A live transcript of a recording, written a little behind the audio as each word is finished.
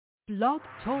Blog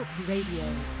Talk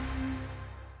Radio.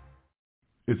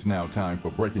 It's now time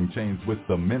for Breaking Chains with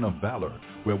the Men of Valor,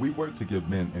 where we work to give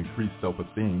men increased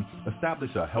self-esteem,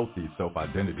 establish a healthy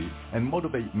self-identity, and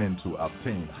motivate men to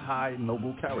obtain high,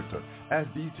 noble character as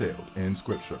detailed in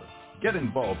Scripture. Get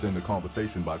involved in the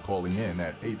conversation by calling in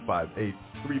at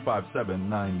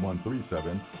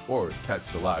 858-357-9137 or catch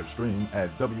the live stream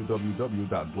at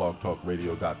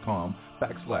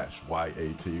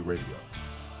www.blogtalkradio.com/YAT Radio.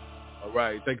 All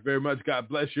right. Thank you very much. God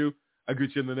bless you. I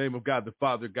greet you in the name of God the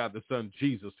Father, God the Son,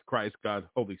 Jesus Christ, God,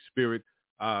 Holy Spirit.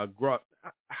 How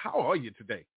are you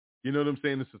today? You know what I'm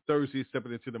saying? It's a Thursday,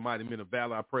 stepping into the mighty men of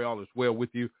valor. I pray all is well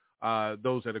with you.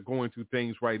 Those that are going through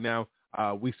things right now,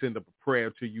 we send up a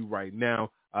prayer to you right now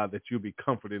that you'll be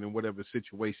comforted in whatever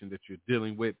situation that you're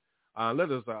dealing with. Let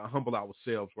us humble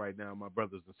ourselves right now, my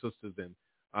brothers and sisters, and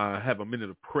have a minute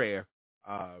of prayer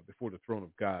before the throne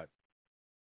of God.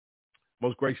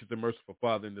 Most gracious and merciful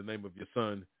Father, in the name of your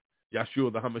Son,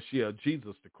 Yahshua the HaMashiach,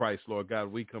 Jesus the Christ, Lord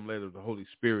God, we come led of the Holy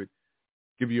Spirit,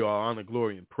 give you our honor,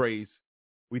 glory, and praise.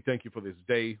 We thank you for this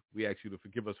day. We ask you to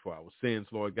forgive us for our sins,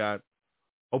 Lord God.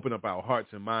 Open up our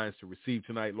hearts and minds to receive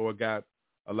tonight, Lord God.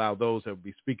 Allow those that will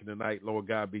be speaking tonight, Lord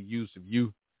God, be used of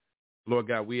you. Lord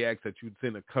God, we ask that you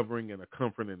send a covering and a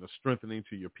comfort and a strengthening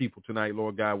to your people tonight,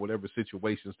 Lord God, whatever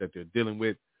situations that they're dealing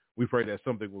with. We pray that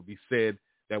something will be said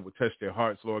that will touch their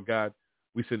hearts, Lord God.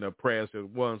 We send up prayers to the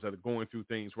ones that are going through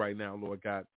things right now, Lord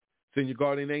God. Send your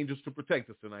guardian angels to protect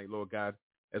us tonight, Lord God,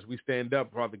 as we stand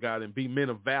up, Father God, and be men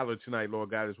of valor tonight, Lord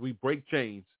God, as we break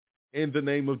chains. In the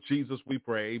name of Jesus, we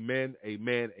pray. Amen,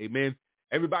 amen, amen.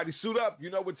 Everybody suit up.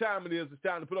 You know what time it is. It's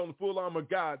time to put on the full armor of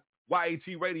God.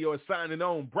 YAT Radio is signing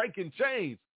on. Breaking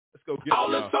chains. Let's go get all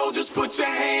it, the y'all. soldiers, put your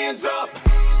hands up.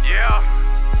 Yeah.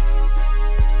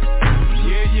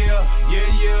 Yeah, yeah,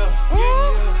 yeah, yeah,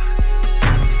 yeah.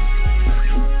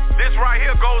 This right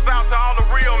here goes out to all the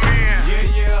real men.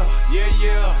 Yeah.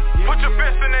 Put your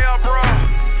fist in there, bro.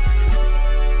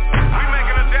 We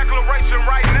making a declaration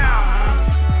right now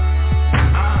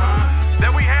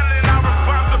that we handling our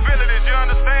responsibilities, you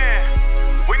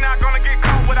understand? We're not gonna get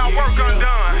caught with our work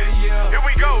undone. Here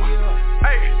we go.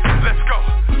 Hey, let's go.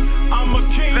 I'm a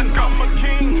king, Let's go. I'm a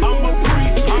king, I'm a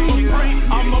priest, I'm a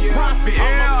priest, I'm a prophet,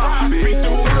 I speak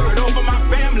the word over my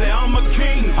family, I'm a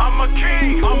king, I'm a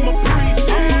king. I'm a priest,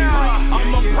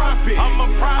 I'm a prophet,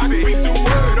 I speak the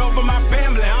word over my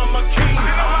family, I'm a king,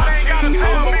 Nobody ain't gotta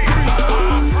tell me.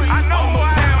 I know who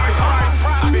I am in Christ.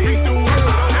 I speak the word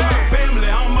over my family,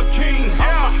 I'm a king,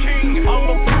 I'm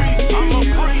a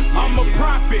priest, I'm a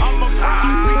prophet, I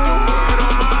speak the word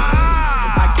over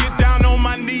my I get down on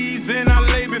my knees and I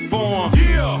lay before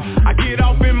him. I get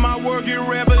off in my word, get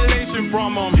revelation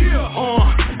from him.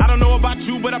 I don't know about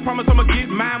you, but I promise I'ma get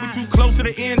mine. We too close to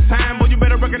the end time. Boy, you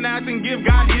better recognize and give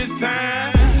God his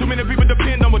time. Too many people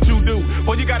depend on what you do.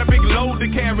 Boy, you got a big load to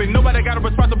carry. Nobody got a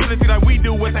responsibility like we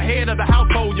do as the head of the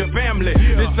household, your family.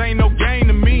 This ain't no game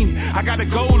to me. I got a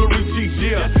goal to reach each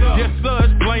year. Yes, sir,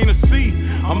 it's plain to see.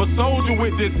 I'm a soldier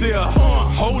with this here.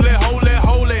 Holy, holy,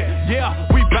 holy. Yeah,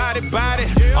 we body.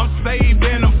 I'm saved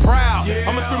and I'm proud.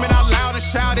 I'ma scream it out loud and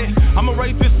shout it. I'ma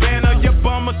raise this banner. Yep,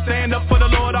 I'ma stand up for the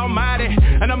Lord Almighty.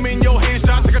 And I'm in your hands,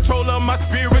 trying to control of my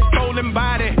spirit, soul, and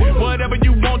body. Whatever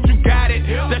you want, you got it.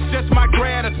 That's just my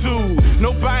gratitude.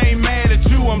 Nobody ain't mad at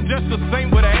you. I'm just a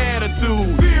saint with an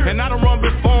attitude. And I don't run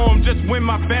before them just when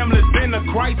my family's in a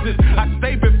crisis. I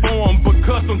stay before them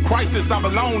because in crisis I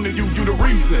belong to you. You the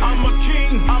reason. I'm a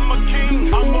king. I'm a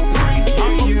king. I'm a priest.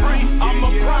 I'm a priest. I'm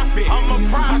a prophet. I'm a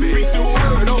prophet. I speak the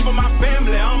word over my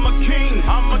family. I'm a king.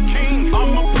 I'm a king.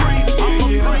 I'm a priest. I'm a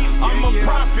priest. I'm a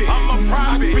prophet. I'm a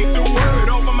prophet. I speak the word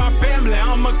over my family.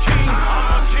 I'm a king. I'm a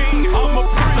king. I'm a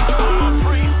priest. I'm a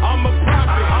priest. I'm a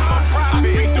prophet. I'm a prophet. I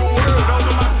speak the word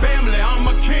over my family. I'm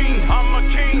a king. I'm a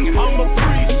king. I'm a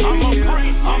priest. I'm a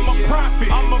priest. I'm a prophet.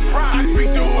 I'm a prophet. I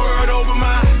speak the word over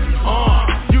my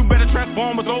you better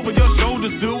transform what's over your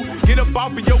shoulders, dude. Get up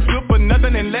off of your good for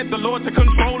nothing and let the Lord take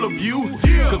control of you.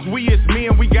 Cause we as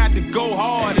men, we got to go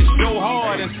hard and show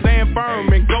hard and stand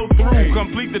firm and go through.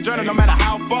 Complete the journey no matter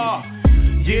how far.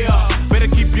 Yeah, better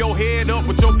keep your head up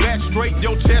with your back straight,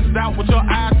 your chest out with your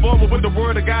eyes forward with the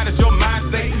word of God as your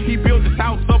mind state. He built his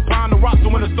house up on the rock so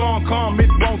when the storm comes, it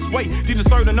won't sway. See the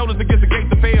certain notice against the gates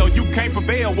to fail. You can't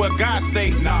prevail where God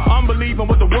stays. I'm believing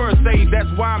what the word says. That's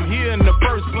why I'm here in the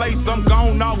first place. I'm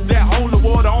gone off that holy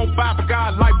water on fire for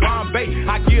God like Bombay.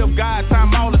 I give God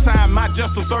time all the time. I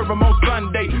just to serve him on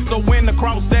Sunday. So when I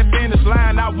cross that finish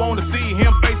line, I want to see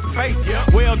him face to face.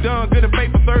 Well done, good and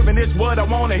faithful serving. It's what I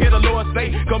want to hear the Lord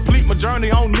say. Complete my journey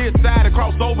on this side and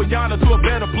cross over yonder to a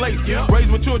better place.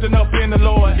 Raise my children up in the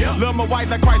Lord. Love my wife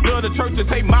like Christ loved the church and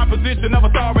take my position of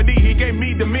authority.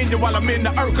 while I'm in the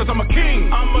earth, cause I'm a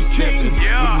king. I'm a king.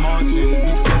 Yeah. We marching,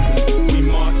 we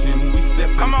marching, we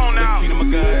stepping. Come on now. The kingdom of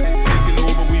God is taking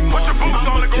over. We Put your marching, boots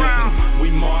on the ground.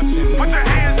 we marching. Put your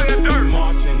hands in the dirt. We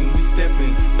marching, we stepping.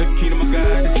 The kingdom of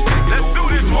God is taking over. Let's do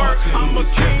this work. I'm a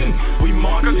king. We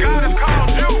marching. Cause God has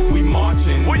called you. We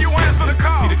marching. Will you answer the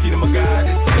call? See the kingdom of God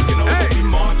is taking over. Hey. We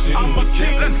marching. I'm a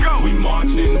king. Let's go. We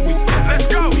marching. We stepping. Let's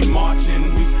go. We marching.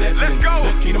 We stepping. Let's go.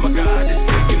 The kingdom of God is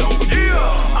taking over.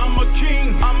 Yeah. I'm a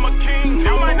king. I'm a king.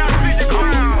 You might not see your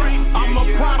crown. I'm a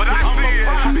prophet. But I see it.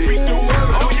 I speak the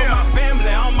word Oh, over yeah. my family.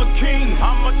 I'm a king.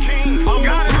 I'm a king.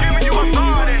 God has given you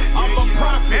authority. I'm a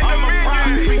prophet. In I'm a dominion.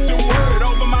 prophet. Speak the word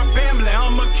over my family.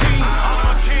 I'm a king. I'm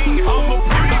a king. I'm a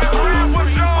You need to grab what's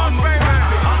yours, I'm a baby.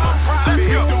 prophet. I'm a prophet. Let's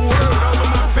Speak go. the word over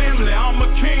my family. I'm a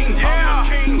king. Yeah. I'm a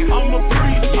king. I'm a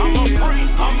priest. I'm a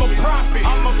priest. I'm a prophet.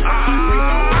 I'm a prophet. Speak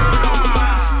the word over my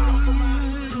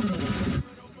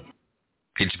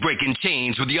It's Breaking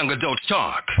Chains with Young Adults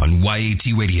Talk on YAT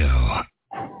Radio.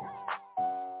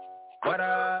 What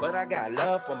up? But I got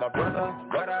love for my brother.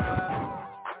 What up?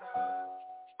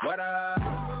 What up?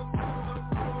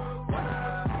 What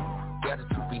up? Yeah, the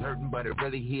truth be hurting, but it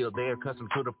really healed. They're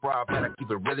accustomed to the fraud, but I keep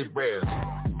it really real.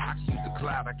 I can use the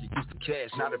cloud, I can use the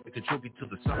cash. Not if it contribute to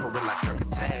the suffering like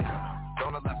circuit tags.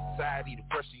 Don't allow society to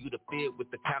pressure you to fit with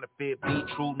the counterfeit. Be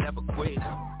true, never quit.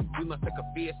 We must take a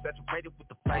fear saturated with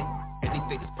the faith.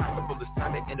 Anything is possible is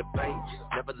silent in the bay.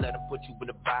 Never let them put you in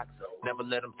a box. Never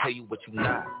let them tell you what you're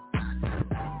not.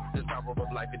 There's power of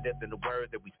life and death in the word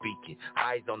that we speaking.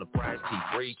 Eyes on the prize, keep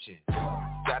reaching.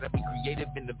 Gotta be creative,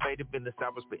 innovative in the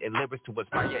sour spitting lyrics to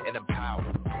inspire and empower.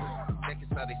 Think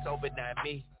it's nothing sober, not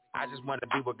me. I just wanna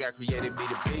be what God created me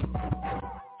to be.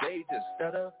 They just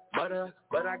stutter, mutter,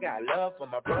 but I got love for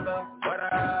my brother. What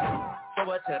up? So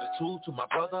I tell the truth to my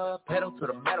brother. Pedal to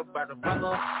the metal, burn the brother.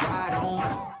 Ride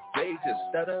on. They just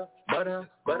stutter, mutter,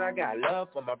 but I got love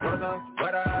for my brother.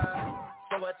 What up?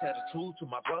 So I tell the truth to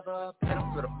my brother.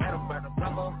 Pedal to the metal, burn the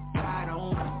brother. Ride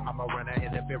on. I'm a runner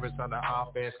interference on the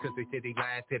offense, cause they say they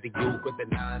lying to the youth with the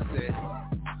nonsense. They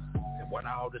wanna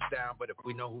hold us down, but if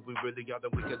we know who we really are,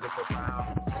 then we can live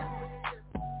around.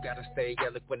 Gotta stay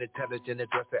eloquent, intelligent,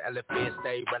 address the elephant,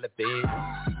 stay relevant.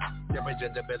 Their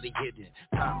agenda barely hidden.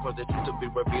 Time for the truth to be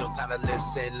revealed, time to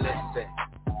listen.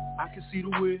 I can see the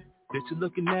way that you're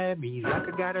looking at me like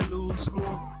I gotta lose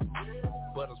more.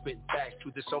 But I'm spitting facts,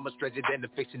 truth is so much stranger than the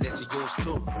fiction that you used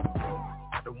to.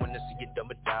 I don't wanna see you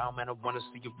dumb it down, man, I wanna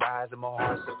see you rise and my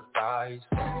heart sympathize.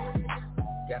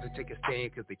 Gotta take a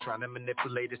stand, cause they trying to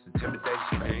manipulate us, intimidate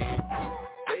us, man.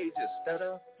 They just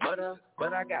stutter, mutter,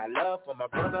 but I got love for my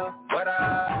brother. What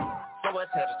up? So I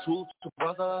tell the truth to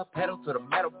brother. Pedal to the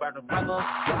metal, burn the brother.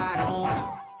 Ride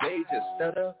on. They just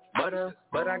stutter, mutter,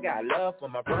 but I got love for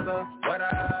my brother. What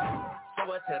up? So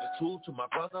I tell the truth to my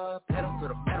brother. Pedal to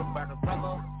the metal, burn the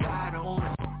brother. Ride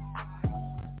on.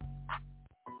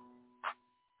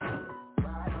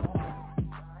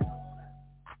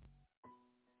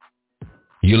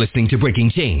 You're listening to Breaking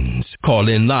Chains. Call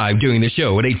in live during the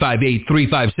show at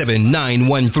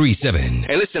 858-357-9137.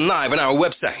 And listen live on our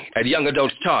website at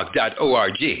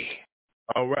youngadultstalk.org.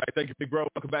 All right. Thank you, big bro.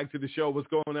 Welcome back to the show. What's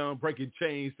going on? Breaking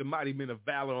Chains, the mighty men of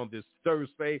valor on this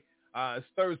Thursday. It's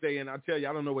Thursday, and I tell you,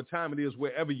 I don't know what time it is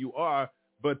wherever you are,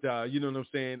 but you know what I'm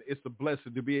saying? It's a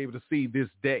blessing to be able to see this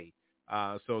day.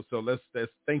 So let's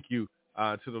thank you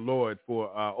to the Lord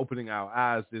for opening our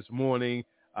eyes this morning,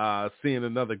 seeing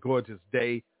another gorgeous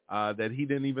day that he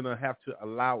didn't even have to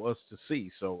allow us to see.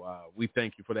 So we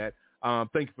thank you for that.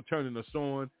 Thank you for turning us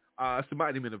on. It's the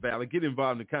mighty men of valor. Get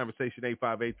involved in the conversation,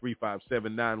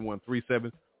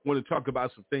 858-357-9137. Want to talk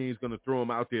about some things, going to throw them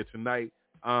out there tonight.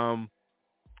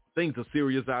 Things are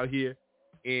serious out here,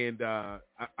 and I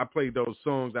play those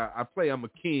songs. I play I'm a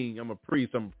King, I'm a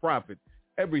Priest, I'm a Prophet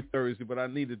every Thursday, but I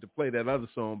needed to play that other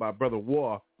song by Brother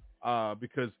War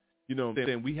because, you know what I'm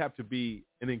saying, we have to be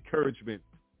an encouragement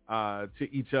to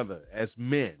each other as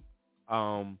men.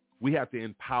 We have to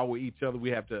empower each other.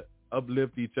 We have to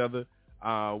uplift each other.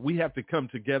 We have to come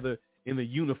together in a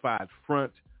unified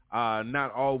front,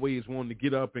 not always wanting to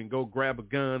get up and go grab a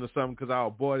gun or something because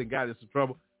our boy done got us in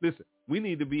trouble. Listen, we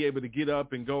need to be able to get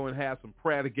up and go and have some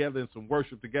prayer together and some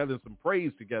worship together and some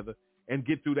praise together and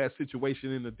get through that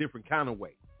situation in a different kind of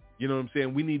way. You know what I'm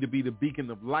saying? We need to be the beacon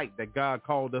of light that God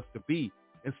called us to be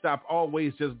and stop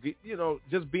always just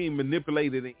being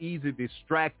manipulated and easily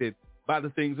distracted by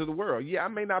the things of the world. Yeah, I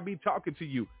may not be talking to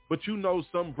you, but you know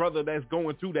some brother that's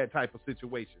going through that type of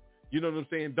situation. You know what I'm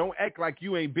saying? Don't act like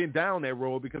you ain't been down that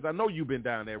road because I know you've been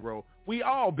down that road. We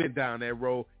all been down that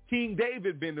road. King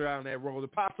David been down that road. The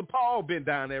Apostle Paul been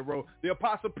down that road. The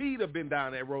Apostle Peter been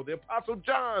down that road. The Apostle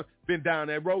John been down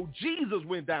that road. Jesus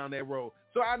went down that road.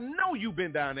 So I know you've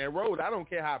been down that road. I don't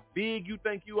care how big you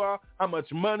think you are, how much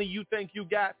money you think you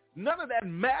got. None of that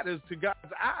matters to God's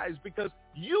eyes, because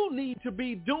you need to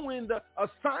be doing the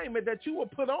assignment that you were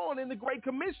put on in the Great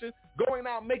Commission, going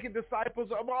out making disciples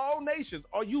of all nations.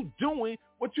 Are you doing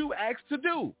what you asked to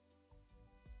do?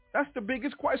 That's the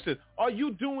biggest question. Are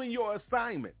you doing your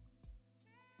assignment?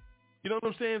 You know what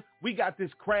I'm saying? We got this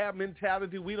crab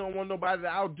mentality. We don't want nobody to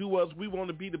outdo us. We want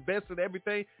to be the best at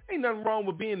everything. Ain't nothing wrong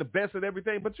with being the best at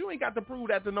everything, but you ain't got to prove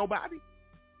that to nobody.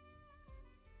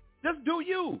 Just do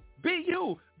you. Be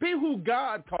you. Be who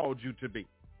God called you to be.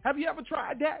 Have you ever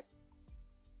tried that?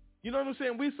 You know what I'm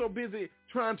saying? We're so busy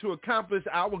trying to accomplish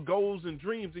our goals and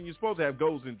dreams, and you're supposed to have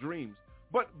goals and dreams.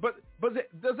 But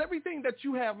does everything that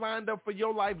you have lined up for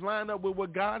your life line up with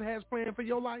what God has planned for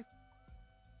your life?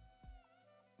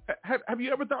 Have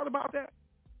you ever thought about that?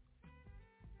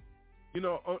 You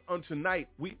know, on tonight,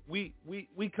 we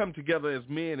come together as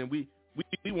men, and we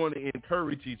want to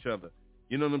encourage each other.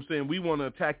 You know what I'm saying? We want to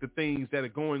attack the things that are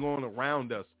going on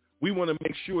around us. We want to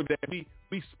make sure that we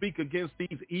speak against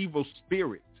these evil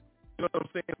spirits. You know what I'm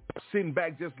saying? Sitting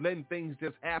back, just letting things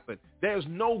just happen. There's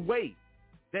no way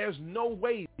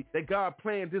that God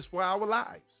planned this for our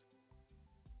lives.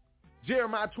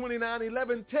 Jeremiah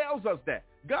 29:11 tells us that.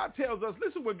 God tells us,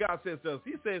 listen what God says to us.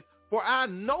 He says, for I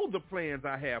know the plans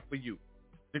I have for you,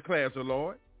 declares the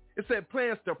Lord. It said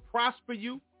plans to prosper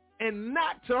you and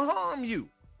not to harm you.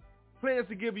 Plans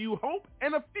to give you hope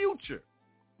and a future.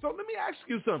 So let me ask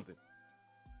you something.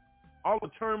 All the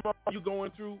turmoil you're going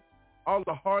through, all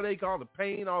the heartache, all the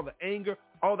pain, all the anger,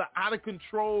 all the out of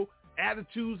control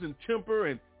attitudes and temper,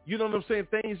 and you know what I'm saying,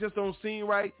 things just don't seem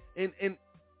right. And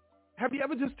have you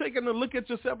ever just taken a look at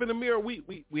yourself in the mirror?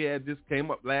 We had this came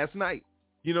up last night.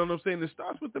 You know what I'm saying? It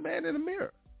starts with the man in the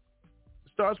mirror.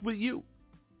 It starts with you.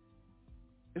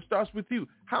 It starts with you.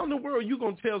 How in the world are you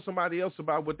going to tell somebody else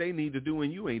about what they need to do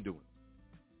and you ain't doing?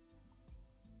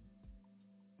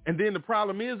 And then the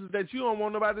problem is that you don't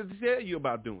want nobody to tell you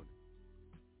about doing it.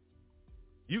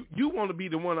 You want to be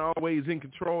the one always in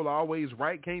control, always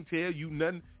right, can't tell you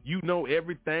nothing. You know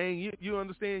everything. You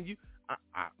understand?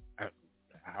 I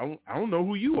don't know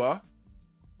who you are.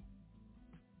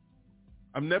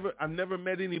 I've never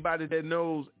met anybody that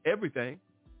knows everything.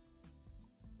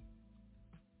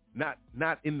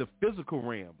 Not in the physical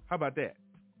realm. How about that?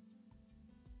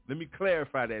 Let me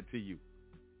clarify that to you.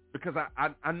 Because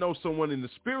I know someone in the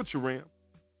spiritual realm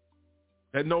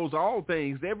that knows all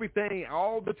things, everything,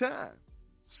 all the time.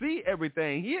 See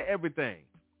everything, hear everything.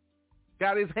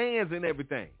 Got his hands in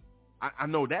everything. I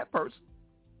know that person.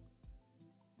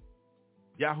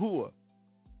 Yahuwah,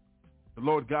 the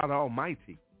Lord God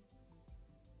Almighty.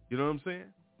 You know what I'm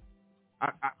saying?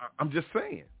 I'm just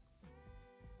saying.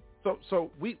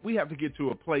 So we have to get to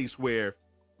a place where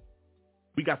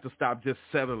we got to stop just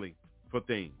settling for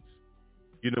things.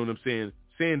 You know what I'm saying?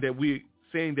 Saying that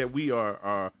we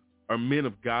are men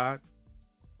of God.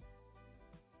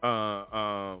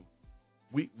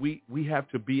 We have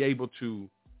to be able to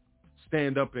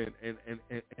stand up and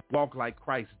walk like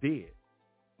Christ did.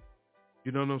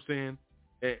 You know what I'm saying?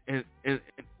 And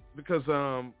because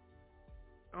I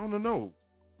don't know.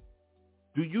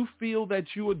 Do you feel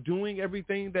that you are doing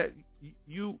everything that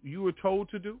you were told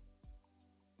to do?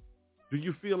 Do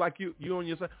you feel like you on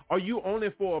your side? Are you on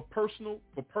it for personal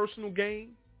gain?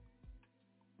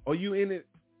 Are you in it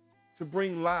to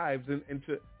bring lives and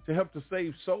to help to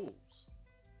save souls?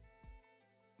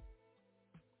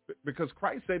 Because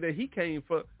Christ said that he came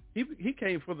for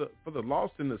the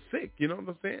lost and the sick. You know what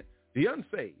I'm saying? The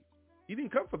unsaved. He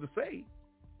didn't come for the saved.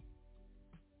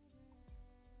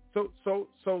 So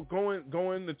going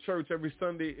to church every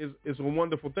Sunday is a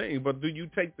wonderful thing. But do you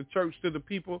take the church to the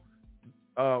people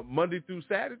Monday through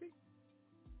Saturday?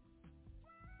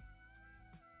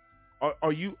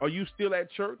 Are you still at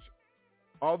church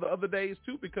all the other days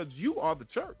too? Because you are the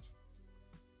church.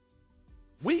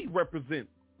 We represent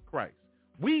Christ.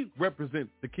 We represent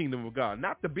the kingdom of God,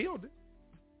 not the building.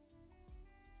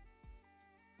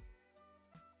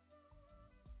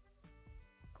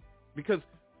 Because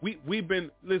we've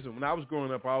been, listen, when I was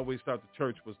growing up, I always thought the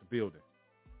church was the building.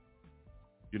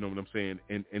 You know what I'm saying?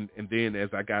 And then as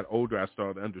I got older, I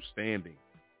started understanding.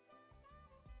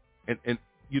 And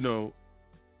you know,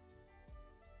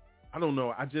 I don't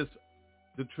know,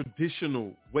 the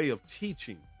traditional way of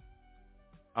teaching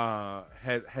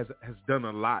has done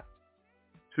a lot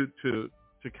to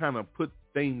kind of put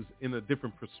things in a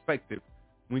different perspective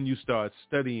when you start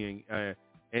studying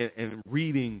and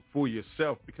reading for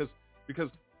yourself, because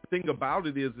thing about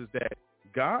it is that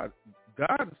God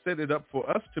set it up for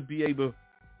us to be able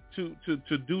to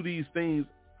do these things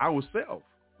ourselves.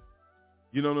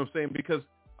 You know what I'm saying? Because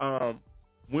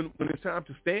when it's time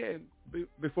to stand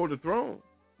before the throne,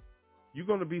 you're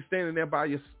going to be standing there by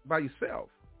yourself.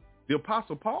 The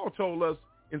Apostle Paul told us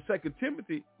in 2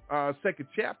 Timothy, 2nd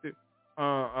chapter,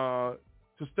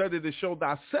 to study to show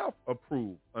thyself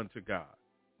approved unto God,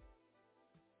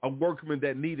 a workman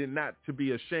that needed not to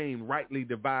be ashamed, rightly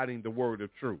dividing the word of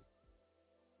truth.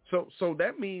 So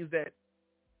that means that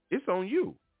it's on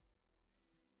you.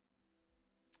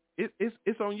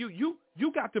 It's on you.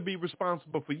 You got to be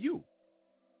responsible for you.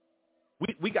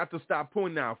 We got to stop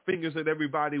pointing our fingers at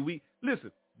everybody.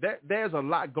 Listen, there's a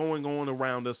lot going on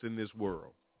around us in this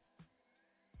world.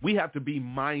 We have to be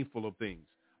mindful of things.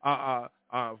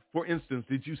 For instance,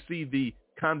 did you see the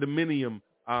condominium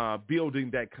building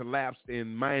that collapsed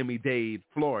in Miami-Dade,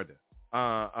 Florida,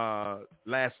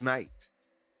 last night?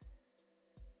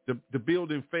 The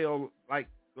building fell like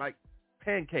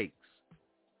pancakes.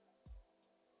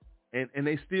 And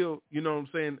they still, you know what I'm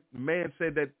saying, the man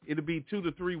said that it'll be 2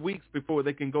 to 3 weeks before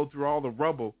they can go through all the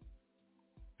rubble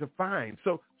to find.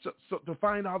 So to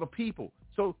find all the people.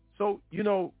 So you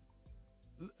know,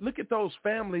 look at those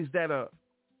families that are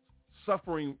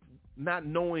suffering, not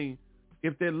knowing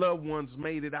if their loved ones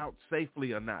made it out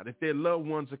safely or not, if their loved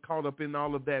ones are caught up in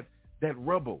all of that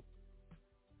rubble.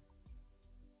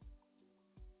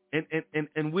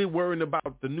 And we're worrying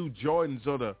about the new Jordans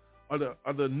or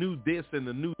the new this and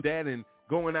the new that, and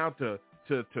going out to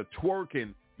twerk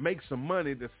and make some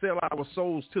money to sell our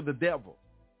souls to the devil.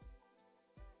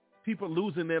 People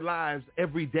losing their lives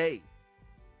every day.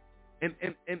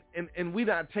 And we're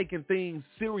not taking things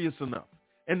serious enough.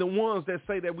 And the ones that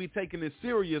say that we're taking it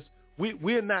serious,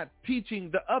 we're not teaching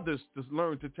the others to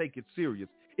learn to take it serious.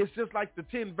 It's just like the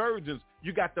 10 virgins.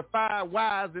 You got the 5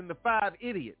 wise and the 5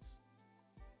 idiots.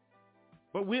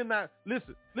 But we're not,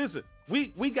 listen,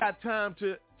 we got time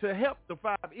to help the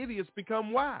 5 idiots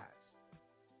become wise.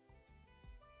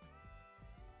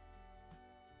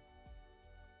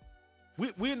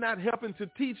 We're not helping to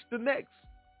teach the next.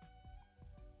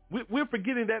 We're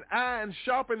forgetting that iron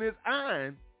sharpeneth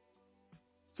iron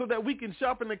so that we can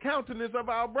sharpen the countenance of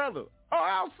our brother or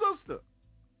our sister.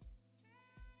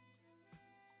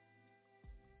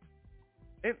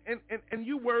 And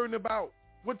you worrying about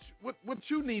what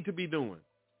you need to be doing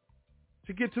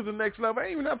to get to the next level.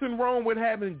 Ain't nothing wrong with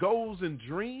having goals and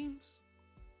dreams.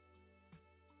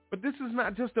 But this is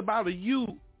not just about a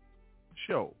you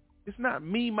show. It's not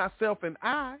me, myself, and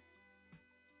I.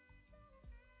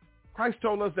 Christ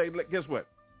told us that, guess what?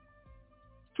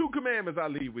 2 commandments I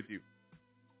leave with you.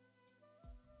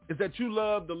 Is that you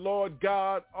love the Lord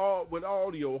God with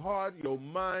all your heart, your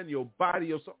mind, your body,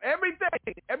 your soul,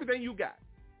 everything you got.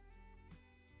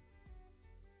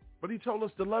 But he told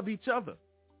us to love each other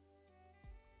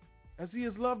as he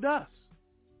has loved us.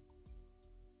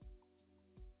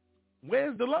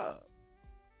 Where's the love?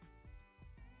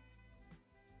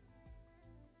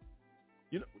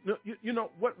 You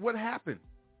know what happened?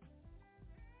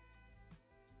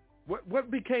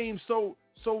 What became so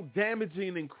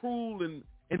damaging and cruel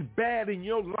and bad in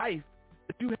your life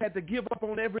that you had to give up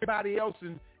on everybody else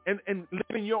and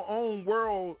live in your own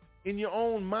world, in your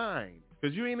own mind?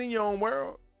 Because you ain't in your own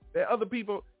world. There are other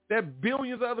people. There are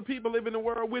billions of other people living in the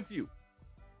world with you.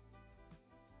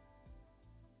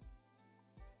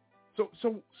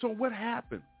 So what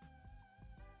happened?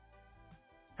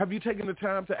 Have you taken the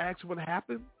time to ask what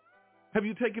happened? Have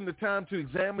you taken the time to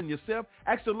examine yourself?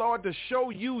 Ask the Lord to show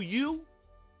you.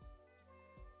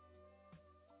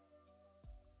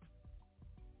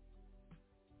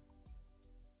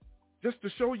 Just to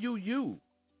show you.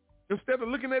 Instead of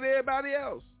looking at everybody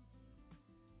else.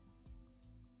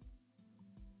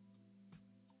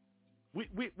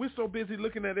 We're so busy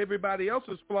looking at everybody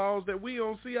else's flaws that we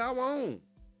don't see our own.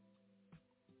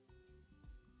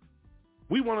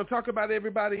 We want to talk about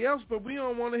everybody else, but we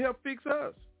don't want to help fix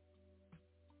us.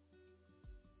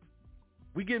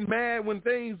 We get mad when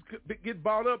things get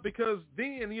brought up because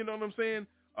then, you know what I'm saying?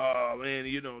 Oh, man,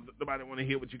 you know, nobody want to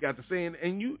hear what you got to say.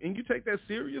 And you take that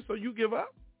serious, so you give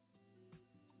up?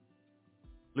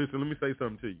 Listen, let me say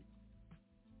something to you.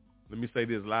 Let me say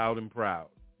this loud and proud.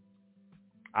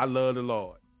 I love the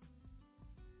Lord.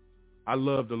 I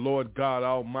love the Lord God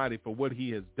Almighty for what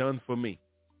he has done for me.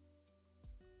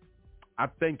 I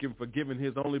thank him for giving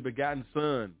his only begotten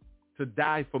son to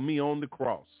die for me on the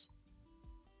cross,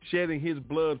 shedding his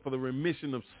blood for the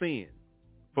remission of sin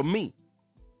for me.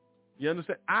 You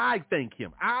understand? I thank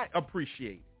him. I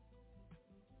appreciate it.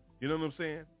 You know what I'm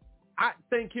saying? I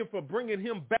thank him for bringing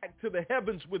him back to the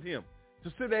heavens with him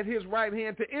to sit at his right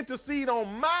hand to intercede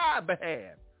on my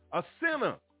behalf, a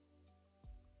sinner,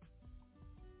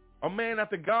 a man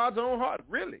after God's own heart,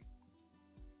 really,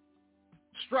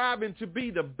 striving to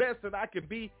be the best that I could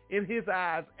be in his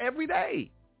eyes every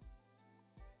day.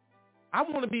 I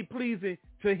want to be pleasing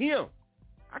to him.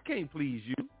 I can't please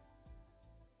you.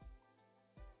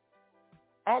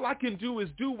 All I can do is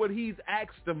do what he's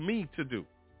asked of me to do.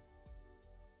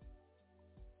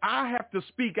 I have to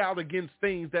speak out against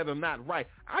things that are not right.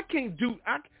 I can't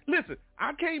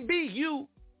be you.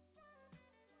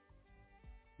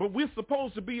 But we're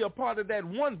supposed to be a part of that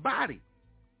one body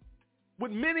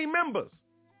with many members,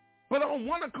 but on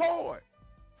one accord,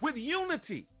 with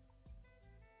unity,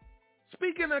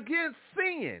 speaking against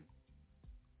sin.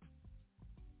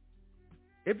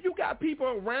 If you got people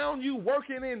around you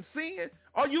working in sin,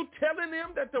 are you telling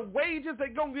them that the wages they're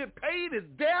going to get paid is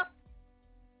death?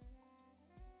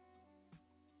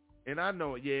 And I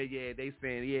know, they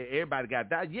saying, everybody got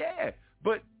that. Yeah,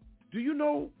 but do you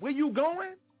know where you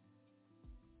going?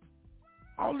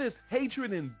 All this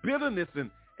hatred and bitterness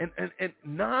and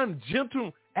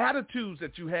non-gentle attitudes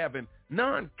that you have and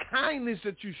non-kindness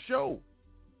that you show.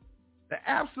 The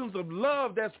absence of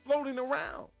love that's floating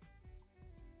around.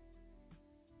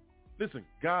 Listen,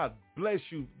 God bless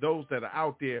you, those that are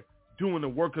out there doing the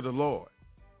work of the Lord.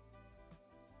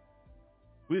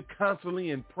 We're constantly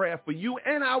in prayer for you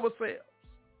and ourselves.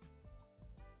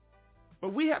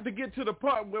 But we have to get to the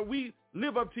part where we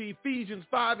live up to Ephesians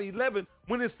 5:11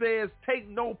 when it says, take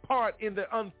no part in the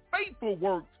unfaithful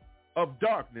works of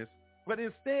darkness, but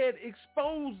instead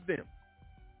expose them.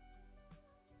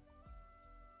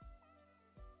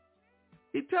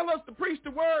 He tells us to preach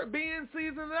the word, be in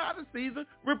season and out of season,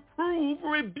 reprove,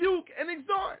 rebuke, and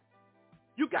exhort.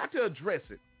 You got to address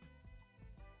it.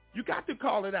 You got to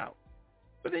call it out.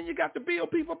 But then you got to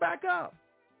build people back up.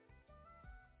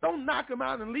 Don't knock them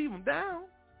out and leave them down.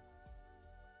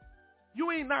 You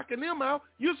ain't knocking them out.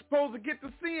 You're supposed to get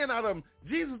the sin out of them.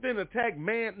 Jesus didn't attack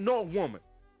man nor woman.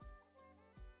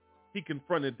 He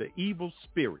confronted the evil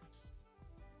spirits.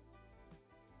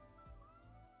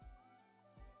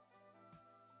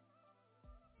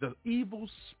 The evil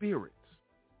spirits.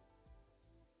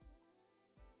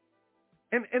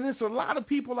 And there's a lot of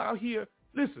people out here,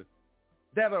 listen,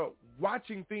 that are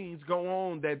watching things go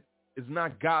on that is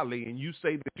not godly, and you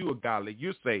say that you are godly,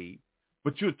 you're saved,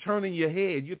 but you're turning your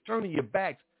head, you're turning your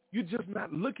backs, you're just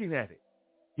not looking at it.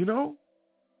 You know?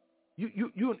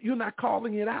 You're not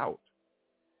calling it out.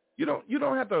 You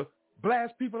don't have to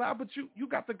blast people out, but you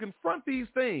got to confront these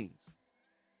things.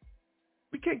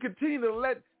 We can't continue to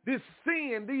let this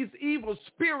sin, these evil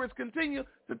spirits continue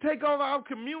to take over our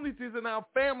communities and our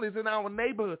families and our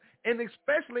neighborhood, and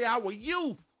especially our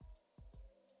youth.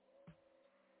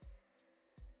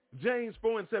 James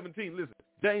 4:17, listen,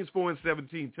 James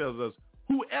 4:17 tells us,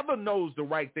 whoever knows the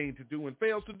right thing to do and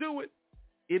fails to do it,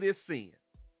 it is sin.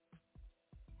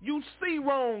 You see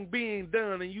wrong being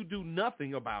done and you do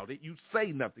nothing about it. You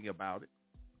say nothing about it.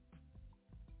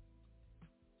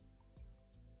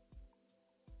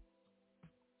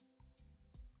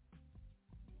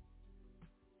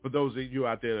 For those of you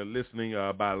out there that are listening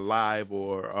by live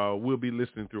or will be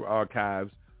listening through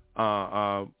archives,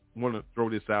 want to throw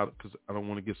this out because I don't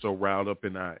want to get so riled up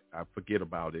and I forget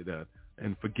about it.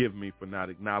 And forgive me for not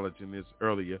acknowledging this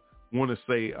earlier. Want to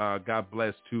say God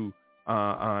bless to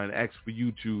and ask for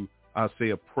you to say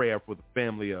a prayer for the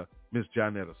family of Miss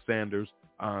Johnetta Sanders.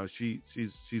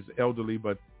 She's elderly,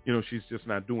 but she's just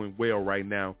not doing well right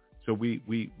now. So we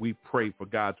pray for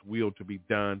God's will to be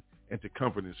done and to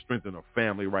comfort and strengthen her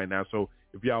family right now. So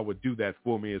if y'all would do that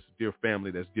for me, it's a dear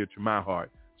family that's dear to my heart.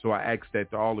 So I ask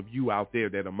that to all of you out there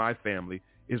that are my family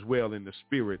as well in the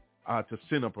spirit to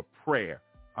send up a prayer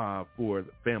for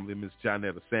the family of Miss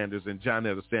Johnetta Sanders and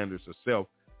Johnetta Sanders herself,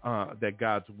 that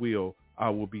God's will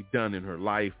be done in her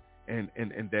life and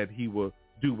that he will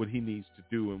do what he needs to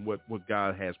do and what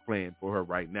God has planned for her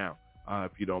right now,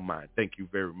 if you don't mind. Thank you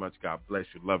very much. God bless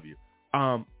you. Love you.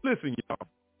 Listen, y'all.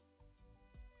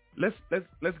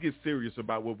 Let's get serious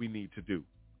about what we need to do.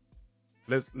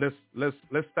 Let's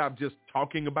stop just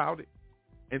talking about it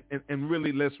and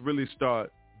let's really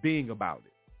start being about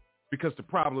it. Because the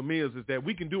problem is that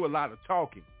we can do a lot of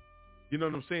talking. You know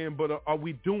what I'm saying? But are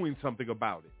we doing something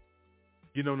about it?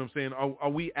 You know what I'm saying? Are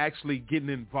we actually getting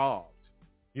involved?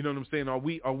 You know what I'm saying? Are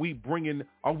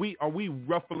we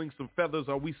ruffling some feathers?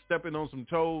 Are we stepping on some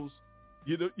toes?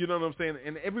 You know what I'm saying?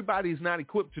 And everybody's not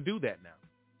equipped to do that now.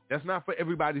 That's not for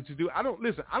everybody to do. I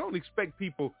don't expect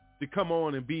people to come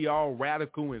on and be all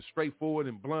radical and straightforward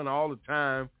and blunt all the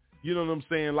time. You know what I'm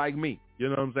saying? Like me. You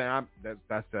know what I'm saying?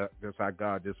 That's how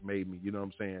God just made me. You know what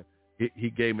I'm saying? he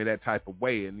gave me that type of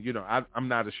way. And, you know, I'm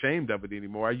not ashamed of it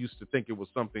anymore. I used to think it was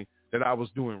something that I was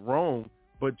doing wrong.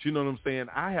 But you know what I'm saying?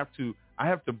 I have to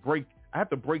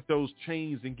break those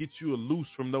chains and get you loose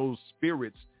from those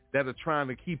spirits that are trying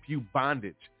to keep you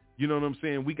bondage. You know what I'm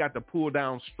saying? We got to pull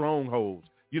down strongholds.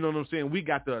 You know what I'm saying? We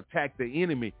got to attack the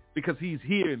enemy because he's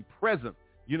here and present.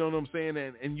 You know what I'm saying?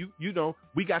 And you know,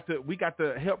 we got to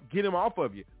help get him off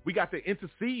of you. We got to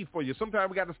intercede for you. Sometimes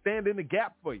we got to stand in the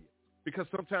gap for you because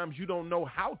sometimes you don't know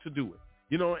how to do it.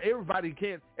 You know, everybody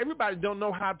don't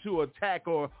know how to attack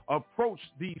or approach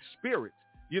these spirits.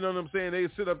 You know what I'm saying? They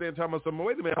sit up there and tell me something.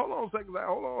 Wait a minute, hold on a second.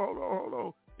 Hold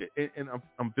on. And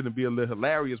I'm going to be a little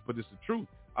hilarious, but it's the truth.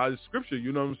 The scripture,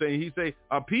 you know what I'm saying? He say,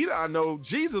 Peter I know,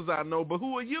 Jesus I know, but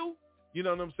who are you? You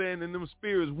know what I'm saying? And them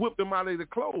spirits whipped them out of their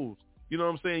clothes. You know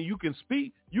what I'm saying? You can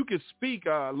speak,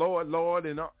 Lord,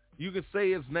 and you can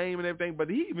say his name and everything, but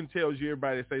he even tells you,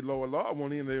 everybody say, Lord,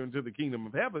 won't enter into the kingdom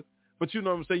of heaven. But you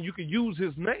know what I'm saying? You can use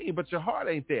his name, but your heart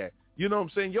ain't there. You know what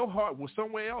I'm saying? Your heart was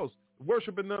somewhere else,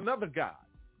 worshiping another God.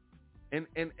 And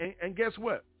guess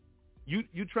what?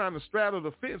 You trying to straddle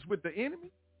the fence with the enemy,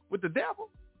 with the devil?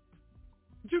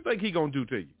 What you think he gonna do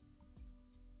to you?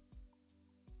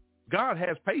 God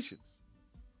has patience.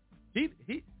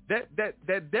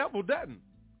 That devil doesn't.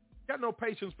 Got no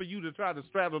patience for you to try to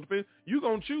straddle the fence. You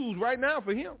gonna choose right now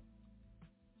for him.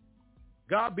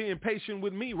 God being patient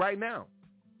with me right now,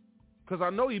 because I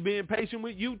know he's being patient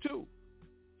with you too.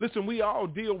 Listen, we all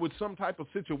deal with some type of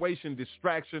situation,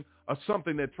 distraction, or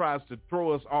something that tries to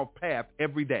throw us off path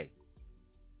every day,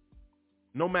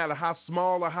 no matter how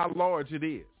small or how large it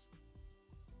is.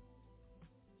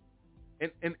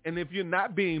 And if you're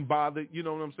not being bothered, you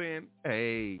know what I'm saying?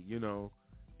 Hey, you know,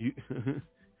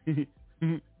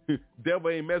 devil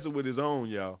ain't messing with his own,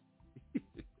 y'all.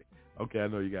 Okay, I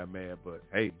know you got mad, but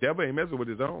hey, devil ain't messing with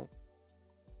his own.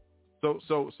 So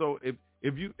if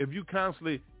you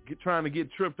constantly trying to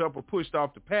get tripped up or pushed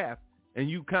off the path, and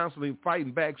you constantly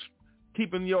fighting back,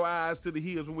 keeping your eyes to the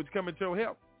hills from which cometh your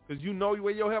help, because you know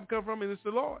where your help come from, and it's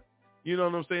the Lord. You know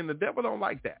what I'm saying? The devil don't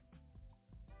like that,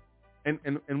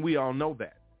 and we all know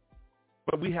that.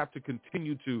 But we have to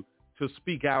continue to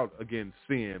speak out against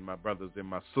sin, my brothers and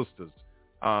my sisters.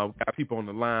 We got people on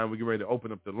the line. We get ready to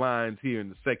open up the lines here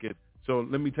in a second. So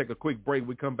let me take a quick break.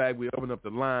 We come back. We open up the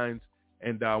lines,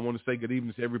 and I want to say good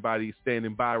evening to everybody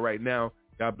standing by right now.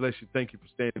 God bless you. Thank you for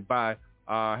standing by.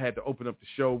 I had to open up the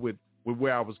show with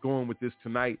where I was going with this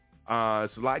tonight.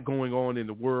 It's a lot going on in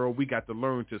the world. We got to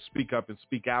learn to speak up and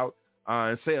speak out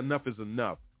and say enough is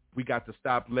enough. We got to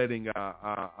stop letting,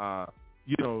 the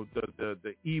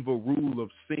evil rule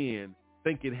of sin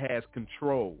think it has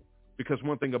control. Because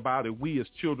one thing about it, we as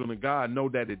children of God know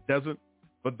that it doesn't.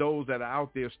 But those that are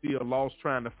out there still lost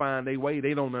trying to find their way,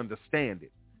 they don't understand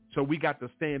it. So we got to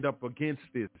stand up against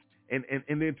this and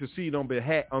intercede on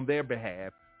their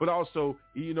behalf. But also,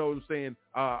 you know what I'm saying,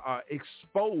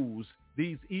 expose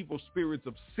these evil spirits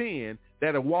of sin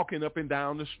that are walking up and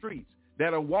down the streets,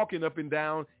 that are walking up and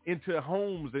down into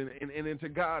homes and into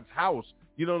God's house,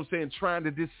 you know what I'm saying, trying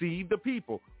to deceive the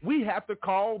people. We have to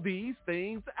call these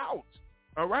things out,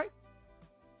 all right?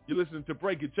 You're listening to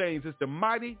Break Your Chains. It's the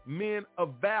Mighty Men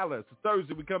of Valor. It's a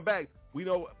Thursday. We come back. We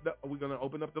know we're going to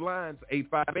open up the lines,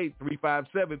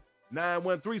 858-357-9137.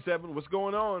 What's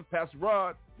going on? Pastor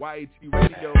Rod, YAT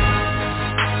Radio.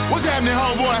 What's happening,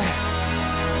 homeboy?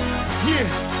 Yeah,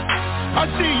 I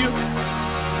see you.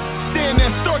 Standing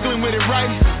there struggling with it,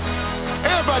 right?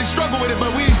 Everybody struggle with it,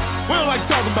 but we don't like to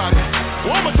talk about it.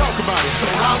 Well, I'm going to talk about it. So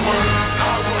I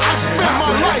spent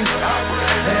my life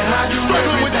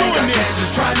struggling with doing this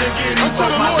until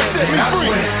the Lord set me free.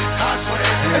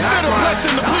 Instead of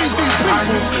blessing to please these people,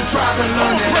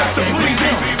 I'm blessed to please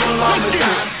Him. Let's get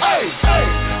it. Hey,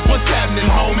 what's happening,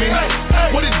 homie?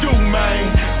 What it do,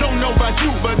 man? Don't know about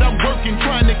you, but I'm working,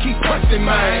 trying to keep pressing,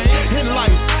 man. In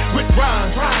life, with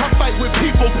rhymes, I fight with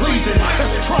people pleasing.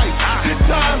 That's trite. This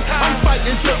time, I'm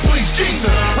fighting to please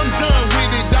Jesus. I'm done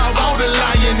with it, dog. All the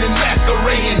lying and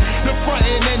masquerading, the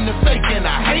fronting and the faking.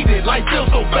 I hate it, life feels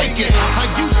so vacant. I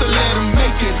used to let them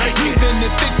make it, even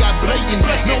if it got blatant.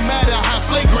 No matter how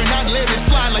flagrant, I let it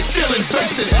slide like stealing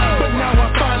faces. But now I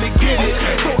finally get it,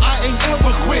 so I ain't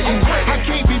ever quitting. I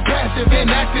can't be passive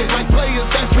and active like players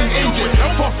that's been injured.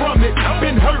 Far from it,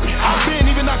 been hurt, I've been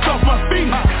even knocked off my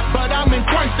feet. But I'm in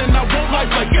Christ and I want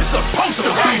life like it's supposed to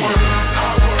be.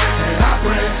 I work, and I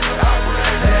pray,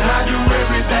 and I do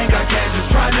everything I can,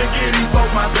 just trying to get these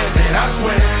folks my best. And I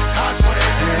sweat,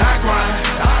 and I grind.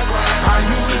 I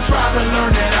used to try to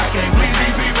learn that I can't please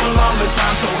these people all the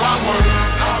time. So I work,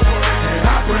 and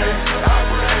I pray,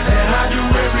 and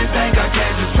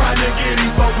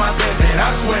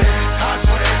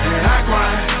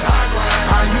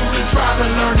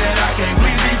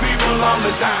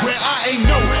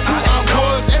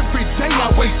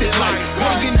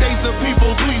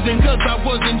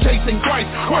chasing Christ.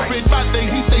 Worried about the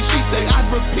he say, she say,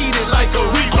 I'd repeat it like a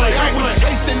replay. I was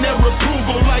chasing their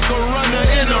approval like a runner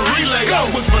in a relay. I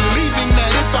was believing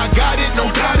that if I got it,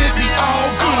 no doubt it'd be all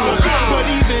good. But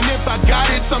even if I got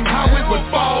it, somehow it would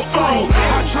fall through.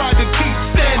 I tried to keep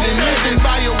standing, living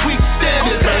by a weak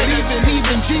standard. But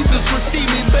even Jesus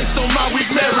received me based on my weak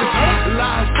marriage.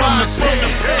 Lies from the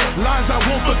past, lies I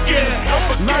won't forget.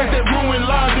 Lies that ruin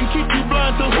lives and keep you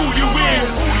blind to who you is.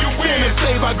 Sin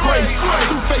saved by grace,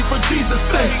 through faith for Jesus'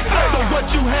 sake. So what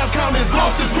you have counted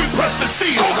lost as we press the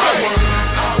seal. I work,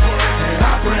 and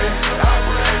I pray,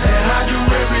 and I do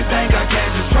everything I can,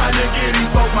 just trying to get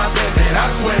these folks my best. And I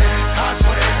sweat,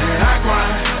 and I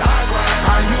grind.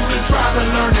 I usually try to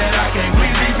learn that I can't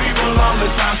please these people all the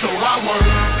time. So I work,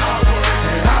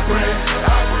 and I pray,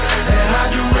 and I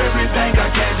do everything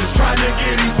I can, just trying to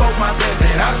get these folks my best.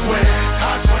 And I sweat,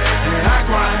 and I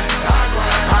grind.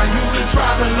 I usually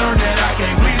try to learn that I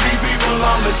can't please these people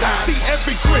all the time. See,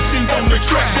 every Christian's on the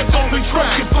track, but on the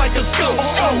track it's like a scope.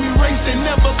 Are we racing,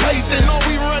 never pacing? Are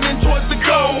we running towards the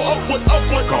goal? Upward,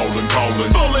 calling,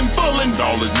 pulling,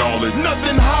 knowledge.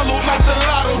 Nothing hollow like the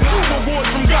lotto. Rewards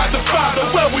from God the Father,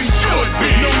 where we should be.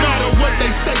 No matter what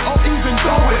they say, or even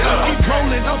throw it up. Keep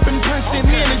rolling up and pressing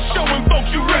in and showing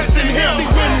folks you rest in Him. See,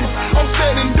 when it's all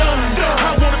said and done,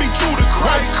 I wanna be true to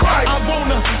Christ. I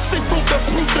wanna see proof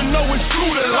to know it's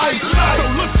true to life. So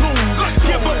look to Him,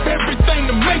 give up everything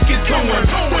to make it to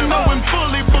Him. When knowing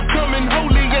fully, becoming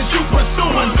holy as you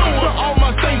pursuing. For all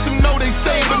my saints who know they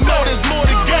saved, but know there's more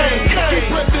to gain. Keep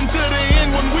pressing to the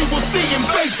end when we will see Him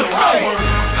face to face.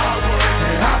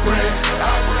 And I pray,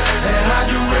 and I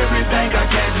do everything I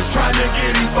can, just trying to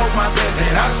get these folks my best.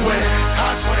 And I sweat,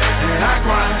 and I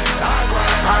grind.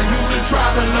 I usually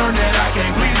try to learn that I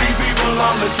can't please these people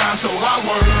all the time. So I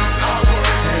work,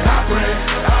 and I pray,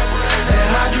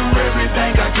 and I do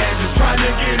everything I can, just trying to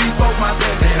get these folks my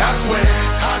best. And I sweat,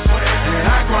 and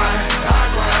I grind.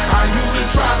 I usually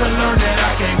try to learn that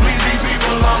I can't please these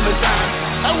people all the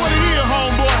time. I want to hear,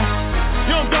 homeboy.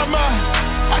 You know what I'm talking about?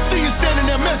 I see you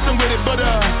standing there messing with it, but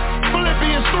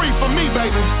Philippians 3 for me,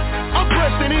 baby. I'm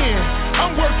pressing in.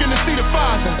 I'm working to see the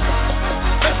Father.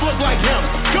 Let's look like Him.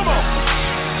 Come on.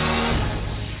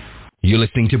 You're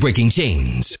listening to Breaking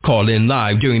Chains. Call in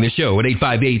live during the show at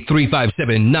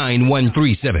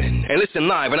 858-357-9137. And listen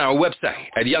live on our website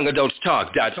at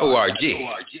youngadultstalk.org.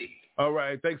 All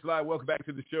right, thanks a lot. Welcome back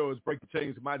to the show. It's Breaking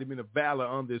Chains, Mighty Men of Valor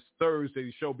on this Thursday.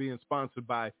 The show being sponsored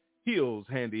by Heels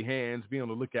Handy Hands. Be on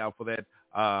the lookout for that.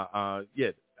 All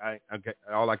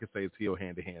I can say is Heel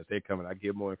Handy Hands. They're coming. I'll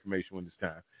give more information when it's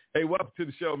time. Hey, welcome to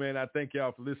the show, man. I thank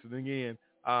y'all for listening in.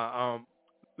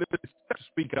 Let's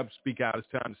speak up, speak out. It's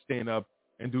time to stand up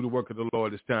and do the work of the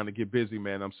Lord. It's time to get busy,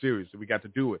 man. I'm serious. We got to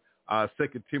do it. 2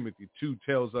 Timothy 2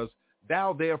 tells us,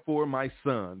 "Thou therefore, my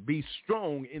son, be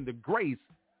strong in the grace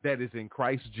that is in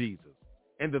Christ Jesus.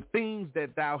 And the things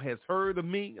that thou hast heard of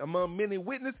me among many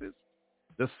witnesses,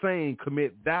 the same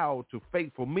commit thou to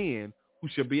faithful men who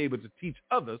shall be able to teach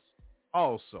others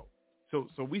also." So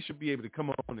we should be able to come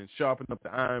on and sharpen up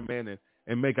the iron, man,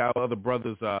 and make our other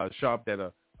brothers sharp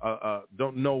that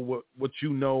don't know what you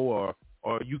know,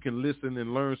 or you can listen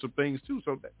and learn some things too.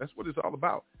 So that's what it's all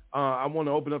about. I want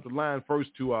to open up the line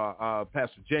first to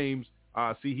Pastor James.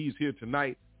 See, he's here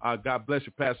tonight. God bless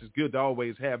you, Pastor. It's good to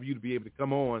always have you to be able to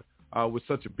come on with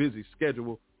such a busy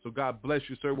schedule. So God bless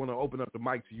you, sir. I want to open up the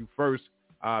mic to you first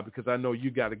because I know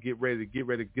you got to get ready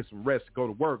to get some rest to go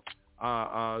to work.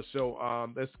 So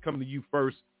let's come to you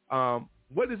first.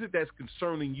 What is it that's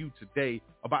concerning you today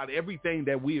about everything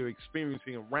that we are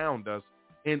experiencing around us,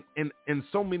 and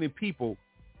so many people,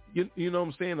 you know what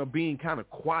I'm saying, are being kind of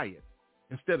quiet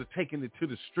instead of taking it to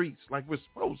the streets like we're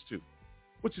supposed to?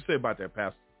 What you say about that,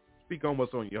 Pastor? Speak on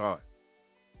what's on your heart.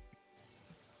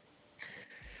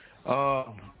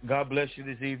 God bless you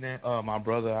this evening, my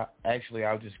brother.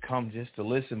 I'll just come just to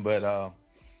listen, but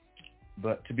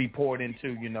to be poured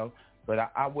into, you know.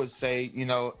 But I would say, you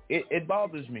know, it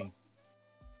bothers me.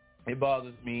 It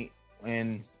bothers me,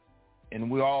 and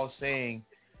we're all saying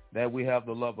that we have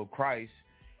the love of Christ,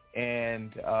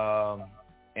 and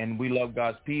we love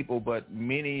God's people, but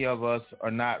many of us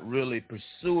are not really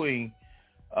pursuing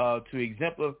to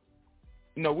exemplify.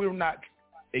 You know, we're not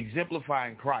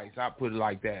exemplifying Christ. I put it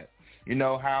like that. You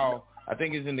know how I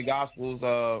think it's in the Gospels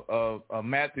of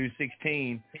Matthew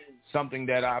 16, something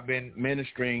that I've been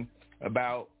ministering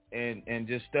about and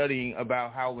just studying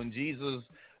about how when Jesus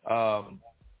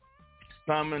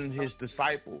summoned his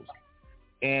disciples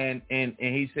and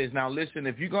he says, now listen,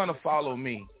 if you're going to follow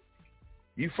me,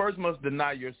 you first must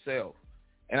deny yourself.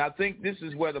 And I think this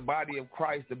is where the body of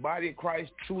Christ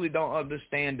truly don't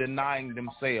understand denying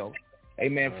themselves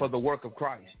amen, for the work of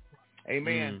Christ.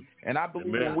 Amen. And I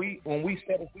believe when we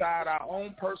set aside our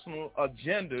own personal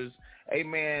agendas,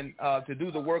 amen, to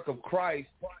do the work of Christ,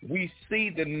 we see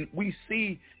the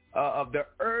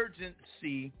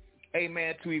urgency,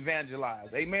 amen, to evangelize.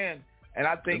 Amen. And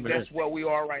I think that's where we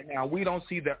are right now. We don't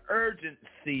see the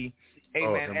urgency,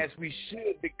 amen, as we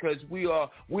should, because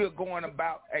we're going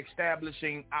about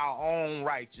establishing our own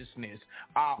righteousness,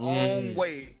 our own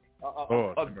way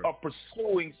of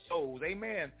pursuing souls.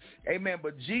 Amen. Amen.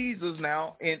 But Jesus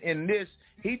now, in this,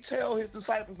 he tell his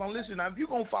disciples, now listen, now if you're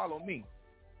going to follow me,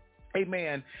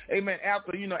 amen, amen,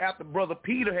 after Brother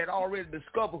Peter had already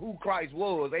discovered who Christ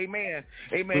was, amen,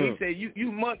 amen, he said,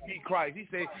 you must be Christ. He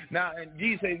said, now, and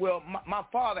Jesus said, well, my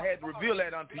Father had to reveal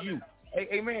that unto you.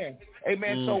 Amen.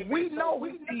 Amen. So we know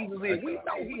who Jesus is. We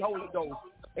know he Holy Ghost.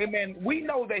 Amen. We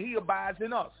know that he abides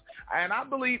in us. And I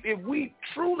believe if we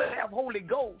truly have Holy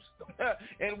Ghost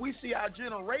and we see our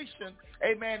generation,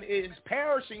 amen, is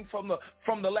perishing from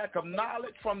the lack of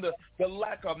knowledge, from the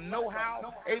lack of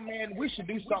know-how, amen, we should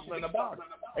do something about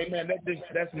it. Amen.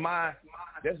 That's my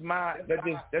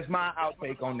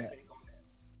outtake on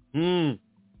that.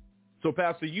 So,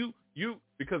 Pastor, you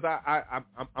because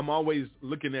I'm always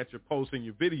looking at your posts and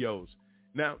your videos.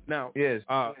 Now, yes.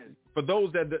 For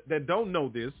those that don't know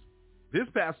this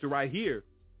pastor right here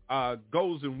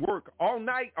goes and work all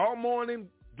night, all morning,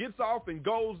 gets off and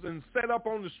goes and set up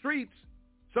on the streets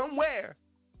somewhere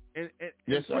and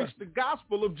preach the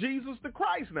gospel of Jesus the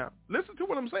Christ. Now, listen to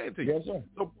what I'm saying to you. Yes,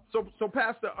 sir. So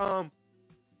Pastor,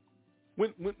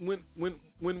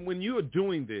 when you are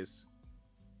doing this,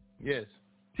 yes,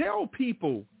 tell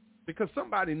people, because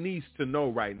somebody needs to know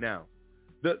right now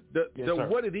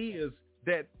what it is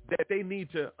that they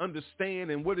need to understand,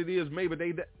 and what it is maybe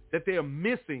that they're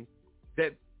missing,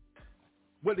 that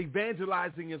what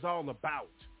evangelizing is all about.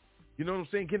 You know what I'm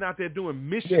saying? Getting out there doing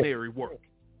missionary work.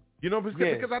 You know,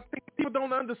 because I think people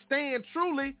don't understand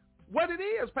truly what it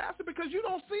is, Pastor, because you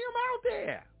don't see them out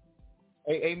there.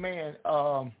 Amen.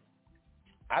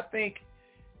 I think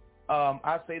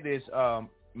I say this.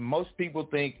 Most people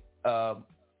think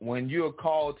when you're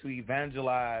called to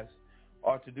evangelize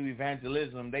or to do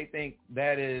evangelism, they think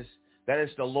that is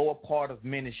the lower part of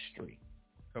ministry.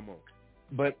 Come on.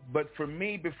 But for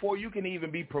me, before you can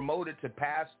even be promoted to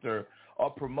pastor or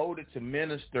promoted to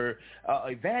minister,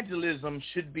 evangelism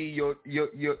should be your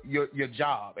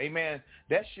job. Amen.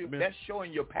 That's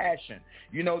showing your passion.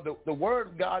 You know, the word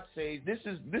of God says, this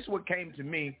is what came to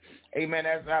me, amen,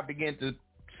 as I began to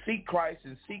seek Christ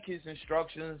and seek his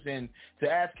instructions and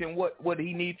to ask him what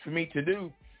he needs for me to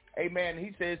do. Amen.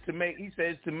 He says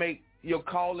to make your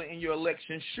calling and your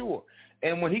election sure.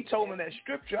 And when he told me that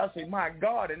scripture, I said, my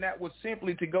God, and that was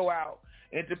simply to go out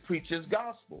and to preach his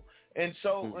gospel. And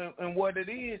so, and what it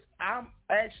is, I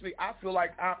feel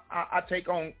like I take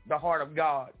on the heart of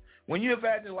God. When you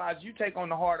evangelize, you take on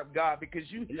the heart of God, because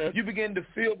you begin to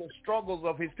feel the struggles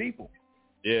of his people.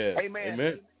 Yeah. Amen.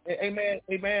 Amen. Amen.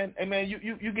 Amen. Amen.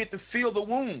 You get to feel the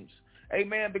wounds.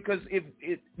 Amen. Because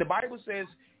if the Bible says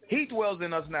he dwells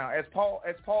in us now. As Paul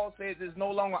says, it's no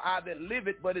longer I that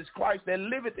liveth, but it's Christ that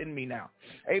liveth in me now.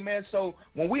 Amen. So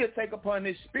when we take upon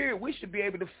his spirit, we should be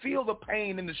able to feel the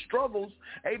pain and the struggles,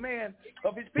 amen,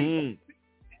 of his people.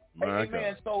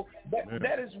 Amen. So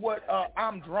that is what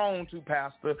I'm drawn to,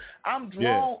 Pastor. I'm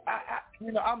drawn.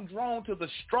 I'm drawn to the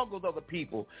struggles of the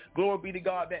people. Glory be to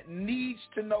God, that needs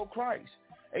to know Christ.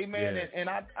 Amen. Yeah. And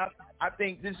I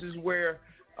think this is where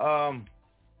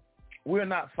we're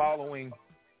not following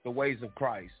the ways of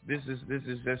Christ. This is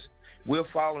just, we're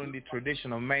following the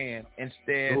tradition of man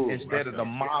instead of the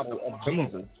model of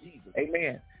Jesus.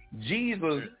 Amen.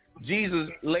 Jesus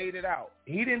laid it out.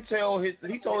 He told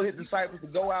his disciples to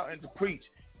go out and to preach,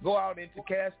 go out and to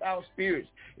cast out spirits,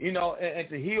 and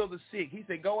to heal the sick. He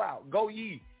said, go out, go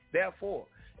ye, therefore.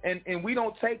 And we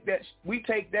don't take that, we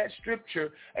take that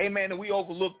scripture, amen, and we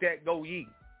overlook that go ye.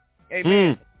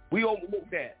 Amen. We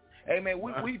overlook that. Amen.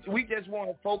 We just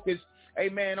want to focus,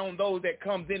 amen, on those that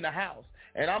comes in the house.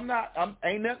 And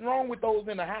ain't nothing wrong with those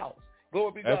in the house.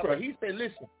 Glory be to God. Right. But he said,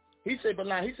 listen. He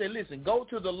said, listen, go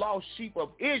to the lost sheep of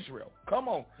Israel. Come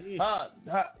on.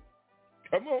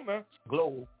 Come on, man.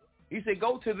 Glory. He said,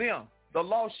 go to them, the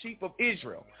lost sheep of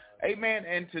Israel. Amen.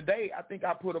 And today, I think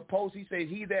I put a post. He said,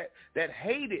 he that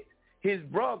hated his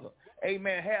brother,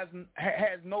 amen,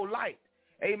 has no light.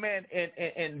 Amen.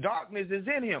 And darkness is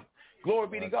in him. Glory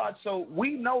be to God. So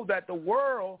we know that the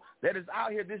world that is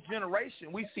out here, this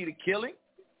generation, we see the killing.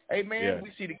 Amen. Yeah.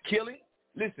 We see the killing.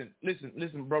 Listen,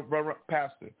 brother,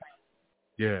 pastor.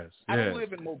 Yes. I don't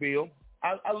live in Mobile.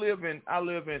 I live in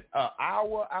an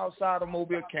hour outside of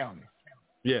Mobile County.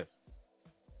 Yes.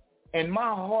 And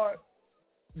my heart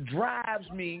drives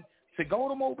me to go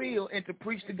to Mobile and to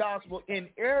preach the gospel in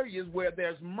areas where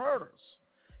there's murders.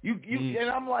 And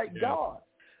I'm like, God,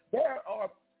 there are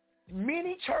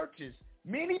many churches,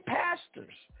 many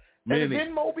pastors that is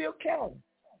in Mobile County.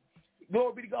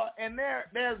 Glory be to God. And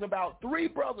there's about 3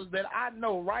 brothers that I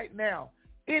know right now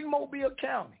in Mobile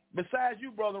County, besides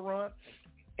you, Brother Ron,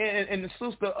 and the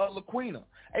sister Laquina,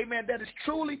 amen, that is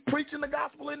truly preaching the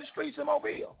gospel in the streets of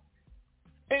Mobile.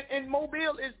 And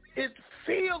Mobile is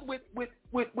filled with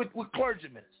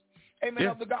clergymen, amen,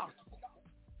 of the gospel.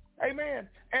 Amen.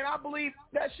 And I believe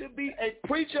that should be a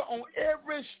preacher on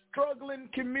every struggling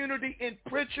community in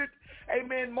Pritchard,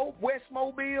 amen, West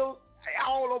Mobile,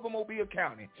 all over Mobile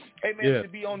County. Amen. To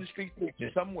be on the street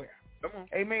preaching somewhere. Come on.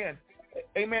 Amen.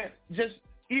 Amen. Just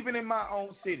even in my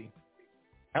own city.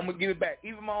 I'm going to give it back.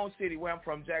 Even my own city where I'm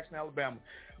from, Jackson, Alabama.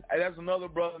 There's another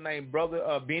brother named Brother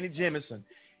Benny Jemison.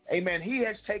 Amen. He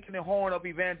has taken the horn of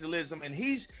evangelism, and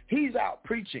he's out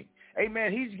preaching.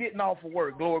 Amen. He's getting off of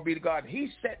work. Glory be to God. He's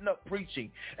setting up preaching.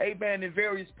 Amen. In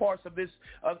various parts of this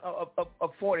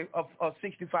of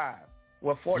 65.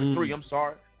 Well, 43. I'm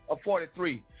sorry. Of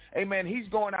 43. Amen. He's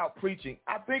going out preaching.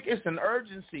 I think it's an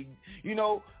urgency. You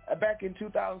know, back in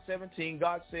 2017,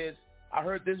 God says, I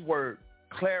heard this word,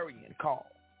 clarion call.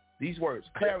 These words,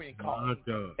 clarion call.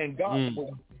 And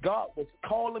God was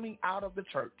calling me out of the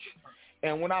church.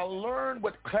 And when I learned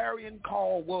what clarion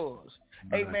call was,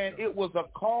 amen, it was a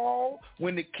call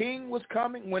when the king was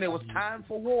coming, when it was time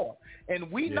for war. And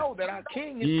we know that our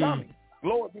king is coming.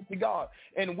 Glory be to God.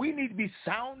 And we need to be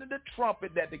sounding the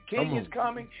trumpet that the king is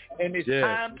coming, and it's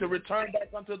time to return back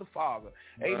unto the Father.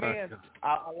 Amen.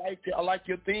 I like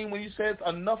your theme when you said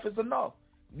enough is enough.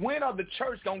 When are the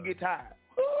church going to get tired?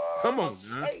 Come on,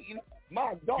 man.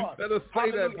 My God. You better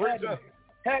say that, preacher.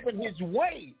 Having his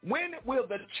way. When will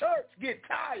the church get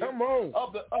tired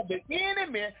of the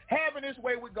enemy having his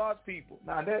way with God's people?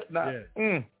 Now that's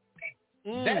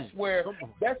where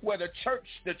the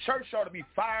church ought to be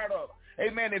fired up.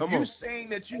 Amen. If you saying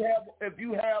that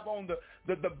you have on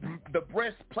the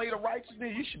breastplate of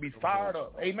righteousness, you should be fired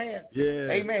up. Amen.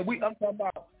 Yeah. Amen. I'm talking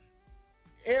about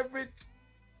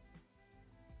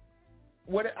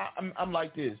I'm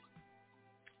like this.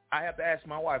 I have to ask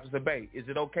my wife, I said, babe, is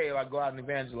it okay if I go out and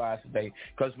evangelize today?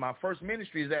 Because my first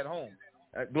ministry is at home.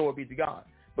 Glory be to God.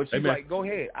 But she's like, go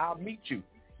ahead. I'll meet you.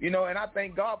 You know, and I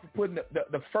thank God for putting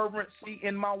the fervency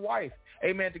in my wife,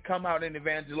 amen, to come out and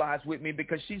evangelize with me,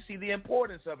 because she see the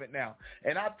importance of it now.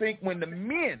 And I think when the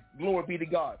men, glory be to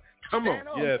God, stand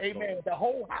up, amen, the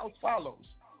whole house follows.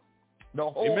 The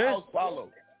whole house follows.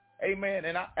 Amen.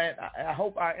 And I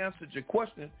hope I answered your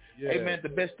question, amen, to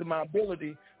the best of my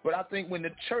ability. But I think when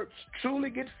the church truly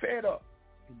gets fed up,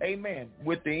 amen,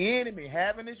 with the enemy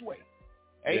having his way,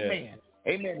 amen,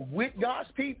 with God's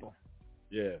people,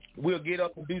 we'll get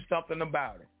up and do something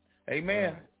about it.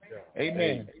 Amen.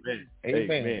 Amen.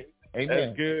 Amen.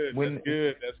 That's good.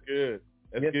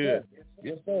 That's good.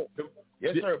 Yes, sir.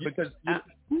 Yes, sir. Because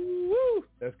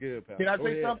that's good, pal. Can I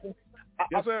say something?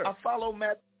 Yes, sir. I follow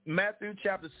Matthew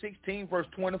chapter 16, verse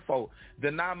 24.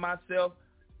 Deny myself,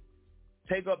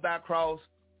 take up thy cross,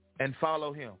 and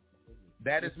follow him.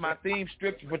 That is my theme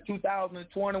scripture for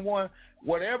 2021.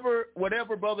 Whatever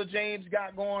Brother James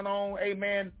got going on,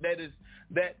 amen, that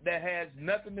has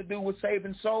nothing to do with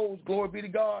saving souls, glory be to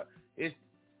God,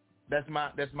 that's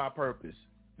my purpose.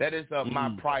 That is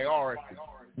my priority.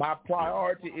 My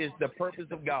priority is the purpose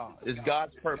of God. It's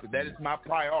God's purpose. That is my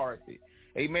priority.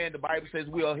 Amen. The Bible says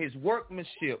we are his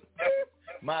workmanship.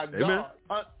 My God.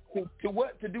 To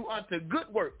what? To do unto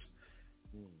good works.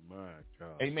 My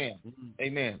God. Amen.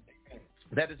 Amen.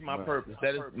 That is my purpose.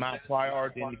 That is my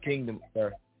priority in the kingdom,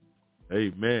 sir.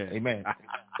 Amen. Amen.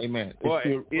 Amen. Boy,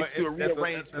 it's to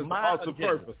rearrange my awesome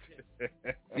purpose.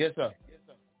 Yes, sir.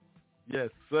 Yes,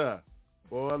 sir.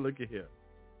 Boy, look at here.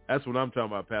 That's what I'm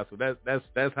talking about, Pastor.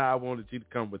 That's how I wanted you to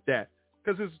come with that.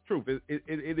 Because it's the truth.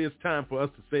 It is time for us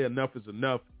to say enough is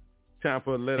enough. Time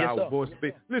for us to let our voice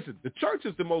speak. Listen, the church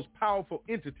is the most powerful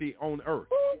entity on earth.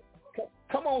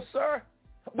 Come on, sir.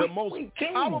 The most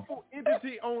powerful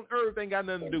entity on earth ain't got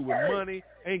nothing to do with money,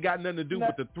 ain't got nothing to do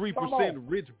with the 3%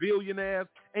 rich billionaires,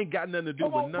 ain't got nothing to do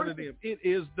with none of them. It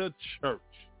is the church.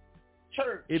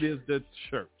 It is the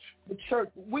church. The church.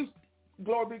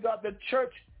 Glory be to God, the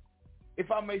church,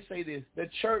 if I may say this, the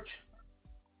church,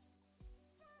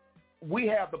 we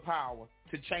have the power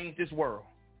to change this world.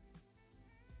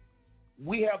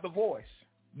 We have the voice.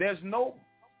 There's no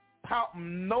power.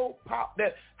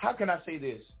 How can I say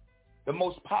this? The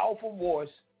most powerful voice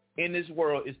in this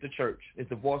world is the church. It's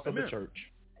the voice of the church.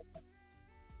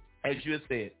 As you have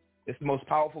said, it's the most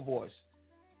powerful voice.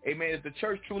 amen, if the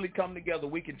church truly come together,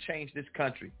 we can change this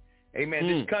country. Amen.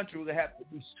 This country will have to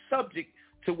be subject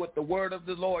to what the word of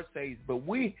the Lord says. But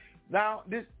we, now,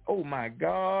 this, oh my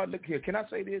God, look here. Can I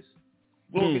say this?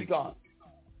 Glory be to God.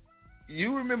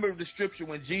 You remember the scripture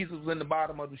when Jesus was in the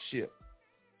bottom of the ship.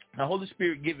 The Holy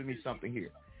Spirit giving me something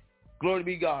here. Glory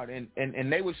be to God.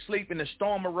 And they were sleeping, the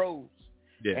storm arose.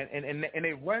 Yeah. And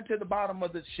they ran to the bottom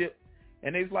of the ship.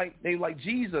 And they like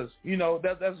Jesus, you know,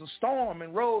 there's a storm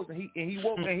and rose, and he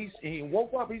woke and he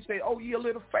woke up. He said, "Oh, ye a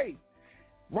little faith."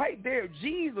 Right there,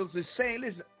 Jesus is saying,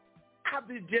 "Listen, I've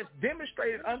just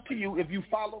demonstrated unto you. If you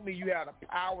follow me, you have the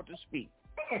power to speak,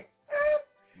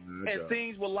 and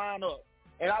things will line up."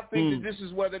 And I think that this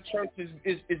is where the church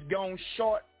is going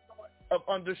short of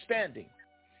understanding.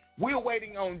 We're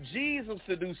waiting on Jesus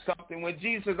to do something when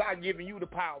Jesus says, "I've given you the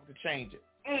power to change it."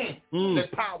 The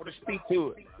power to speak to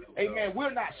it. Amen.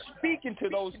 We're not speaking to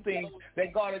those things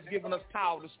that God has given us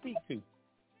power to speak to.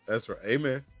 That's right.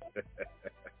 Amen.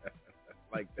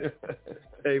 Like that.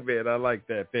 Amen. I like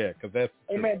that there, because that's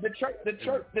amen. The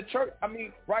church. I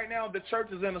mean, right now the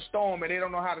church is in a storm and they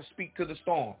don't know how to speak to the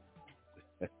storm.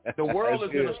 The world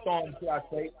is in a storm, shall I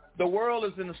say. The world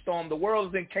is in a storm. The world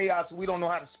is in chaos. We don't know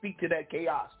how to speak to that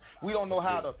chaos. We don't know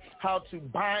how to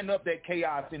bind up that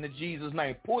chaos in the Jesus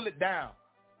name. Pull it down.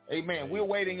 Amen. We're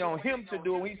waiting on him to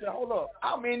do it. He said, "Hold up,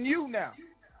 I'm in you now.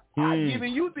 I've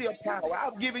given you the power.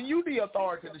 I've given you the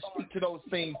authority to speak to those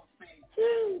things."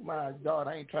 Oh, my God,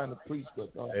 I ain't trying to preach, but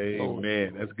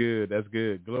amen. That's good. That's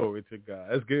good. Glory to God.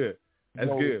 That's good. That's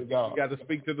good. We got to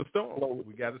speak to the storm.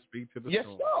 We got to speak to the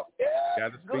storm. Yes,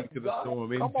 got to speak to the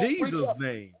storm in Jesus'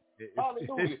 name.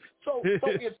 Hallelujah. So if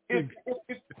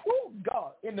oh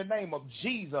God, in the name of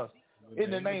Jesus,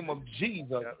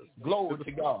 glory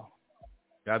to God.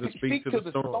 Got to speak to the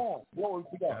storm. Glory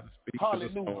to God.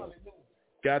 Hallelujah.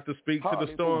 Got to speak to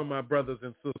the storm, my brothers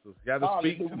and sisters. Got to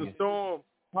speak to the storm.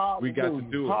 We got to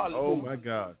do it. Oh my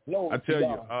God. I tell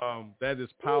you, that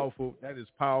is powerful. That is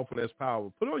powerful. That's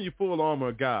powerful. Put on your full armor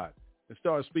of God and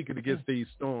start speaking against these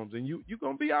storms, and you're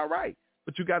going to be all right.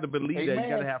 But you got to believe that. You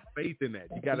got to have faith in that.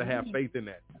 You got to have faith in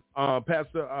that.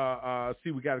 Pastor,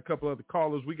 see, we got a couple other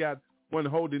callers. We got one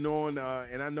holding on,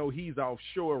 and I know he's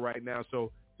offshore right now,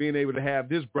 so being able to have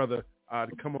this brother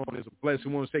to come on is a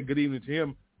blessing. I want to say good evening to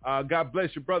him. God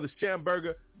bless you, brother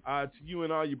Schamberger. To you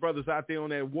and all your brothers out there on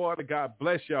that water, God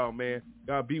bless y'all, man.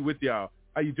 God be with y'all.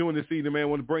 How you doing this evening, man? I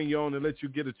want to bring you on and let you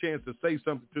get a chance to say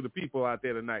something to the people out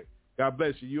there tonight. God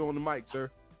bless you. You on the mic,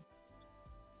 sir.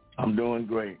 I'm doing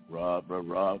great, Rob. Brother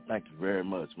Rob, thank you very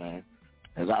much, man.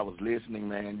 As I was listening,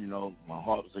 man, you know, my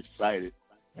heart was excited,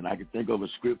 and I could think of a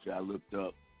scripture I looked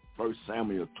up, 1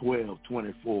 Samuel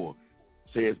 12:24.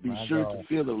 Says, "Be sure to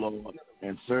fear the Lord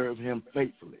and serve him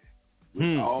faithfully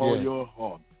with all your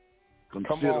heart.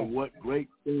 Consider what great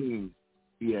things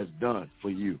he has done for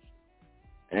you."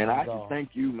 And I just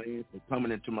thank you, man, for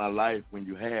coming into my life when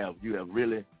you have. You have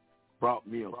really brought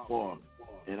me afar.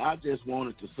 And I just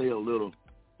wanted to say a little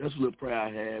prayer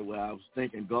I had where I was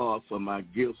thanking God for my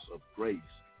gifts of grace.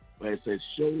 Where it says,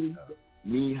 "Show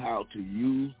me how to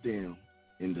use them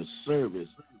in the service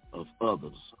of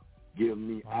others. Give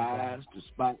me eyes to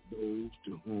spot those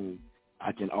to whom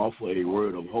I can offer a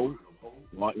word of hope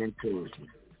or encouragement.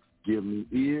 Give me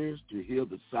ears to hear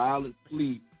the silent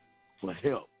plea for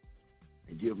help,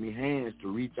 and give me hands to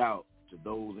reach out to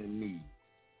those in need.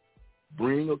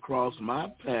 Bring across my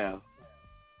path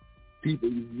people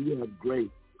you have grace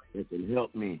that can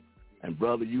help me." And,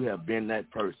 brother, you have been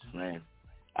that person, man.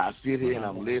 I sit here and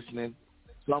I'm listening.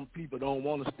 Some people don't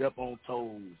want to step on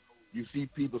toes. You see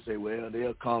people say, well,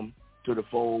 they'll come to the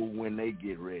fold when they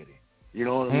get ready. You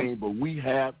know what I mean? But we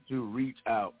have to reach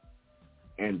out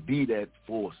and be that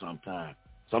force sometimes.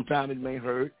 Sometimes it may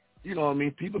hurt. You know what I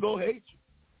mean? People gonna hate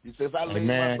you. He says, "I lay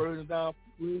my burdens down.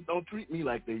 Don't treat me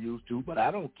like they used to," but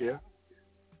I don't care.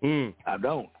 I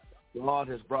don't. God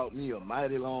has brought me a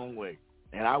mighty long way,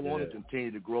 and I want to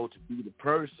continue to grow to be the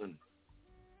person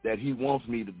that he wants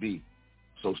me to be.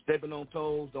 So stepping on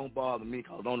toes don't bother me,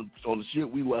 because on the ship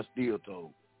we were steel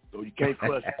toes. So you can't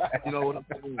crush it. You know what I'm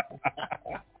saying?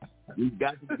 We've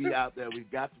got to be out there. We've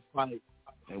got to fight.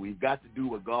 And we've got to do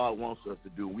what God wants us to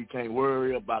do. We can't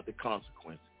worry about the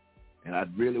consequences. And I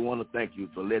really want to thank you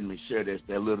for letting me share that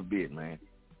little bit, man.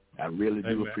 I really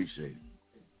do appreciate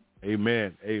it.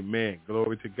 Amen. Amen.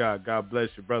 Glory to God. God bless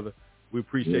you, brother. We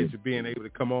appreciate you being able to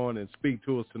come on and speak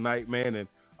to us tonight, man,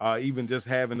 and even just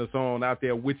having us on out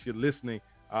there with you listening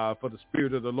for the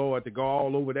Spirit of the Lord to go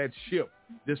all over that ship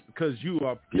just because you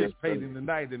are participating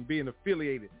tonight and being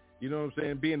affiliated, you know what I'm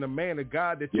saying, being the man of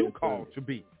God that you called to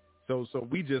be. So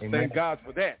we just thank God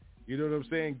for that. You know what I'm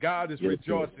saying? God is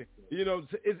rejoicing You know,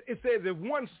 it says if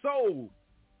one soul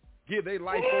give their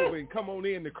life over and come on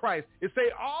in to Christ, it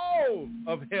say all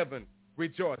of heaven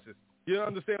rejoices. You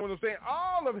understand what I'm saying?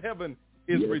 All of heaven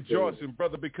is rejoicing,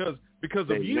 brother, because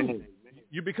of you.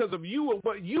 Because of you and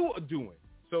what you are doing.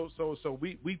 So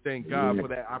we thank God for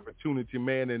that opportunity,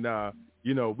 man. And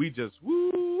you know, we just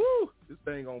this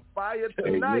thing on fire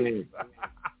tonight.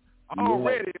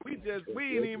 Already. We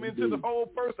ain't even into the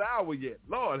whole first hour yet.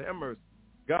 Lord have mercy.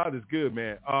 God is good,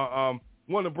 man.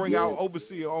 Want to bring our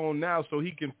overseer on now so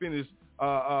he can finish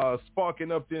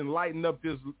sparking up, then lighten up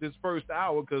this first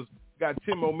hour, because got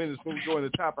 10 more minutes before we go in the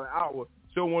top of the hour.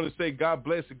 So I want to say God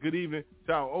bless and good evening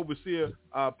to our overseer,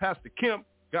 Pastor Kemp.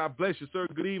 God bless you, sir.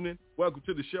 Good evening. Welcome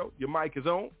to the show. Your mic is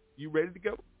on. You ready to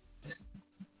go?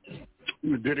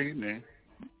 Good evening.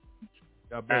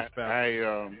 God bless,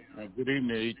 Pastor. Good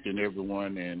evening, each and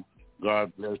everyone, and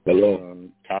God bless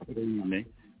top of the evening.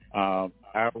 I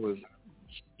was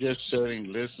just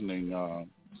sitting, listening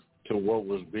to what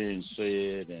was being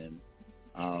said, and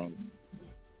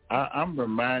I'm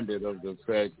reminded of the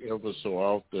fact ever so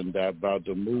often that about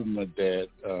the movement that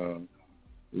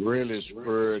really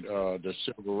spurred the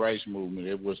civil rights movement.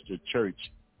 It was the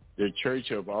church. The church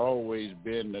have always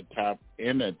been the top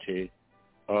entity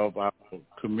of our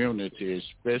community,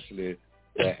 especially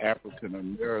the African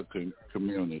American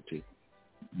community.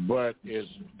 But as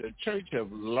the church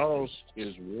have lost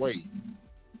its way,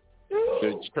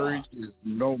 the church is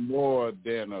no more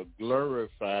than a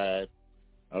glorified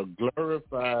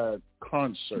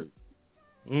concert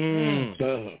and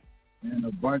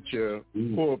a bunch of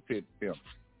pulpit pimps.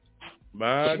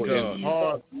 My God. It's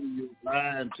hard when you're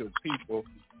lying to people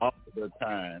all the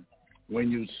time,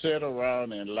 when you sit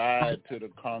around and lie to the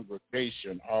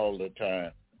congregation all the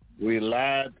time. We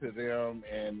lie to them,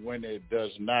 and when it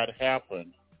does not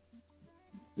happen,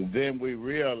 then we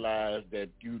realize that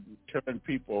you turn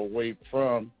people away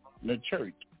from the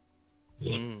church.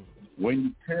 When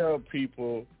you tell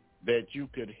people that you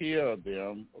could heal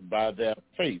them by their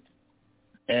faith,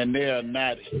 and they are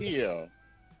not healed,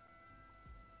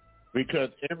 because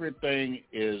everything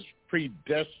is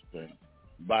predestined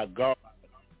by God.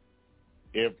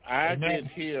 If I get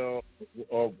healed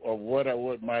of what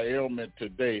my ailment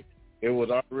today, it was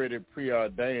already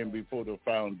preordained before the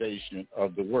foundation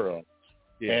of the world.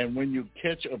 Yeah. And when you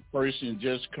catch a person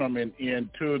just coming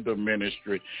into the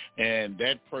ministry and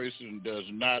that person does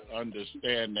not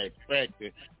understand that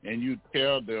factor, and you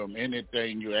tell them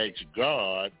anything you ask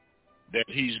God, that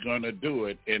he's going to do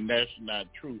it, and that's not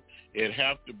true. It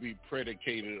has to be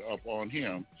predicated upon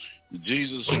him.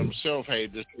 Jesus himself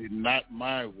had to say, not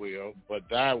my will, but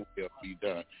thy will be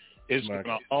done. It's going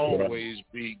to always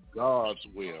be God's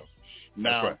will.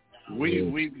 Now, we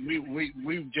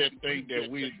just think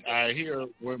that I hear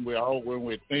when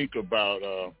we think about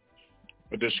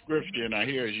the scripture, and I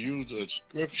hear us use a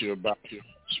scripture about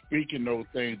speaking those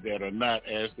things that are not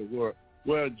as the word.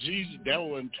 Well, Jesus, that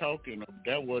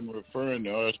wasn't referring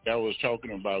to us. That was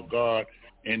talking about God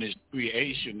and his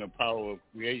creation, the power of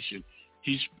creation.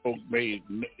 He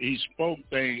spoke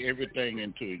everything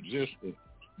into existence.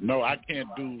 No, I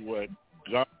can't do what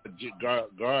God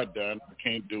done. I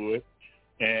can't do it.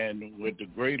 And with the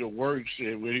greater works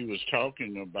that he was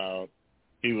talking about,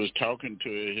 he was talking to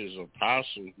his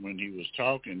apostles when he was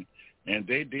talking, and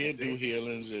they did do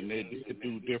healings and they did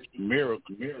do different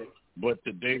miracles. But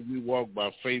today we walk by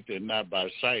faith and not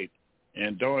by sight.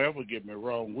 And don't ever get me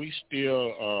wrong, we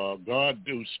still, God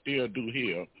still do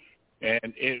heal.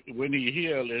 And when he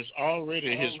heals, it's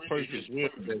already his perfect will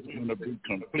that's going to be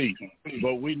complete.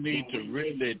 But we need to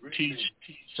really teach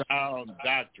sound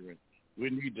doctrine. We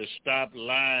need to stop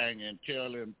lying and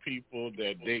telling people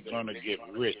that they're going to get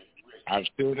rich. I've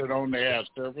stood it on the air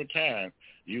several times.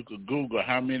 You could Google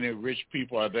how many rich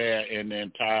people are there in the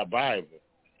entire Bible.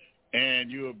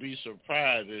 And you'll be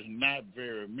surprised. There's not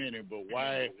very many, but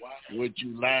why would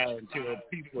you lie and tell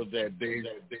people that they're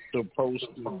supposed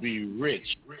to be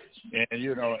rich?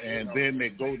 And then they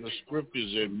go to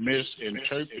scriptures and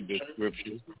misinterpret the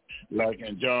scriptures. Like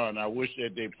in John, I wish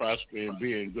that they prosper and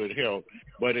be in good health.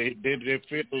 But they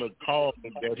feel a call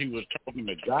that he was talking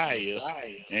to Gaius,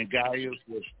 and Gaius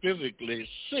was physically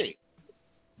sick.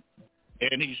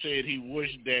 And he said he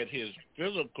wished that his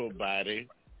physical body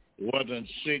wasn't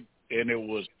sick and it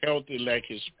was healthy like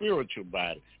his spiritual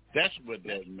body. That's what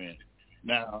that meant.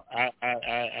 Now,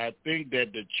 I think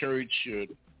that the church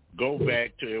should go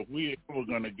back to, if we were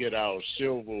going to get our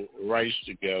civil rights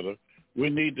together, we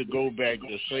need to go back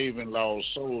to saving lost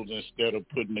souls instead of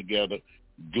putting together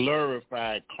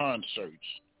glorified concerts,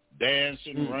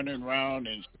 dancing, running around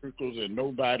in circles, and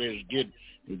nobody is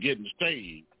getting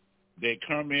saved. They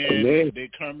come in, they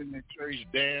come in the church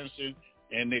dancing,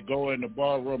 and they go in the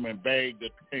ballroom and bag the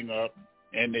thing up,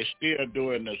 and they're still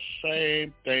doing the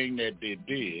same thing that they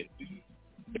did.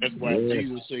 That's why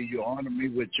Jesus said, you honor me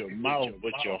with your mouth,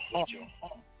 but your heart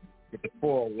is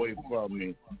far away from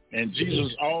me. And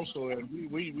Jesus also, and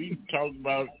we talked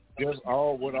about just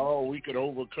what all we could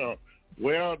overcome.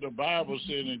 Well, the Bible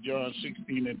said in John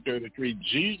 16:33,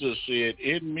 Jesus said,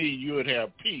 in me you would have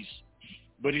peace.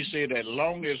 But he said, as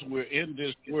long as we're in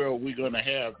this world, we're going to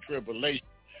have tribulation.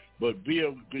 But be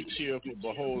of good cheer, for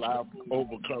behold, I've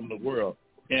overcome the world.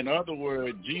 In other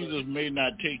words, Jesus may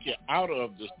not take you out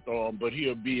of the storm, but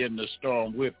he'll be in the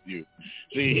storm with you.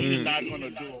 See, he's not going to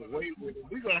do away with it.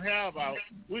 We're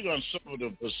going to suffer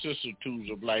the vicissitudes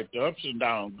of life, the ups and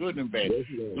downs, good and bad. As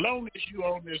long as you're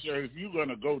on this earth, you're going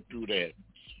to go through that.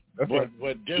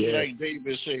 But just like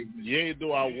David said, yea,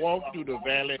 though I walk through the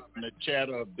valley and the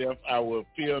shadow of death, I will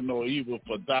fear no evil,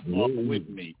 for thou art with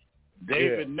me.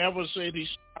 David never said he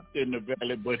stopped in the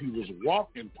valley, but he was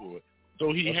walking through it.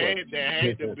 So there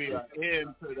had to be an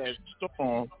end to that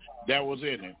storm that was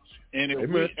in it. And if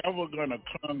we're ever going to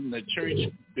come to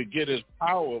church to get his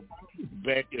power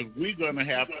back, if we're going to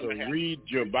have to read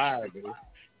your Bible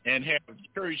and have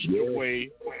church the way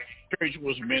church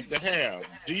was meant to have.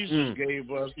 Jesus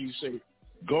gave us, he said,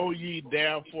 go ye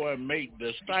therefore and make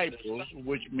disciples,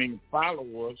 which means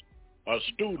followers or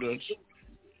students,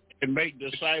 and make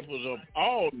disciples of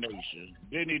all nations.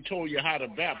 Then he told you how to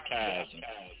baptize them.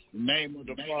 Name of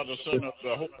the Father, Son, of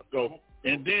the Holy Ghost.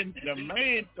 And then the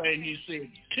main thing he said,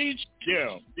 teach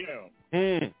them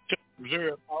to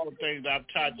observe all things I've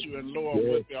taught you, and Lord,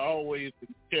 with you always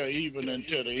until even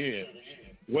until the end.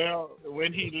 Well,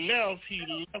 when he left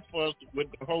us with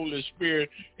the Holy Spirit,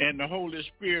 and the Holy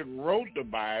Spirit wrote the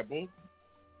Bible.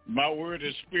 My word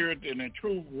is spirit, and in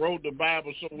truth wrote the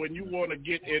Bible. So when you want to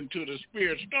get into the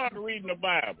Spirit, start reading the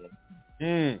Bible.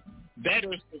 That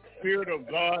is the Spirit of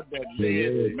God that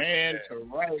led man to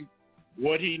write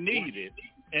what he needed.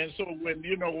 And so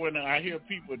when I hear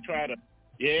people try to,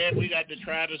 we got to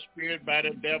try the Spirit by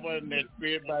the devil and that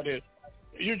Spirit by the,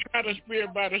 you try the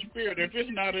Spirit by the Spirit. If it's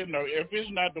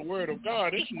not the Word of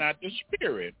God, it's not the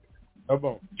Spirit.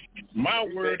 My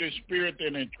word is spirit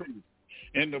and in truth.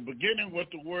 In the beginning was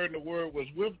the Word, and the Word was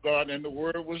with God, and the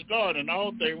Word was God, and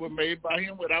all things were made by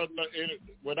him. Without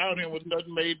him was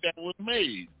nothing made that was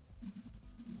made.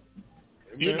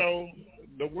 Amen.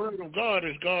 The Word of God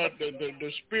is God.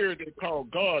 The Spirit they call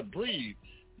God breathed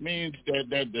means that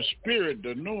the Spirit,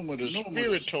 the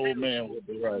Spirit told man what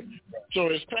to write. So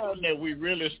it's time that we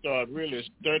really start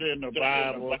studying the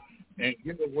Bible and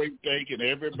get away thinking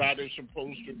everybody's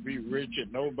supposed to be rich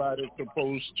and nobody's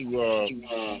supposed to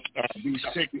be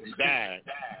sick and die.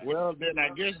 Well, then I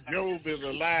guess Job is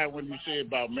a lie when he said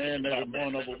about man that is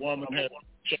born of a woman has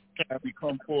time he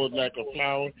come forward like a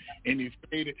flower and he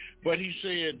faded. But he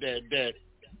said that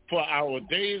for our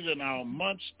days and our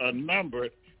months are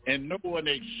numbered, and no one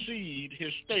exceed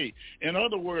his state. In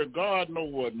other words, God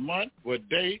knows what month, what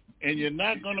day, and you're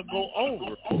not going to go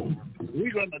over.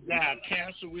 We're going to die of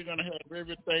cancer. We're going to have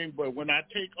everything. But when I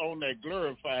take on that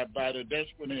glorified body, that's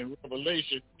when in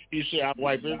Revelation, he said, I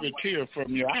wipe every tear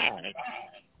from your eye.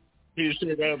 He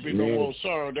said there'll be no more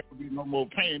sorrow. There'll be no more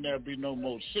pain. There'll be no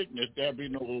more sickness. There'll be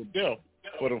no more death.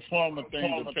 For the former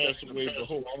things will pass away,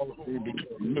 behold, all things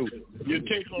become new. You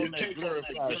take on that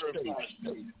glorified state.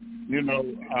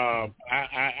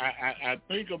 I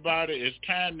think about it. It's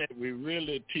time that we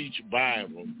really teach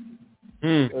Bible.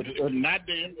 Not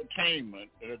the entertainment.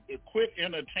 Quit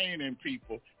entertaining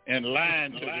people and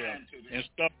lying to them and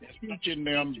start teaching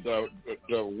them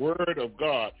the Word of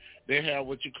God. They have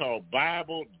what you call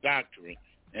Bible doctrine,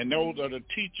 and those are the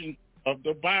teachings of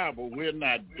the Bible. We're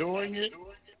not doing it.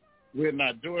 We're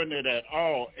not doing it at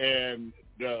all. And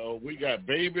we got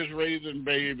babies raising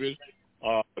babies.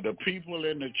 The people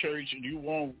in the church, you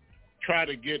won't try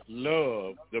to get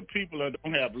love. The people that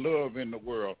don't have love in the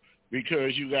world,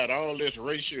 because you got all this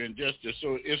racial injustice,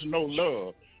 so it's no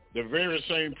love. The very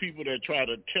same people that try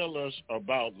to tell us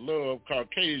about love,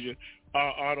 Caucasian,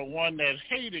 are the one that's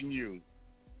hating you.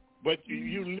 But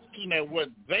you listen at what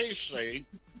they say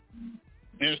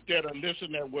instead of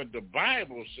listening at what the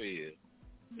Bible says.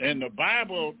 And the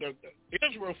Bible,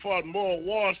 Israel fought more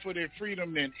wars for their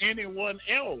freedom than anyone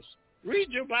else. Read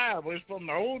your Bible. It's from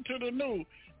the Old to the New.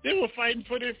 They were fighting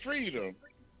for their freedom.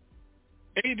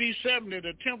 AD 70,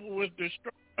 the temple was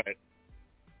destroyed.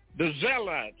 The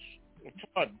Zealots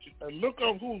fought. Look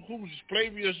up who's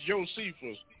Flavius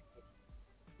Josephus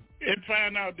and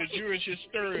find out the Jewish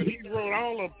historian. He wrote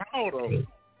all about them,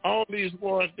 all these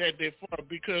wars that they fought,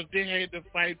 because they had to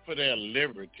fight for their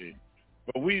liberty.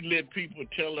 But we let people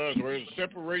tell us we're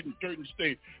separating church and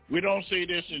state. We don't say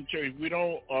this in church. We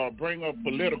don't bring up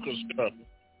political stuff.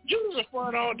 Jesus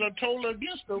fought all the told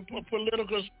against the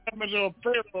political stuff of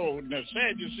Pharaoh and the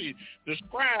Sadducees. The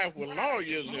scribes were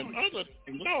lawyers and other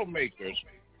lawmakers.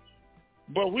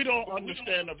 But we don't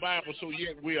understand the Bible, so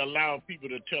yet we allow people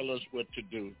to tell us what to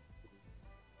do.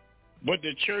 But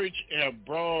the church have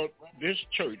brought this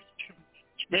church,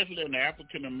 especially in the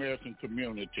African American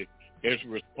community, is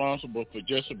responsible for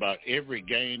just about every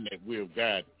gain that we've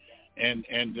got. And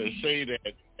to say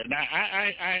that, and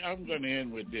I'm going to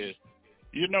end with this.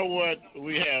 You know what?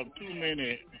 We have too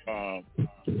many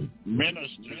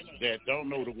ministers that don't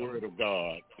know the word of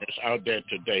God that's out there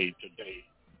today.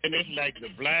 And it's like the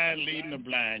blind leading the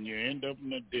blind. You end up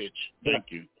in a ditch. Thank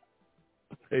you.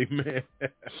 Amen.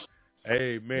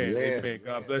 Amen. Yeah. Amen.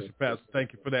 God bless you, Pastor.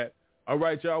 Thank you for that. All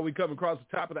right, y'all. We come across the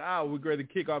top of the hour. We're ready to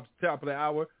kick off the top of the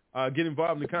hour. Get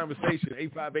involved in the conversation.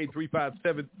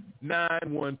 858-357-9137.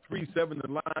 The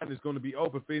line is going to be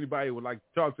open for anybody who would like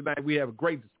to talk tonight. We have a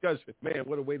great discussion. Man,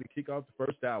 what a way to kick off the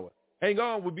first hour. Hang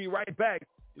on. We'll be right back.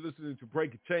 You're listening to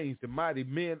Breaking Chains, the mighty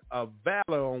men of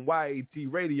Valor on YAT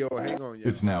Radio. Hang on, y'all.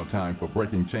 It's now time for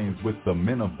Breaking Chains with the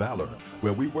Men of Valor,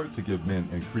 where we work to give men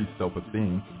increased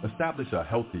self-esteem, establish a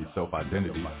healthy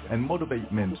self-identity, and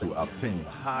motivate men to obtain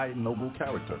high, noble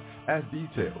character, as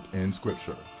detailed in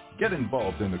Scripture. Get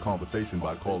involved in the conversation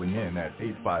by calling in at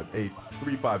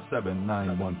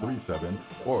 858-357-9137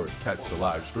 or catch the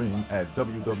live stream at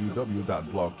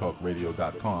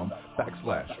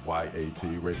www.blogtalkradio.com/YAT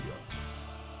Radio.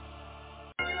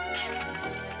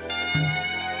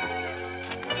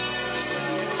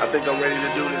 I think I'm ready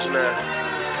to do this now.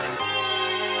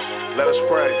 Let us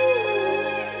pray.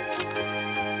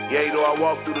 Yea, though I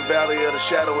walk through the valley of the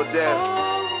shadow of death,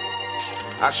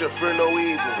 I shall fear no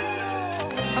evil,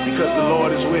 because the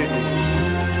Lord is with me.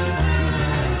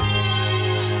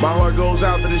 My heart goes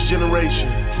out to this generation.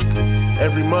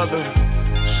 Every mother,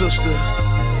 sister,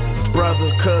 brother,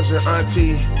 cousin,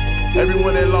 auntie,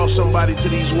 everyone that lost somebody to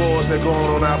these wars that go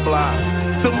on our block.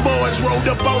 Them boys rolled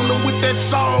up on them with that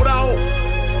sawed off.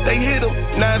 They hit him,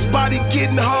 now his body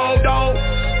getting hauled off.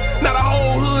 Now the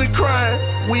whole hood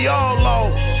crying, we all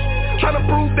lost. Trying to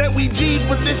prove that we G's,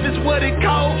 but this is what it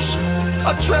costs.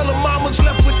 A trail of mamas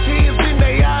left with tears in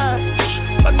their eyes.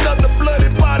 Another bloody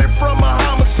body from a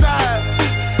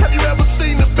homicide. Have you ever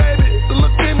seen a baby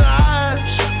look in her eyes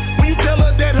when you tell her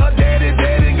that her daddy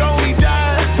and gone, he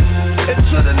died? And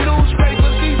to the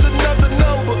newspapers, he's another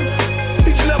number.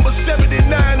 He's number 79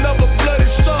 of a bloody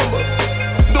summer.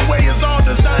 The way it's all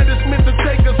designed is meant to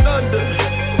take us under.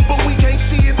 But we can't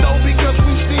see it though because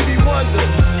we Stevie Wonder.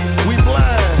 We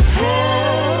blind.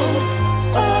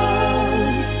 Help us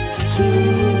to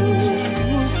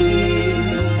see.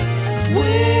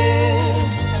 We're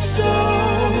so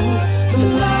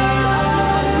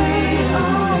blind.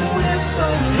 We're so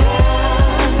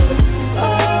help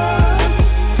us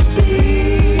be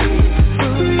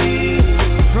free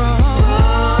from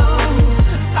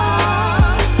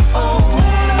our own.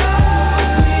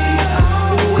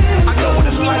 I know what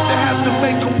it's like to have to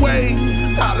make a way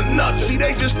out of nothing. See,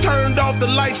 they just turned off the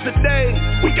lights today.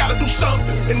 We gotta do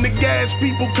something. And the gas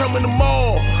people come in the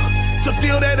mall to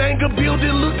feel that anger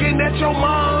building looking at your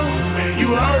mom.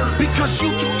 You heard because you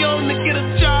too young to get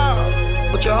a job.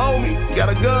 But your homie got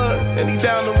a gun and he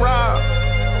down to rob.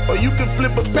 Or you can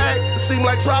flip a pack to seem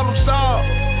like problem solved.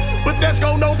 But that's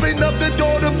gonna open up the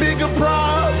door to bigger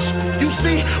problems. You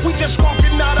see, we just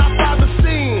walking out our father's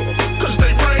sin. Cause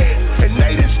they ran and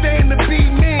they didn't stand to be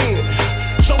men.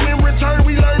 So in return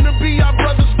we learn to be our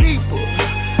brother's keeper.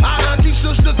 Our auntie,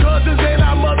 sister, cousins, and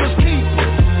our mother's keeper.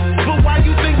 But why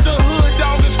you think the hood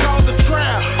dog is called the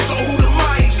trap? So who the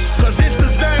mice? Cause it's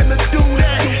designed to do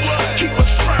that. Keep us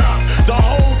trapped. The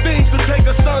whole thing's to take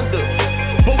us under.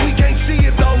 But we can't see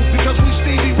it though because we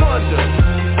Stevie Wonder.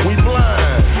 We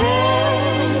blind.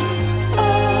 Help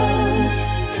us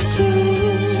to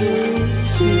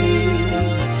see.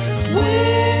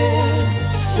 We're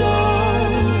so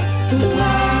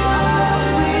blind.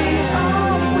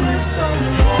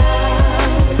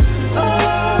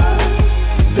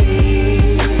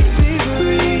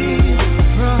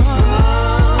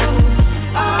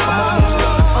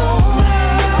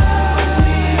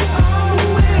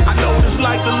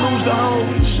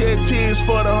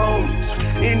 For the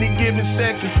homies, any given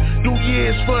second, do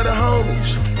years for the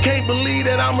homies. Can't believe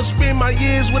that I'ma spend my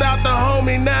years without the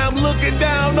homie. Now I'm looking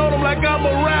down on him like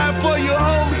I'ma ride for your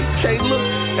homie. Can't look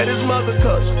at his mother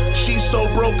cause she's so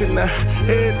broken now.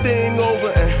 Everything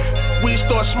over and we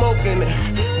start smoking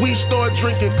and we start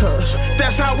drinking cause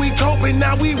that's how we coping.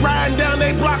 Now we riding down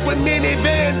they block with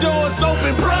minivan doors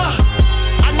open, bruh.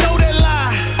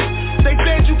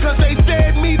 because they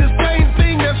fed me the same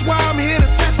thing. That's why I'm here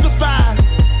to testify.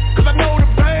 Cause I know the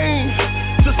pain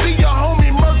to see your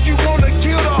homie murk, you wanna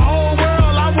kill the whole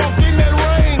world. I walked in that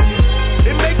rain.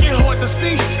 It make it hard to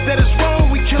see that it's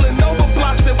wrong. We killing over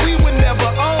blocks that we would never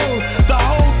own. The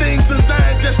whole thing's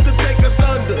designed just to take us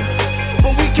under.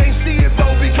 But we can't see it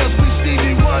though because we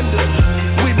Stevie Wonder.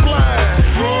 We blind.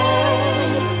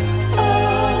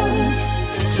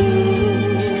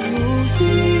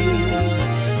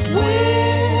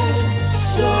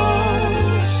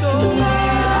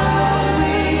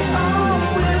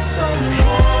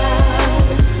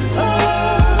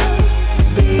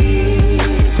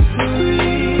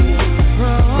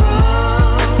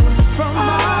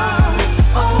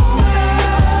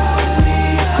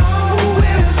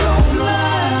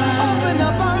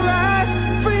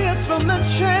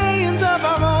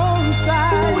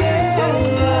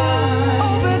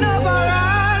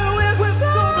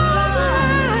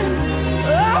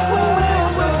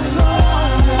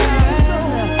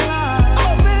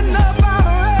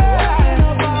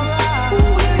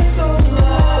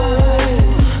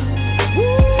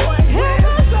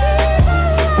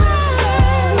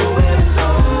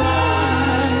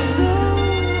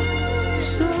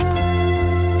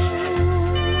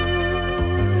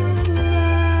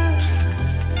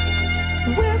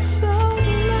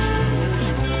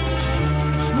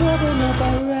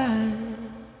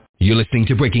 You're listening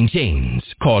to Breaking Chains.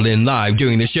 Call in live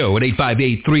during the show at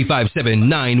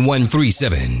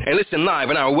 858-357-9137. And listen live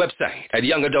on our website at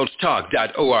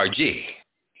youngadultstalk.org.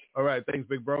 All right, thanks,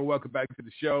 big bro. Welcome back to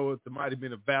the show. It's the Mighty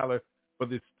Men of Valor for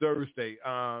this Thursday.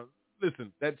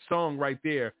 Listen, that song right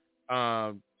there,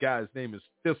 guy's name is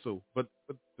Thistle, but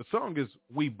the song is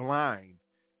We Blind.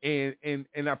 And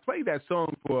I played that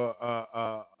song for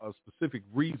a specific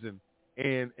reason.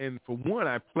 And for one,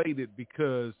 I played it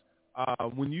because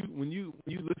when you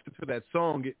listen to that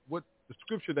song, what the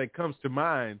scripture that comes to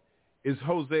mind is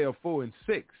Hosea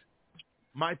 4:6.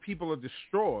 My people are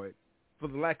destroyed for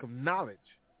the lack of knowledge,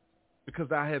 because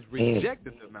thou hast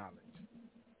rejected the knowledge,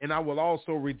 and I will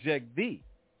also reject thee,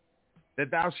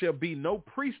 that thou shalt be no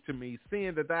priest to me,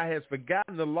 seeing that thou hast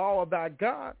forgotten the law of thy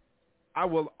God. I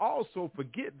will also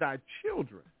forget thy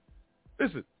children.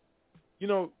 Listen,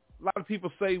 a lot of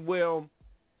people say, well,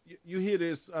 you hear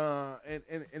this, and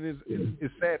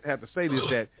it's sad to have to say this,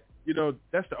 that,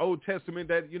 that's the Old Testament,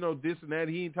 that, this and that,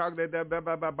 he ain't talking that, blah,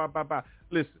 blah, blah, blah, blah, blah.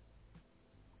 Listen,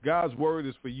 God's word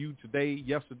is for you today,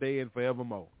 yesterday, and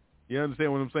forevermore. You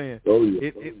understand what I'm saying? Oh,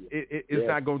 yeah. It's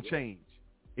not going to change.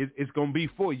 It's going to be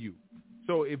for you.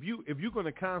 So if you're going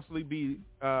to constantly be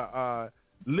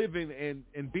living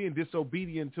and being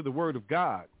disobedient to the word of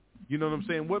God, you know what I'm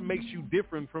saying? What makes you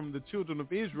different from the children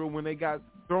of Israel when they got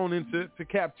thrown into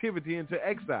captivity, into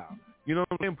exile? You know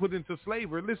what I'm saying? Put into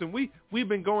slavery. Listen, we've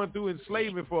been going through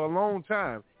enslavement for a long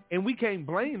time, and we can't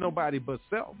blame nobody but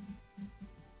self.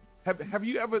 Have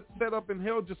you ever set up and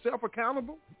held yourself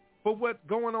accountable for what's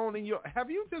going on in your? Have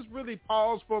you just really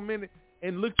paused for a minute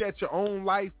and looked at your own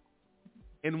life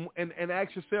and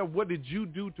ask yourself, what did you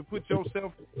do to put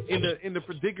yourself in the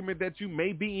predicament that you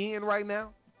may be in right now?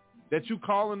 That you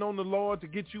calling on the Lord to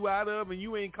get you out of, and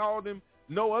you ain't called him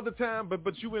no other time,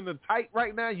 but you in the tight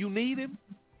right now, you need him.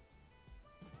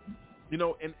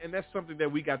 And that's something that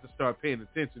we got to start paying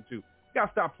attention to. You got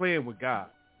to stop playing with God.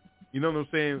 You know what I'm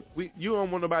saying? You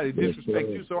don't want nobody to disrespect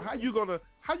you. So how you gonna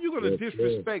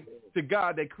disrespect the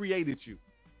God that created you?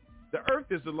 The earth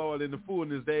is the Lord and the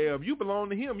fullness thereof. You belong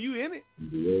to him. You in it.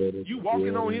 You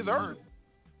walking on his earth.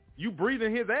 You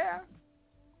breathing his air.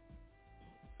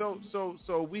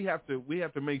 So we have to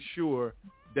make sure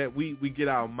that we get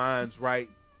our minds right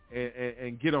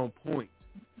and get on point.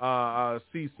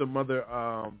 See some other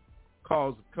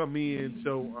calls come in.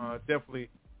 So definitely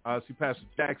see Pastor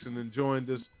Jackson and joined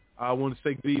us. I want to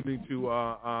say good evening to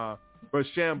Brother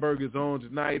Schamberg is on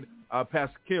tonight.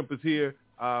 Pastor Kemp is here.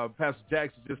 Pastor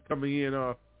Jackson just coming in.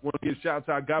 Want to give shouts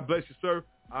out. God bless you, sir.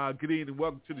 Good evening.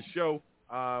 Welcome to the show.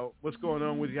 What's going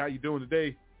on with you? How you doing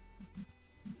today?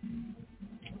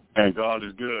 And God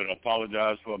is good. I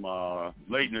apologize for my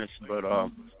lateness, but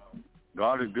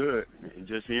God is good. And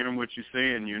just hearing what you're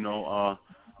saying,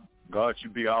 God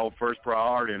should be our first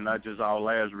priority and not just our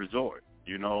last resort.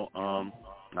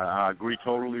 I agree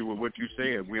totally with what you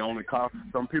said.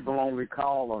 Some people only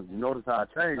call on. You notice how I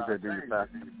changed that, didn't you,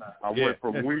 Pastor? I went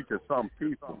from we to some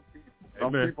people.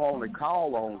 Some people only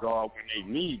call on God when they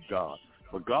need God.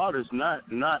 But God is not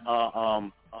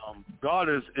God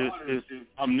is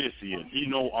omniscient. He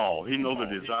knows all. He knows the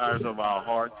desires of our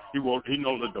heart. He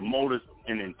knows the motives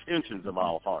and intentions of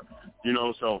our heart.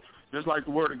 So just like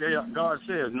the word of God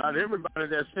says, not everybody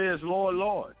that says, Lord,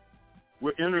 Lord,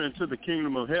 we're entering into the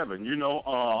kingdom of heaven. You know,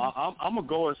 I'm going to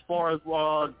go as far as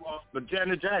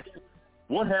Janet Jackson.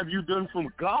 What have you done from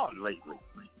God lately?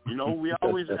 You know, we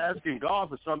always asking God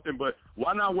for something, but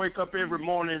why not wake up every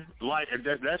morning like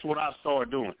that's what I started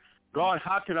doing. God,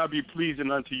 how can I be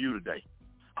pleasing unto you today?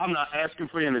 I'm not asking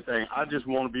for anything. I just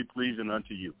want to be pleasing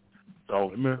unto you.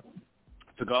 So, amen.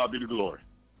 To God be the glory.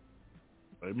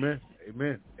 Amen.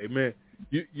 Amen. Amen.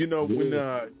 You know, when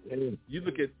you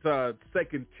look at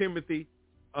 2 Timothy,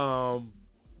 you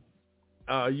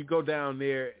go down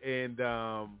there and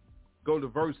go to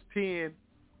verse 10,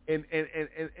 and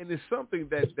it's something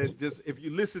that just, if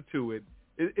you listen to it,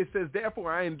 it says,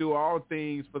 therefore I endure all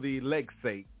things for the elect's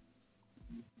sake,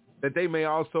 that they may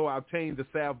also obtain the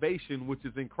salvation which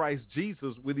is in Christ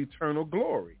Jesus with eternal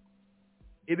glory.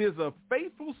 It is a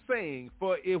faithful saying,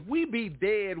 for if we be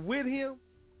dead with him,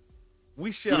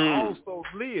 we shall also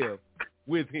live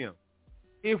with him.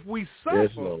 If we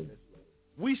suffer,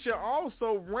 we shall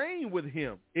also reign with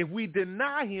him. If we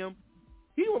deny him,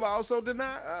 he will also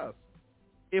deny us.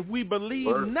 If we believe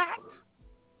not,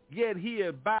 yet he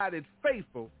abideth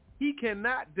faithful, he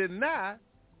cannot deny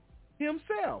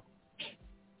himself.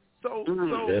 So you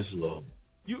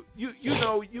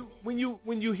know, when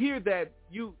you hear that,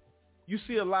 you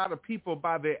see a lot of people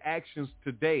by their actions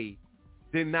today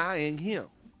denying him,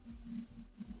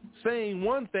 saying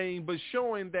one thing but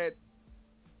showing that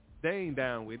they ain't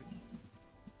down with it.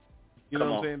 You know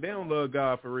what I'm saying? They don't love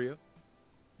God for real.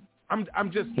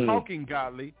 I'm just talking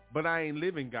godly, but I ain't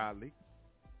living godly.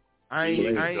 I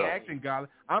ain't acting godly.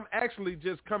 I'm actually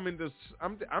just coming to.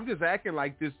 I'm just acting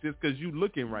like this just because you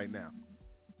looking right now,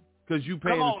 because you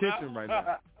paying attention right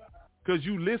now, because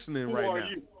you listening right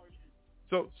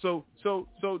now. So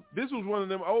this was one of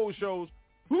them old shows.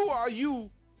 Who are you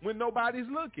when nobody's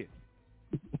looking?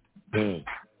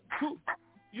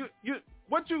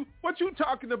 What you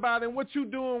talking about and what you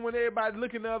doing when everybody's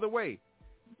looking the other way?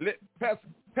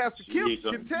 Pastor Kim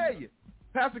can tell you.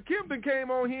 Pastor Kim then came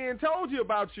on here and told you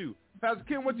about you. Pastor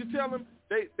Kim, what you tell them?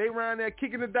 They around there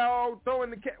kicking the dog, throwing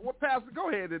the cat. Well, Pastor, go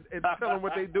ahead and tell them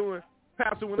what they doing.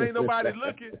 Pastor, when ain't nobody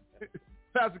looking.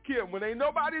 Pastor Kim, when ain't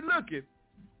nobody looking.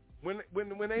 When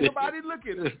ain't nobody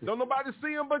looking, don't nobody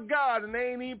see him but God, and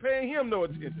they ain't even paying him no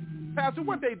attention. Pastor,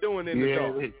 what they doing in the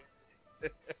dark?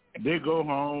 They go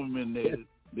home and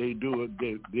they do it.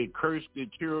 They curse their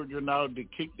children out. They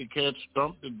kick the cat,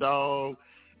 stomp the dog,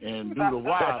 and do the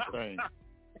wild thing.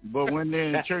 But when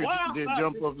they're in church, they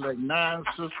jump up like 9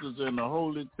 sisters in the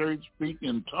Holy Church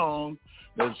speaking tongues.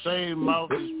 The same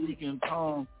mouth is speaking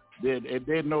tongues.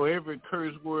 They know every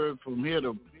curse word from here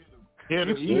to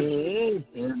east.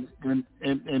 And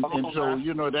so,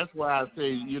 you know, that's why I say,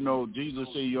 you know, Jesus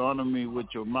said, you honor me with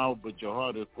your mouth, but your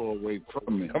heart is far away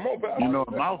from me. Come on, Pastor. You know,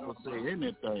 a mouth will say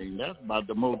anything. That's about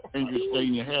the most dangerous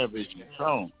thing you have is your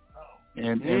tongue.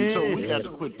 And so we got to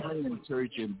quit playing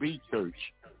church and be church.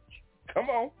 Come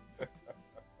on.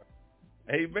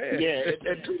 Amen. Yeah,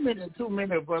 and too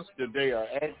many of us today are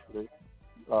actually,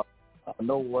 I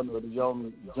know one of the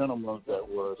young gentlemen that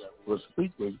was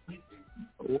speaking,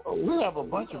 we have a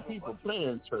bunch of people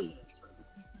playing church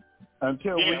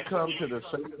until we come to the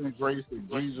saving grace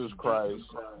of Jesus Christ,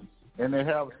 and they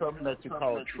have something that you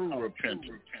call true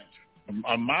repentance.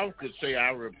 A mouth could say, I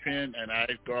repent and I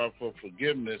ask God for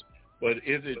forgiveness, but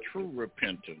is it true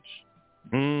repentance?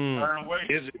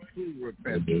 Is it true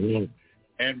repentance?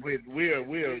 And we'll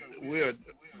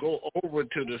go over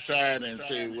to the side and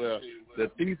say, well, the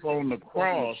thief on the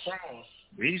cross,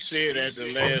 he said at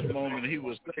the last moment he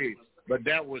was saved, but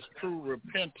that was true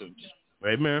repentance.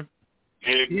 Amen.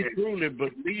 He truly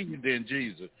believed in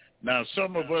Jesus. Now,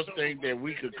 some of us think that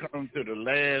we could come to the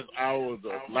last hours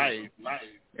of life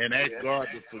and ask God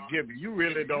to forgive you. You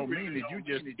really don't mean it. You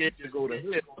just get to go to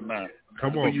heaven now.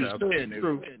 Come on, you're saying it.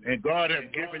 And God has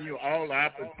given you all the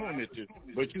opportunities,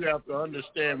 but you have to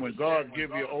understand when God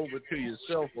gives you over to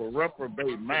yourself a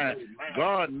reprobate mind,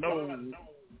 God knows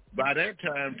by that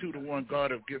time, 2-to-1,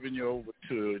 God has given you over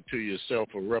to yourself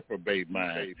a reprobate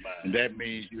mind. And that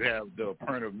means you have the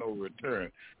point of no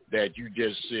return, that you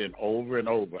just sin over and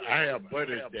over. I have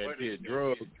buddies that did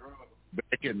drugs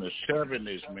back in the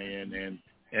 70s, man,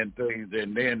 and things,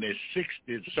 and then the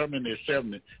 60s, some in their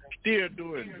 70s, still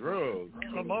doing drugs.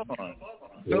 Come on.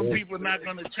 Some people not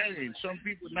going to change. Some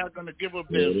people not going to give up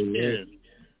their sin.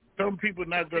 Some people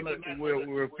not going to,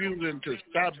 refusing to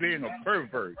stop being a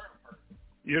pervert.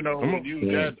 You know,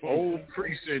 you got old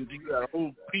priests and you got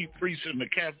old priests in the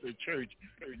Catholic Church,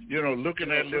 you know,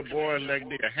 looking at little boys like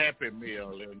they're a Happy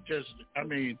Meal. And just, I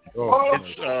mean,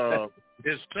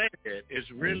 it's sad.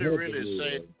 It's really, really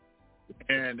sad.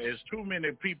 And there's too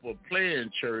many people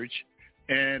playing church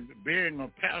And being a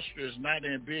pastor is not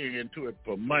in being into it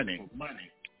for money.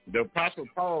 The Apostle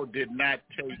Paul did not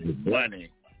take money.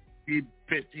 He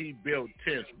built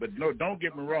tents. But no, don't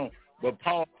get me wrong. But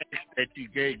Paul asked that you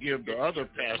give the other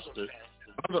pastors,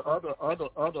 other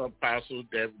apostles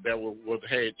that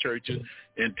had churches,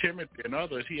 and Timothy and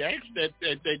others. He asked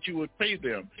that you would pay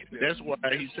them. That's why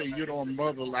he said you don't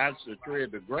muzzle lots to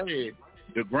thread the grain,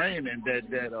 and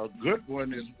that a good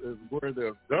one is worthy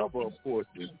of double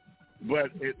portion.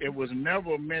 But it was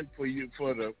never meant for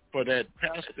that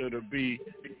pastor to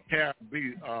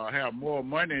have more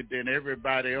money than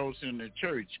everybody else in the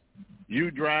church. You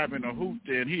driving a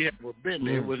hoopty and he have a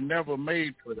Bentley. It was never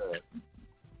made for that.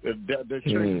 The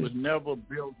church was never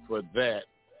built for that.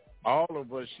 All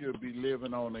of us should be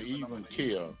living on an even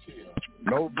keel.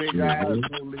 No big eyes,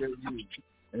 no little you.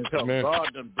 And so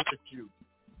God done blessed you.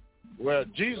 Well,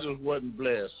 Jesus wasn't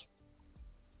blessed.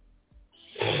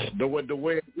 The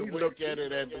way we look at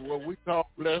it, at what we call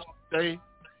blessed today,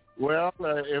 well,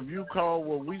 if you call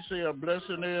what we say a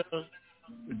blessing is,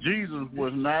 Jesus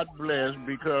was not blessed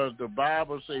because the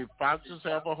Bible says foxes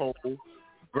have a hole,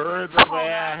 birds of the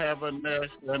air have a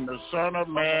nest, and the Son of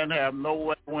Man have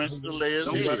nowhere whence to lay his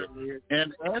head.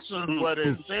 In essence, what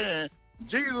it's saying,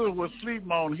 Jesus was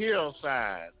sleeping on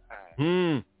hillside.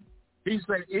 He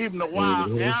said even the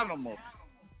wild animals,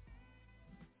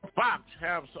 fox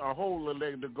has a hole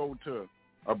to go to.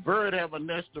 A bird have a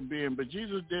nest to be in, but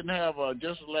Jesus didn't have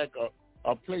just like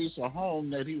a place, a home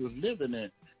that he was living in.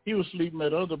 He was sleeping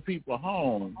at other people's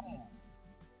homes.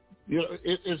 You know,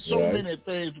 it's so many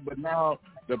things, but now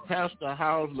the pastor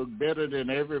house look better than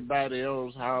everybody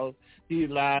else's house. He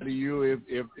lied to you.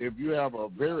 If you have a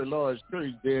very large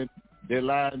church, then they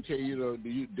lie and tell you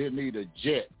you didn't need a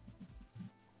jet.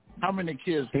 How many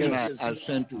kids can I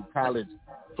send to college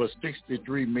for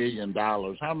 $63 million?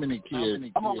 How many kids?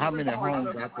 How many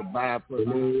homes I could buy for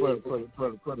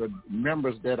the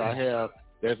members that I have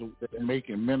that's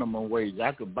making minimum wage?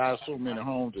 I could buy so many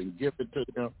homes and give it to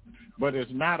them. But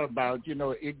it's not about,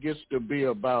 it gets to be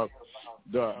about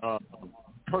the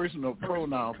personal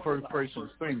pronoun, first person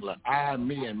singular, I,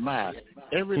 me, and my.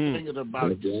 Everything is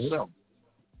about yourself.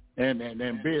 And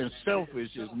being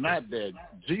selfish is not that.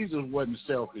 Jesus wasn't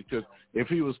selfish, because if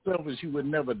he was selfish, he would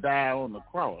never die on the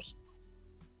cross.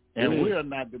 And we are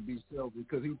not to be selfish,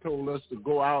 because he told us to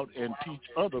go out and teach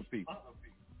other people.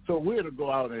 So we're to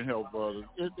go out and help others.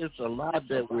 It's a lot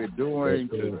that we're doing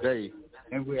today.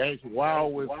 And we ask why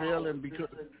we're failing, because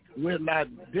we're not.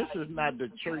 This is not the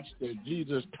church that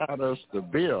Jesus taught us to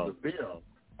build.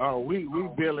 We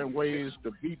building ways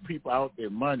to beat people out their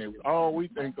money. All we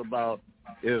think about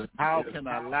is how can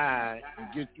I lie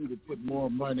and get you to put more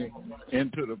money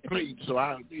into the plate, so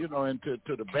into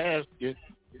the basket,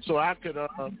 so I could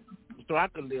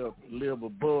live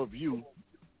above you,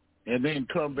 and then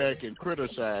come back and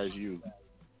criticize you.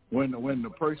 When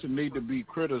the person need to be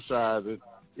criticized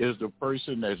is the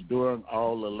person that's doing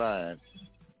all the lying.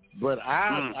 But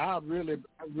I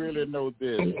really know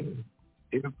this.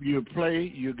 If you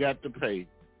play, you got to pay.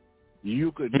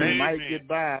 You might get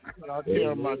by. I'll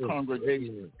tell my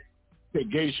congregation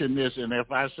this, and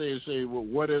if I say, well,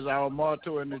 what is our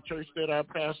motto in the church that I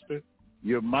pastor?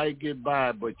 You might get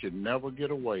by, but you never get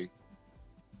away.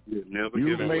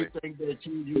 You may think that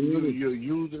you're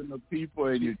using the people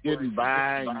and you're getting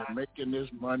by and you're making this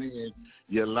money and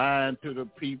you're lying to the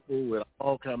people with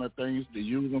all kind of things to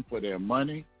use them for their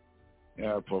money,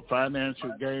 for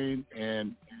financial gain,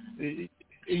 and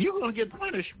you're going to get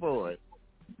punished for it.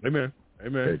 Amen.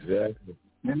 Exactly.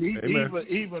 And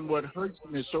even what hurts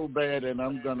me so bad, and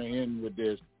I'm going to end with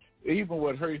this, even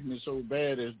what hurts me so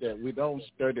bad is that we don't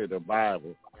study the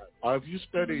Bible. If you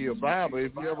study your Bible,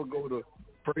 if you ever go to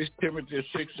 1 Timothy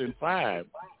 6:5,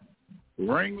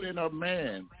 wrangling a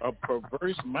man, a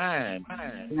perverse mind,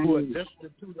 who are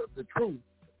destitute of the truth,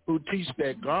 who teach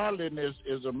that godliness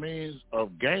is a means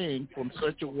of gain, from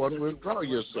such a one withdraw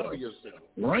yourself.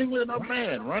 Wrangling a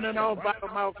man, running off by the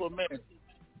mouth of man.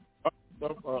 A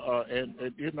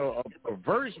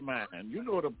perverse mind. You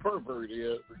know what a pervert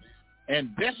is.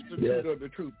 And destitute of the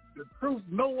truth. The truth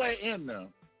nowhere in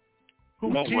them.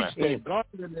 Who teach that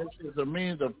godliness is a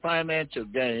means of financial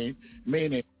gain,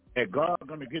 meaning that God's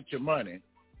going to get your money.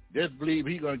 Just believe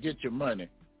he's going to get your money.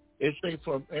 It say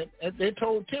and they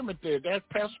told Timothy, that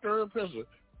pastoral epistle,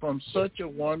 from such a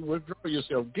one withdraw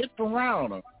yourself. Get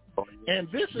around him. And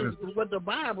this is what the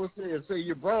Bible says. Say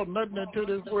you brought nothing into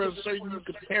this world, so you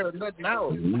could carry nothing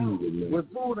out. With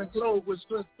food and clothes, with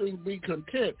such things be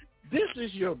content. This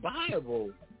is your Bible.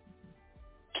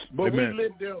 But we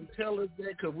let them tell us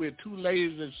that because we're too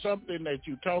lazy. It's something that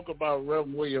you talk about,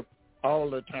 Reverend William, all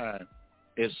the time.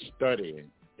 It's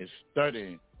studying. and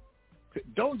studying.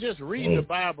 Don't just read the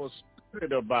Bible, study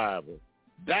the Bible.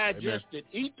 Digest it,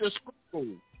 eat the scroll.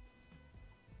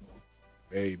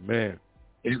 Amen.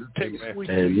 It'll take sweet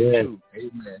to Amen. you too.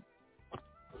 Amen.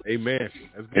 Amen.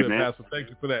 That's good, Amen. Pastor. Thank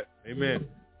you for that. Amen.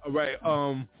 All right.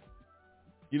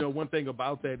 You know, one thing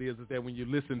about that is that when you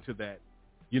listen to that,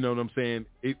 you know what I'm saying,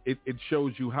 it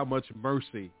shows you how much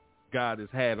mercy God has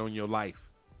had on your life.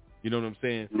 You know what I'm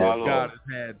saying? My Lord. God has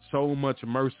had so much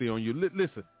mercy on you.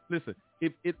 Listen.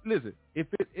 If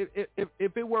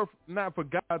it were not for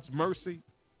God's mercy,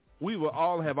 we would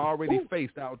all have already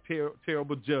faced our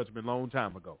terrible judgment long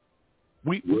time ago.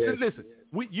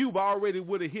 You've already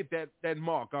would have hit that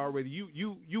mark already.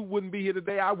 You wouldn't be here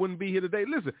today. I wouldn't be here today.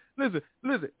 Listen.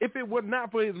 If it were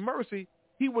not for His mercy,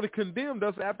 He would have condemned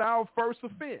us after our first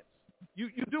offense. You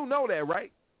do know that,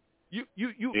 right? You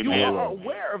are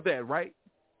aware of that, right?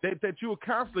 That you are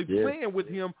constantly playing with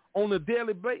Him on a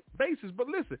daily basis. But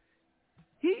listen,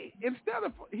 He, instead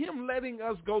of Him letting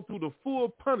us go through the full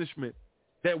punishment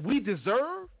that we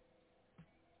deserve,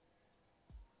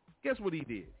 guess what He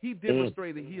did? He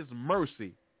demonstrated His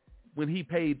mercy when He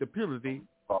paid the penalty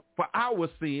for our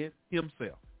sin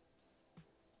Himself.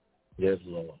 Yes,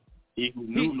 Lord. He who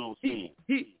knew no sin.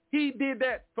 He did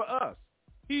that for us.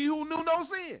 He who knew no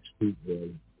sin.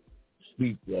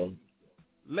 Speak, brother.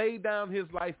 Laid down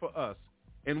His life for us.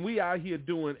 And we out here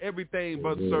doing everything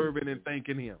but serving and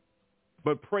thanking Him,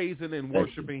 but praising and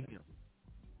worshiping Him.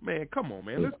 Man, come on,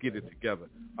 man. Let's get it together.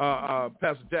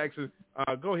 Pastor Jackson,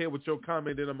 go ahead with your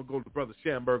comment, then I'm going to go to Brother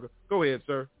Schamberger. Go ahead,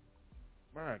 sir.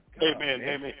 My God,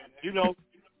 Amen. You know,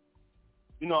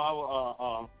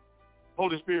 our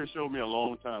Holy Spirit showed me a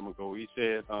long time ago. He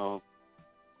said, I'm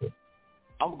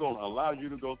going to allow you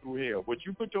to go through hell. What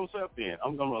you put yourself in,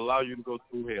 I'm going to allow you to go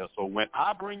through hell. So when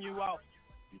I bring you out,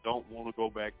 you don't want to go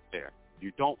back there.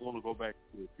 You don't want to go back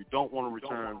to it. You don't want to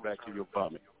return back to your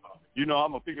vomit. You know,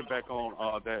 I'm going to piggyback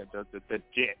on the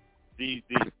jet. These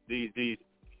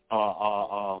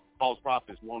false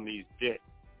prophets want these jets,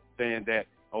 saying that,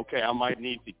 okay, I might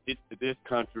need to get to this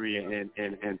country and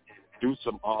do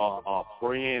some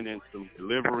praying and some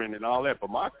delivering and all that. But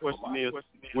my question is,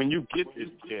 when you get this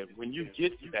jet, when you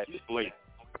get to that place,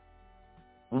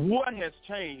 what has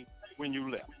changed when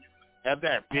you left? Have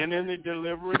there been any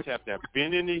deliverance? Have there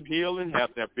been any healing?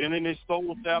 Have there been any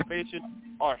soul salvation?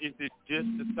 Or is it just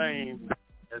the same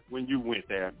as when you went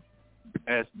there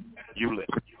as you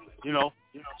left? You know,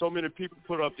 so many people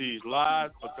put up these lies,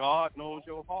 but God knows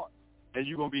your heart, and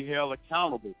you're going to be held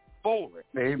accountable for it.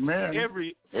 Amen.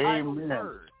 Every Amen.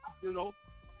 word, you know,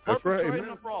 That's right. perpetrating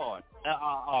a fraud,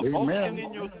 Amen. boasting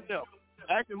in yourself,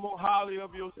 acting more highly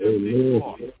of yourself than you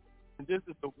are. And this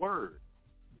is the word.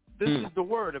 This is the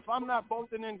word. If I'm not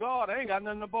boasting in God, I ain't got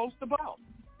nothing to boast about.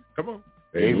 Come on.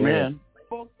 Amen.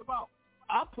 Boast about.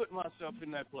 I put myself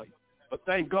in that place. But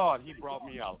thank God He brought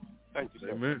me out. Thank you, sir.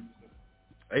 Amen.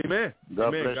 Amen. God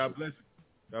Amen. bless God bless you.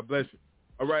 God bless you.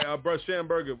 All right, Brother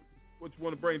Schamberger, what you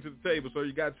want to bring to the table? So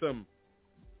you got something.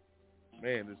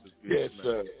 Man, this is good. Yes,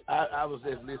 sir. I was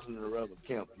just listening to Brother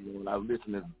Kemp, when I was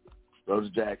listening to Brother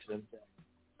Jackson.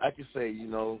 I can say,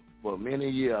 for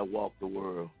many years I walked the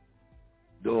world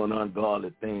doing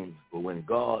ungodly things. But when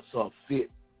God saw fit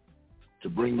to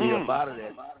bring me up out of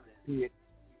that pit,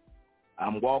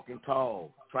 I'm walking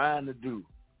tall, trying to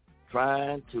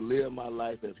live my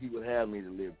life as He would have me to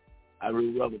live. I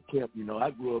really Brother Kemp,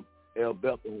 I grew up El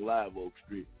Bethel on Live Oak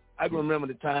Street. I can remember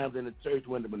the times in the church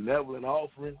when the benevolent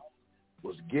offering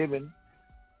was given,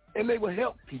 and they would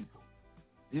help people.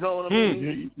 You know what I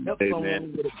mean? Help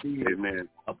someone with a bill. Amen.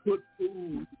 Or put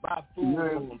food, buy food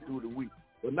on them through the week.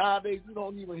 But nowadays, you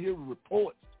don't even hear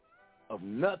reports of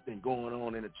nothing going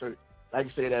on in the church. Like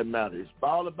you say, that matter. It's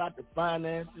all about the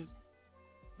finances,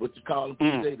 what you call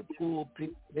them today, the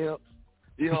pulpit pimps.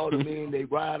 You know what I mean? They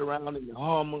ride around in the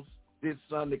Hummers, this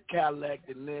Sunday Cadillac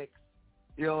the next.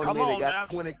 You know what I mean? They got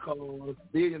 20 cars, $1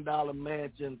 billion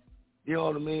mansions. You know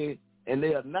what I mean? And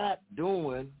they are not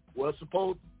doing what's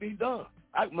supposed to be done.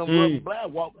 I remember Brother Black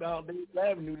walked down Davis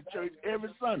Avenue to church every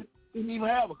Sunday. He didn't even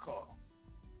have a car.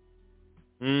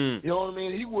 You know what I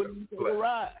mean? He wouldn't even take a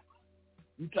ride.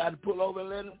 You try to pull over and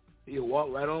let him, he'll walk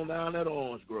right on down that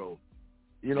Orange Grove.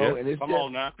 And it's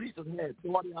just preachers had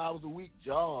 40 hours a week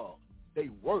jobs. They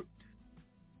worked.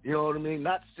 You know what I mean?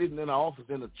 Not sitting in an office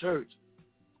in a church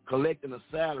collecting a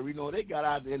salary. They got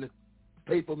out there in the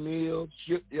paper mills,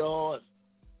 shipyards.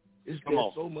 It's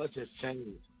just so much has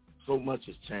changed. So much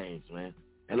has changed, man.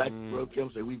 And like Brother Kim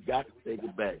said, we've got to take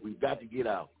it back. We've got to get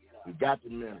out. We've got to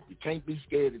minister. You can't be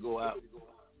scared to go out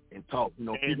and talk.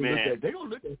 People look at, they don't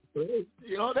look at you crazy.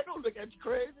 They don't look at you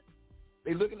crazy.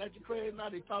 They looking at you crazy now.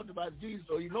 They talked about Jesus,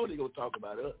 so you know they're going to talk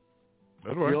about us.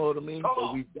 That's right. You know what I mean?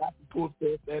 So we've got to put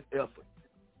forth that effort.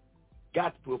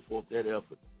 Got to put forth that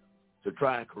effort to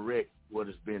try and correct what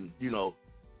has been,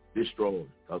 destroyed.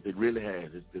 Because it really has.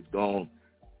 It's gone.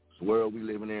 This world we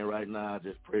living in right now, I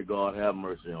just pray God have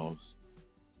mercy on us.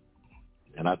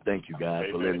 And I thank you guys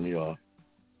for letting me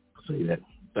say that.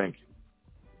 Thank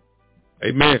you.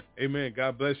 Amen. Amen.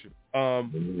 God bless you.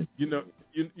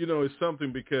 It's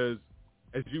something because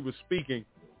as you were speaking,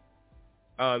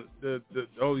 the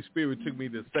Holy Spirit took me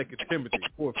to 2 Timothy,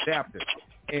 4th chapter.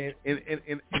 And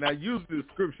I use this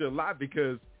scripture a lot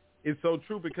because it's so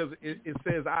true because it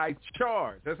says, I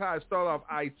charge. That's how I start off.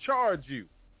 I charge you.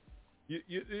 You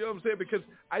know what I'm saying? Because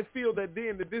I feel that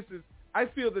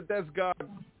that's God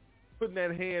putting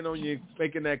that hand on you,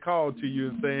 making that call to you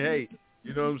and saying, hey,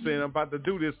 you know what I'm saying? I'm about to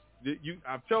do this.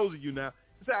 I've chosen you now.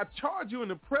 He said, I charge you in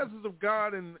the presence of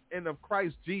God and of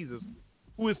Christ Jesus,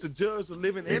 who is to judge the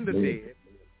living and the dead,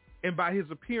 and by his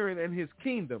appearing and his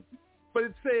kingdom. But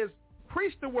it says,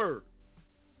 preach the word.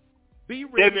 Be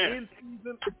ready in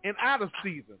season and out of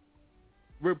season.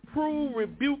 Reprove,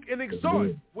 rebuke, and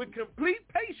exhort with complete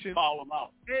patience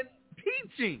and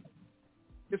teaching.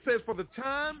 It says, for the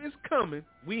time is coming,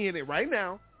 we in it right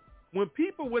now, when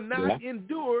people will not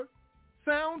endure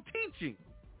sound teaching,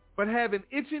 but having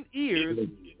itching ears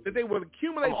that they will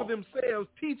accumulate for themselves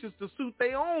teachers to suit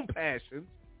their own passions,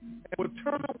 and will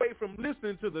turn away from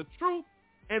listening to the truth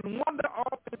and wander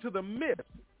off into the myths.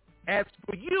 As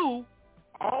for you,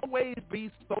 always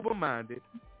be sober-minded,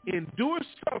 endure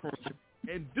suffering,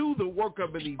 and do the work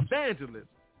of an evangelist.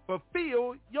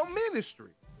 Fulfill your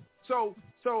ministry. So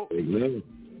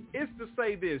it's to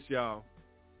say this, y'all.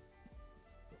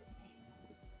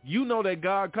 You know that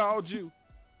God called you.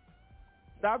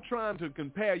 Stop trying to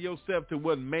compare yourself to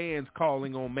what man's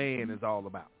calling on man is all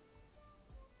about.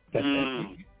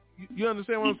 You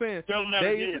understand what I'm saying?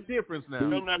 There is a difference now.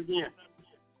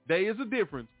 There is a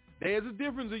difference. There is a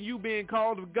difference in you being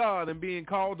called of God and being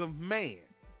called of man.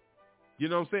 You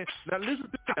know what I'm saying? Now listen to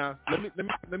me now.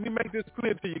 Let me make this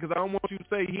clear to you because I don't want you to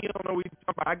say he don't know what he's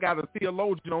talking about. I got a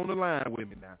theologian on the line with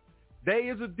me now.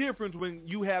 There is a difference when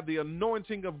you have the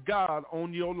anointing of God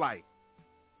on your life.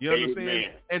 You understand?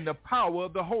 Amen. And the power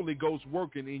of the Holy Ghost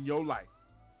working in your life.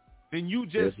 And you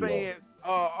just saying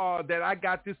that I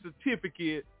got this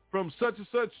certificate from such and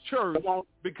such church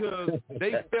because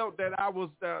they felt that I was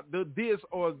this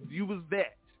or you was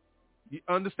that. You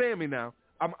understand me now?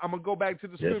 I'm going to go back to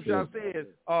the scripture I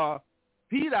said.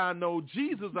 Peter I know,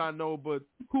 Jesus I know, but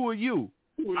who are you?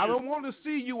 I don't want to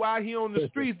see you out here on the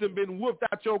streets and been whooped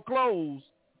out your clothes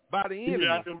by the enemy.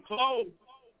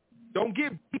 Don't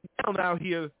get beat down out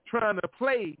here trying to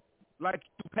play like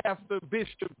you pastor,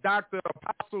 bishop, doctor,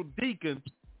 apostle, deacon,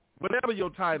 whatever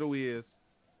your title is.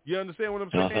 You understand what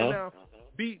I'm saying now?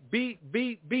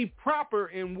 Be proper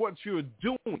in what you're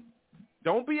doing.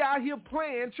 Don't be out here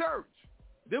playing church.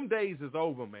 Them days is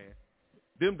over, man.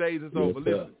 Them days is over.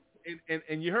 Listen,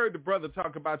 and you heard the brother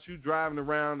talk about you driving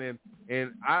around, and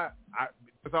I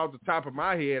just off the top of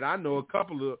my head, I know a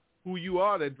couple of who you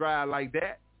are that drive like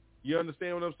that. You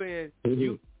understand what I'm saying?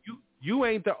 Mm-hmm. You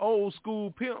ain't the old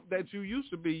school pimp that you used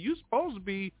to be. You supposed to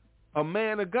be a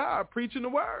man of God preaching the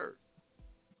word.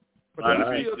 But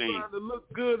you still trying to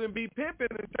look good and be pimping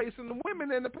and chasing the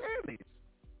women in the panties.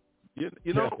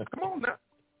 You know, come on now.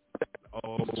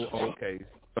 Oh, okay.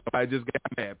 Somebody just got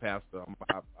mad, Pastor.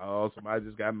 Somebody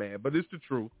just got mad. But it's the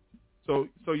truth. So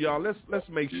y'all, let's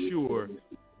make sure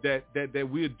that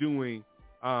we're doing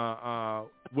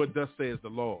what thus says the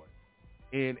Lord.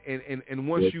 And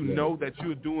once you know that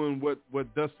you're doing what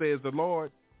thus says the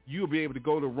Lord, you'll be able to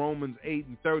go to Romans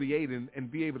 8:38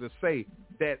 and be able to say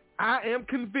that I am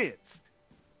convinced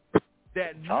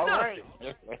that nothing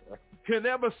can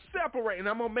ever separate, and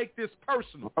I'm going to make this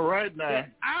personal. All right, now. That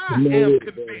I am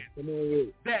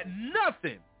convinced that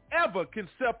nothing ever can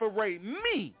separate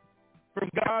me from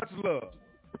God's love.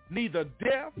 Neither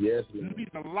death,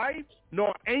 neither life,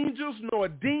 nor angels, nor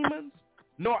demons,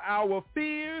 nor our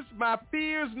fears, my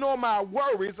fears, nor my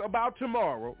worries about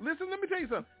tomorrow. Listen, let me tell you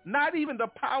something. Not even the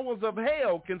powers of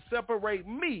hell can separate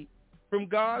me from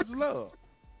God's love.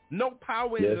 No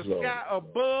power in the sky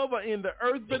above or in the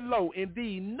earth below.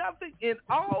 Indeed, nothing in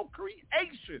all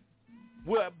creation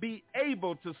will be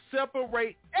able to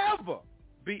separate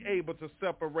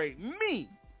me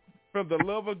from the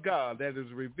love of God that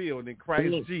is revealed in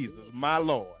Christ Jesus, my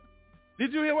Lord.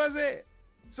 Did you hear what I said?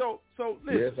 So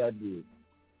listen. Yes, I did.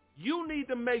 You need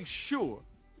to make sure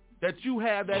that you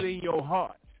have that in your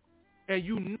heart, and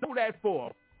you know that for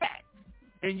a fact,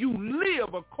 and you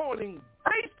live according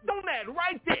based on that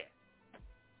right there.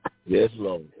 Yes,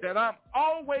 Lord. That I'm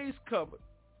always covered.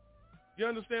 You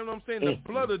understand what I'm saying? The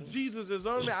blood of Jesus is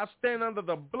on me. I stand under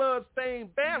the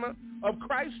blood-stained banner of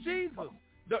Christ Jesus.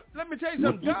 Let me tell you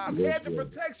something. God's hedge of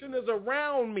protection is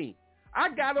around me. I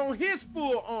got on his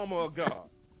full armor of God.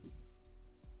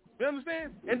 You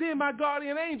understand? And then my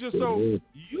guardian angel. So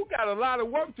you got a lot of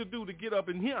work to do to get up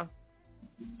in here.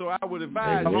 So I would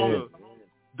advise you to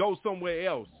go somewhere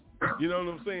else. You know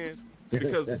what I'm saying?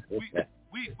 Because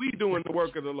we doing the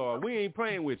work of the Lord. We ain't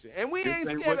playing with you. And we ain't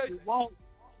scared of.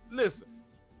 Listen,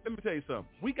 let me tell you something.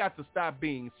 We got to stop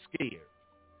being scared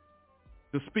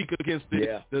to speak against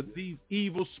these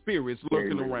evil spirits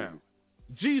lurking around.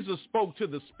 Jesus spoke to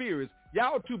the spirits.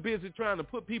 Y'all too busy trying to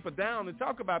put people down and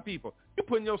talk about people. You're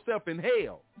putting yourself in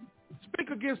hell. Speak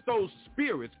against those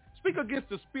spirits. Speak against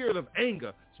the spirit of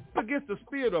anger. Speak against the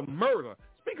spirit of murder.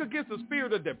 Speak against the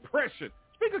spirit of depression.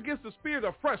 Speak against the spirit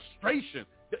of frustration.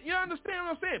 You understand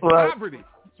what I'm saying? Right. Poverty.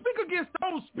 Speak against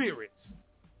those spirits.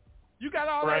 You got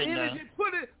all that energy.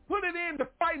 Now. Put it into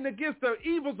fighting against the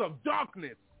evils of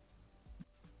darkness.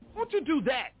 Won't you do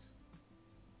that?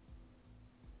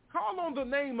 Call on the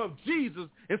name of Jesus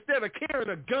instead of carrying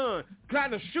a gun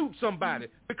trying to shoot somebody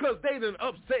because they done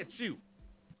upset you.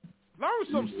 Learn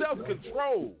some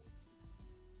self-control.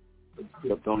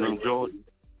 Don't enjoy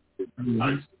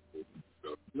and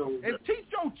teach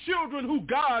your children who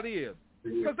God is,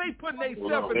 because they putting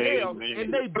themselves in hell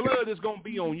and their blood is going to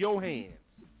be on your hands.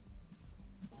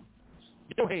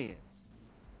 Your hands.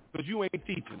 Because you ain't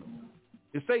teaching them.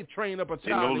 It say train up a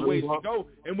child in the way to go,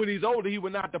 and when he's older, he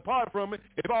will not depart from it.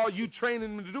 If all you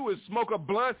training him to do is smoke a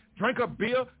blunt, drink a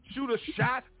beer, shoot a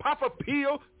shot, pop a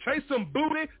pill, chase some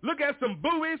booty, look at some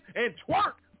boobies, and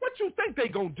twerk, what you think they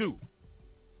gonna do?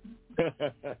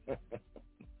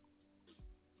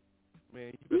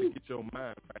 Man, you better get your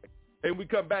mind right. And we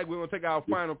come back, we're going to take our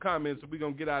final comments, and we're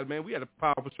going to get out of it, man. We had a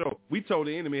powerful show. We told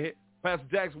the enemy, Pastor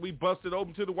Jackson, we busted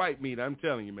open to the white meat. I'm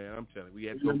telling you, man. I'm telling you. We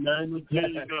had to go. In the name of Jesus.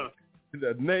 In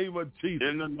the name of Jesus.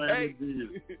 In the name of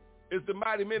Jesus. It's the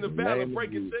Mighty Men of Valor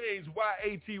breaking chains.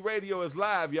 YAT Radio is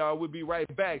live, y'all. We'll be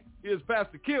right back. Here's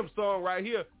Pastor Kim's song right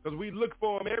here, because we look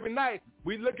for him every night.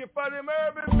 We looking for them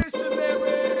urban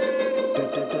missionaries.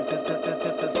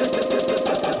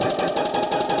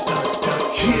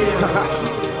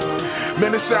 Yeah.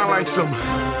 Man, it sound like some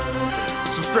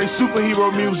straight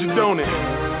superhero music, don't it?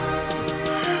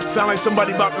 Sound like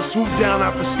somebody about to swoop down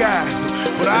out the sky.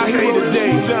 But I hate the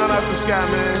day down out the sky,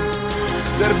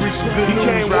 man. That'll be some good news. He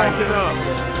came walking up.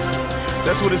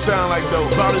 That's what it sound like, though.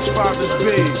 About his father's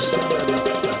pigs.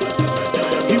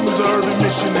 He was an urban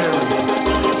missionary.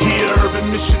 He an urban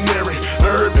missionary.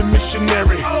 Urban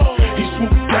missionary. He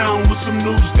swooped down with some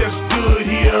news that's good.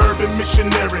 He an urban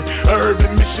missionary.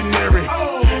 Urban missionary.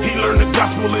 He learned the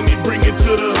gospel and he bring it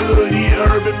to the hood. He an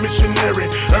urban missionary.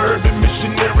 Urban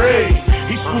missionary.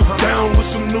 He swooped down with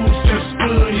some news that's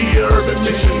good. He an urban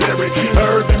missionary.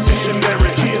 Urban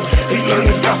missionary. He learned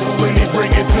the gospel and he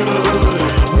bring it to the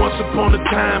hood. Once upon a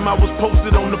time I was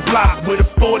posted on the block with a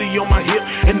 40 on my hip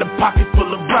and a pocket full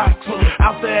of rocks.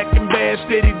 Out there acting bad,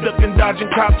 steady ducking, dodging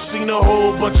cops. Seen a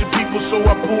whole bunch of people, so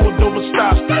I pulled over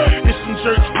stops. There's some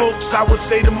church folks, I would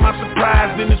say to my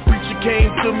surprise. Then this preacher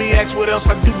came to me, asked what else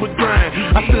I do but grind.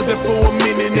 I stood there for a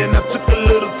minute and I took a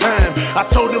little time. I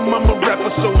told him I'm a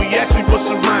rapper, so he asked me what's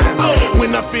a rhyme.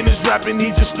 When I finished rapping, he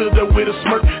just stood there with a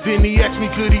smirk. Then he asked me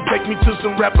could he take me to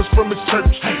some rappers from his church.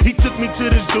 He took me to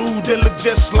this dude that looked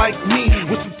just like me,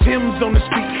 with some Timbs on his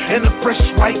feet and a fresh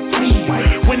white tee.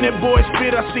 When that boy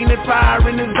spit, I seen that fire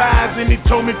in his eyes, and he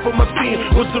told me for my sin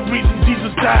was the reason Jesus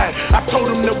died. I told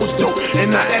him that was dope,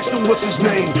 and I asked him what's his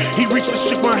name. He reached and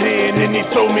shook my hand, and he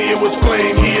told me it was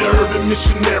Flame. He an urban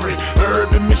missionary,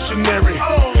 urban missionary.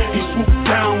 He swooped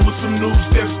down with some news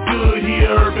that's good. He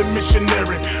an urban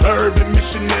missionary, urban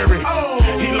missionary.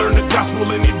 He learned the gospel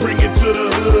and he bring it to the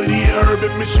hood. He an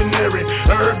urban missionary,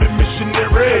 urban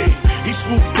missionary. He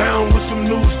swooped down with some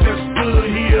news that's good.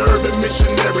 He an urban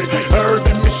missionary,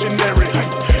 urban missionary.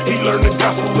 He learned the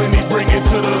gospel and he bring it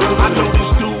to the hood. I know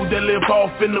this dude that live off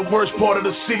in the worst part of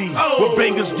the city, where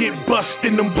bangers get bust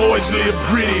and them boys live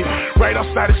gritty. Right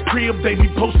outside his crib, they be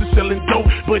posted selling dope,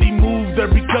 but he moved there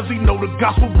because he know the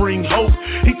gospel bring hope.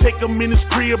 He take them in his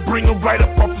crib, bring them right up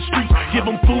off the streets, give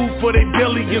them food for their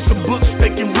belly and some books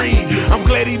they can read. I'm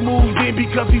glad he moved in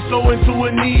because he's so into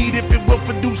a need. If it were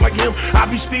for dudes like him, I'd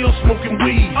be still smoking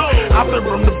weed. Out there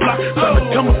on the block, trying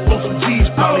to come up on some G's.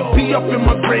 probably be up in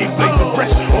my grave, lay to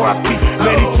rest, R.I.P.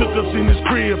 Man, he took us in his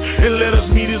crib and let us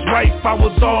meet his wife. I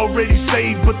was already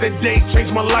saved, but that day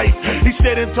changed my life. He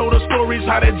said and told us stories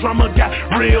how that drama got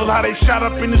real, how they shot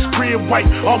up in his crib, white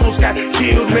almost got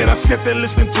killed. Man, I sat there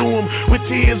listening to him with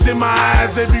tears in my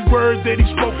eyes. Every word that he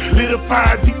spoke lit a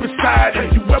fire deep inside.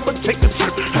 Have you ever take a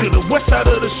trip to the west side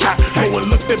of the shop? Go and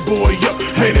look that boy up,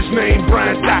 man, his name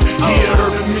Brian Dot. Yeah,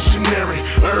 urban missionary,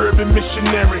 urban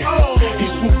missionary. He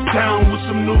swooped down with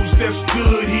some news that's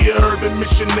good. He a urban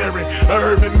missionary,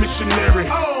 urban missionary.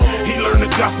 He learned the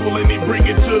gospel and he bring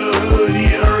it to the hood. He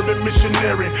a urban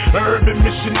missionary, urban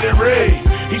missionary.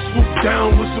 He swooped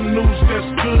down with some news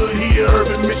that's good. He a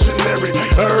urban missionary,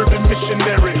 urban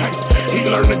missionary. He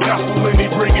learned the gospel and he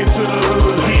bring it to the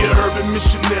hood. He a urban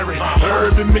missionary,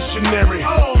 urban missionary.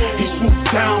 He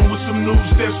swooped down with some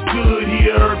news that's good. He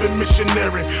a urban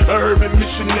missionary, urban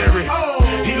missionary.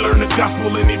 He learned the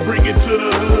gospel and he bring it to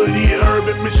the hood. He a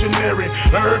urban missionary,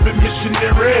 urban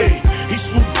missionary. He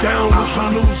swooped down with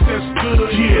some news that's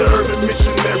good. He a urban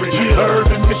missionary,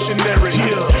 urban missionary.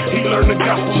 He learned the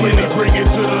gospel and he bring it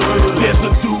to the hood. There's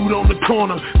a dude on the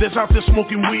corner that's out there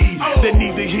smoking weed that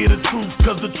need to hear the truth,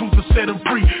 cause the truth will set him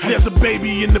free. There's a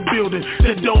baby in the building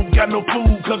that don't got no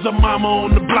food, cause her mama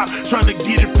on the block trying to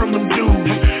get it from them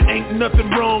dudes. Ain't nothing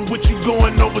wrong with you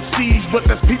going overseas, but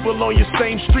there's people on your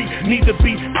same street need to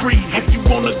be free. If you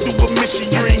wanna do a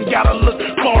mission, you ain't gotta look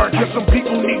far, cause some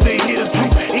people need to hear the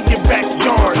truth in your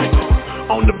backyard.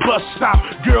 On the bus stop,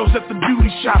 girls at the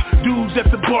beauty shop, dudes at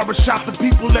the barber shop, the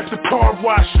people at the car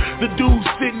wash, the dudes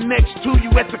sitting next to you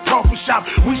at the coffee shop.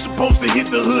 We supposed to hit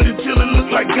the hood until it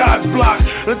look like God's block.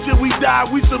 Until we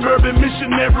die, we some urban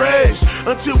missionaries.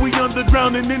 Until we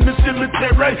underground and in the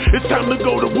cemetery. It's time to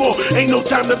go to war, ain't no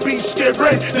time to be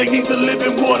scary. They need to live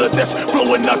in water that's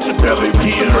flowing out your belly.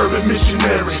 He an urban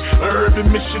missionary,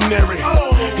 urban missionary.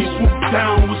 He swooped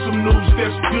down with some news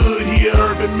that's good. He an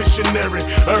urban missionary,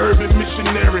 urban missionary.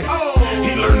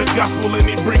 He learned the gospel and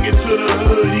he bring it to the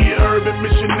hood. He a urban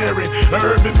missionary,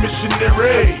 urban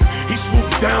missionary. He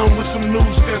swooped down with some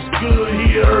news that's good.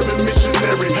 He a urban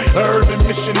missionary, urban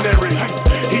missionary.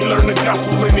 He learned the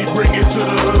gospel and he bring it to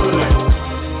the hood.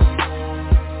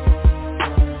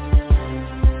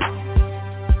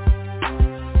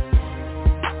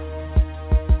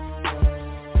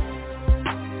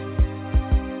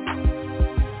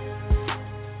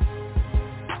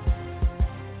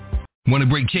 Want to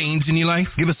break chains in your life?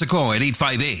 Give us a call at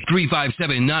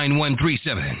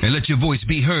 858-357-9137 and let your voice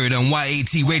be heard on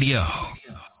YAT Radio.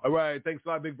 All right, thanks a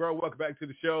lot, big bro. Welcome back to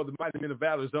the show. The Mighty Men of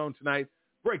Valor Zone tonight.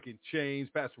 Breaking chains.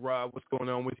 Pastor Rob, what's going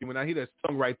on with you? When I hear that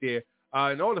song right there,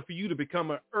 in order for you to become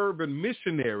an urban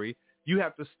missionary, you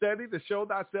have to study to show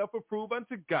thyself approved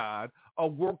unto God, a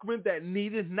workman that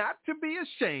needeth not to be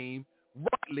ashamed,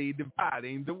 rightly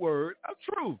dividing the word of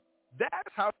truth.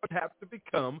 That's how you have to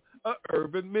become an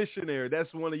urban missionary.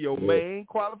 That's one of your main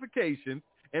qualifications.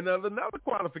 And another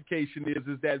qualification is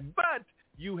that, but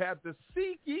you have to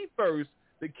seek ye first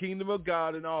the kingdom of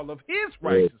God and all of his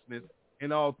righteousness,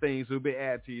 and all things will be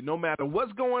added to you. No matter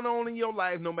what's going on in your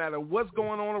life, no matter what's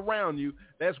going on around you,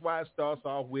 that's why it starts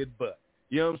off with but.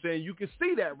 You know what I'm saying? You can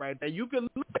see that right there. You can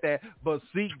look at that, but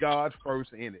seek God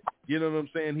first in it. You know what I'm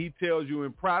saying? He tells you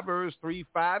in Proverbs 3,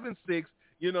 5, and 6,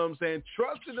 you know what I'm saying?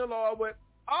 Trust in the Lord with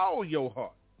all your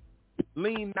heart.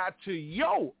 Lean not to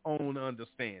your own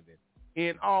understanding.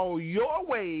 In all your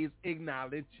ways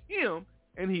acknowledge him,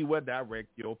 and he will direct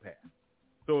your path.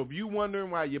 So if you're wondering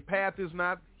why your path is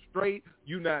not straight,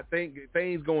 you not think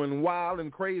things going wild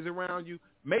and crazy around you,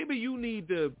 maybe you need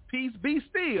to be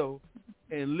still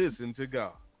and listen to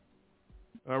God.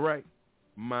 All right?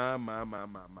 My.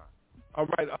 All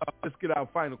right, let's get our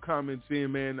final comments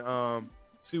in, man.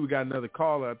 See, we got another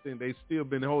caller. I think they still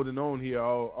been holding on here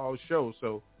all show.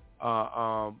 So,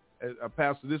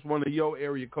 Pastor, this one of your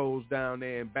area codes down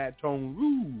there in Baton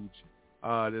Rouge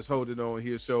that's holding on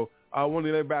here. So I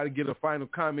wanted everybody to get a final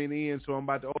comment in. So I'm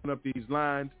about to open up these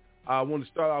lines. I want to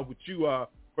start off with you,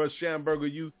 First Schamberger.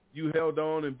 You held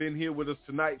on and been here with us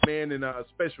tonight, man, and a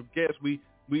special guest. We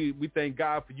thank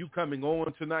God for you coming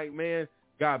on tonight, man.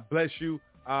 God bless you.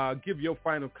 Give your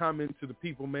final comment to the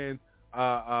people, man.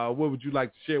 What would you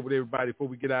like to share with everybody before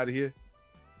we get out of here?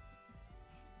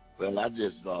 Well, I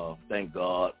just thank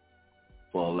God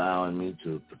for allowing me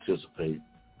to participate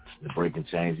in Breaking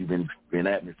Chains. You've been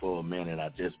at me for a minute. I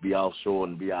just be offshore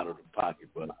and be out of the pocket.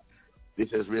 But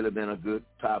this has really been a good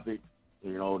topic.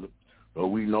 You know, but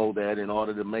we know that in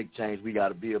order to make change, we got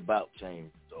to be about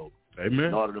change. So Amen.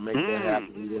 In order to make that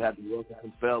happen, we have to work on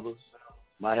some feathers.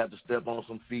 Might have to step on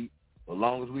some feet. As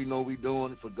long as we know we're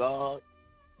doing it for God,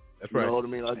 that's you right. know what I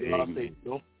mean? Like God say,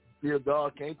 fear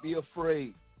God, can't be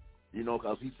afraid, you know,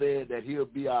 because he said that he'll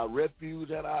be our refuge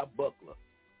and our buckler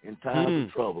in times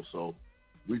of trouble. So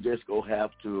we just go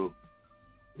have to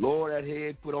lower that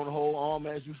head, put on the whole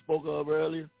armor as you spoke of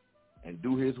earlier, and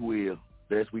do his will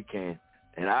best we can.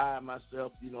 And I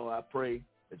myself, you know, I pray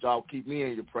that y'all keep me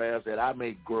in your prayers that I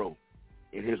may grow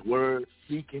in his word,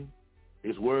 seeking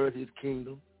his word, his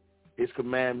kingdom, his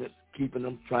commandments, keeping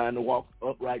them, trying to walk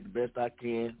upright the best I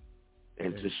can,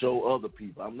 and to show other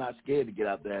people. I'm not scared to get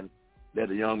out there and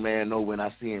let a young man know when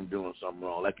I see him doing something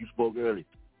wrong. Like you spoke earlier,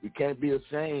 we can't be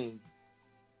ashamed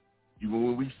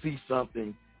when we see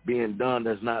something being done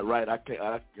that's not right. I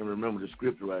can remember the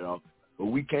scripture right off, but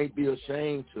we can't be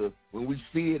ashamed to, when we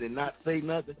see it and not say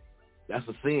nothing, that's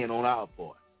a sin on our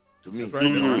part, to me. Right.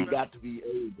 We got to be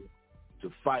able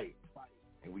to fight,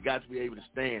 and we got to be able to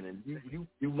stand. And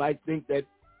you might think that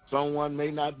someone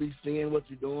may not be seeing what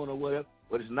you're doing or whatever,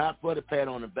 but it's not for the pat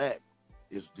on the back.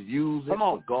 It's to use it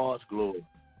for God's glory.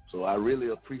 So I really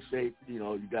appreciate, you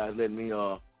know, you guys letting me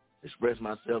express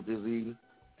myself this evening.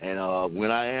 And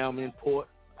when I am in port,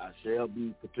 I shall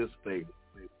be participating,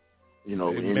 you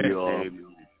know, in your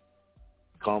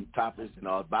topics and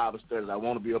Bible studies. I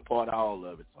want to be a part of all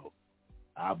of it. So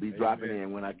I'll be dropping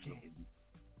in when I can.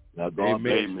 Now, God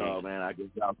bless y'all, man. I guess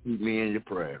y'all keep me in your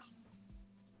prayers.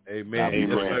 Amen. Yes,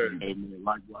 sir. Amen.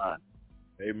 Likewise.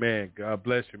 Amen. God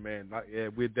bless you, man. Yeah,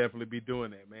 we'll definitely be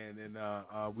doing that, man. And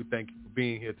we thank you for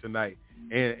being here tonight.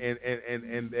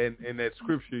 And that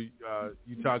scripture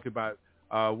you talked about,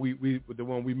 we the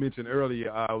one we mentioned earlier,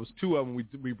 it was two of them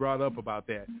we brought up about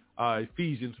that.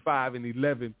 Ephesians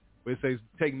 5:11, where it says,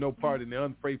 "Take no part in the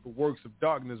unfaithful works of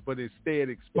darkness, but instead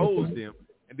expose them."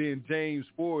 And then James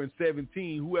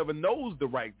 4:17, "Whoever knows the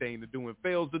right thing to do and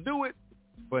fails to do it,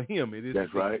 for him it is."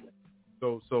 That's right.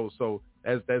 So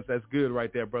that's good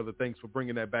right there, brother. Thanks for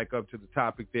bringing that back up to the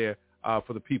topic there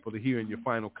for the people to hear in your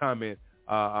final comment.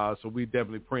 So we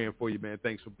definitely praying for you, man.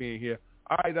 Thanks for being here.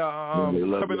 All right,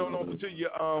 coming on over to you,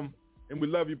 and we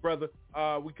love you, brother.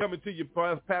 We coming to you,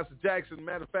 Pastor Jackson.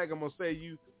 Matter of fact, I'm gonna say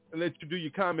you and let you do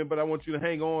your comment, but I want you to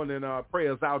hang on and pray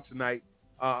us out tonight.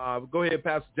 Go ahead,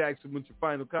 Pastor Jackson, with your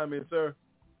final comment, sir.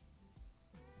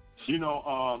 You know,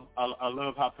 I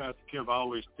love how Pastor Kev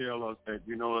always tells us that,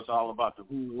 you know, it's all about the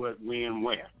who, what, when,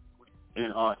 where,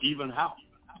 and even how.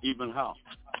 When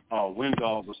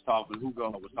God was talking, who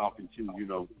God was talking to, you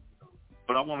know.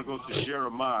 But I want to go to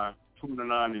Jeremiah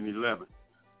 29:11.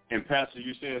 And Pastor,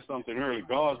 you said something earlier.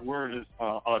 God's word is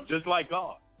just like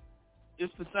God.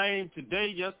 It's the same today,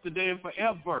 yesterday, and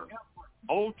forever.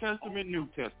 Old Testament, New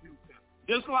Testament.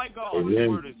 Just like God, His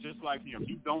word is just like Him.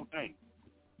 You don't think.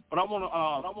 But I want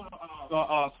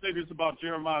to say this about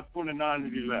Jeremiah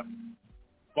 29:11.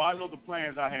 For I know the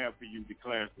plans I have for you,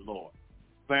 declares the Lord.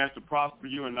 Plans to prosper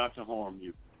you and not to harm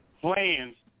you.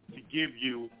 Plans to give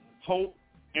you hope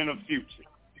and a future.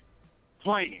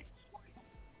 Plans.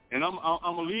 And I'm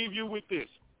going to leave you with this.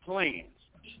 Plans.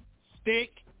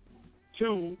 Stick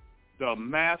to the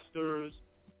master's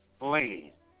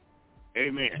plan.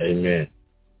 Amen. Amen.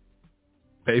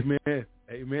 Amen.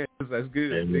 Amen. That's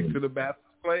good. Amen. Stick to the master's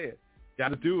plan. Got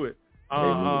to do it.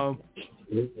 I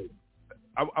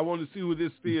want to see who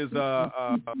this is.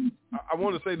 I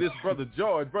want to say this, Brother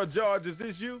George. Brother George, is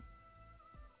this you?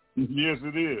 Yes,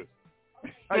 it is.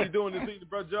 How you doing this evening,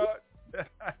 Brother George?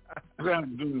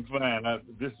 I'm doing fine.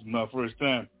 This is my first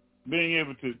time being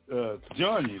able to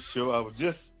join your show. I was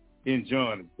just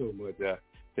enjoying it so much.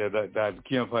 Dr.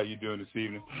 Kemp, how you doing this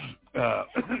evening?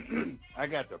 I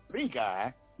got the pink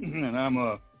eye, and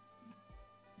I'm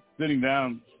sitting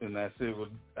down, and I said, well,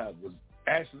 I was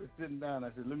actually sitting down.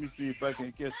 I said, let me see if I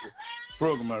can catch the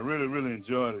program. I really, really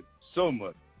enjoyed it so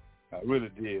much. I really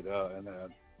did, and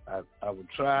I would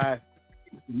try to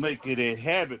make it a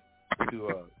habit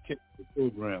to catch the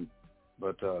program.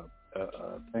 But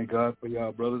thank God for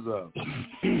y'all, brothers.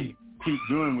 Keep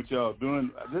doing what y'all doing.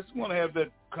 I just want to have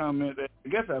that comment. I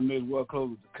guess I may as well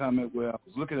close with the comment where I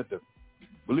was looking at the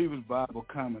Believer's Bible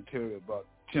commentary about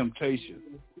temptation.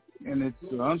 And it's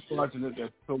unfortunate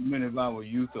that so many of our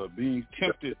youth are being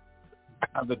tempted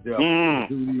by the devil.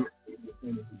 And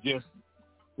it's just,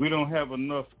 we don't have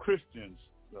enough Christians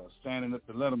standing up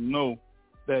to let them know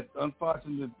that,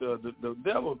 unfortunately, the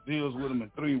devil deals with them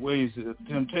in three ways. The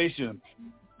temptation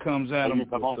comes at them with,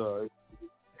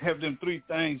 have them three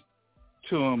things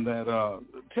to them that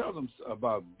tells them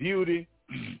about beauty.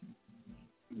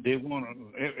 They want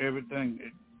everything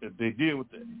that they deal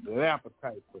with the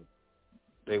appetite for.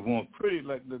 They want pretty,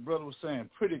 like the brother was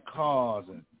saying, pretty cars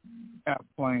and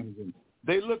airplanes, and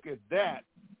they look at that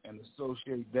and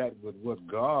associate that with what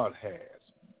God has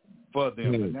for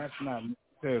them, and that's not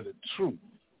necessarily true.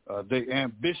 their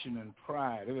ambition and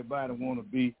pride. Everybody want to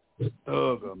be a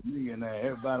thug or millionaire.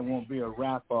 Everybody want to be a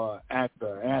rapper,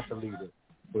 actor, athlete.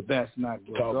 But that's not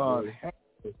what God has.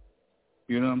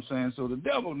 You know what I'm saying? So the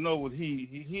devil know what he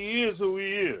is who he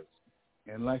is.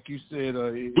 And like you said,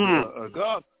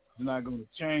 God is not going to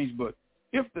change. But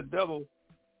if the devil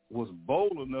was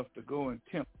bold enough to go and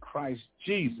tempt Christ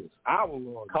Jesus, our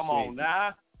Lord, come on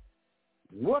now,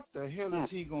 what the hell is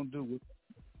he going to do with it?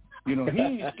 You know, he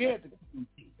ain't scared to come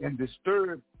and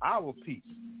disturb our peace.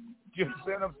 You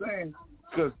understand what I'm saying?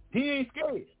 Because he ain't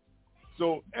scared.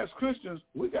 So as Christians,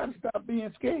 we got to stop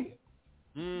being scared.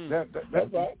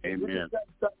 That's right. Amen.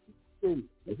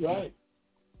 That's right.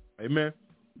 Amen.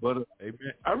 But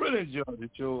Amen. I really enjoyed the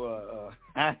show.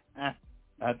 I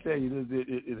tell you,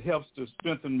 it helps to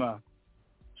strengthen my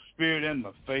spirit and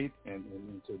my faith, and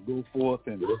to go forth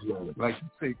and, like you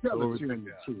say, tell the children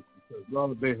the truth. Because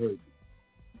Lord, they heard you.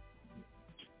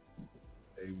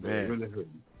 Amen. They really heard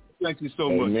you. Thank you so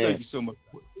much. Thank you so much.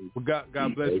 Well,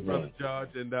 God bless you, Brother George.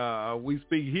 And we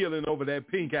speak healing over that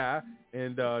pink eye,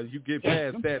 and you get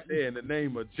past that there in the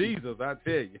name of Jesus, I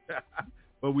tell you.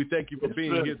 But we thank you for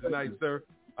being here tonight, sir.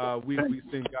 We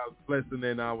send God's blessing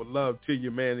and our love to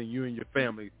you, man, and you and your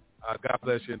family. God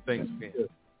bless you, and thanks again.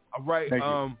 All right.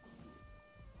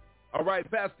 All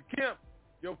right, Pastor Kemp,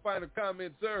 your final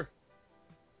comment, sir.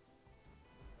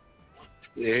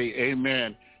 Hey,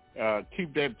 amen.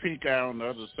 Keep that pink eye on the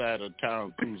other side of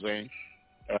town, Cruzane.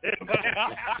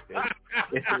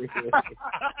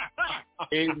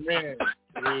 Amen.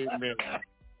 Amen.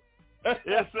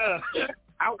 Yes, sir.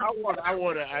 I want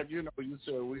to. You know, you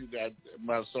said we got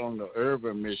my song, The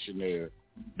Urban Missionary.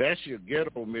 That's your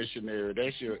ghetto missionary.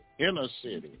 That's your inner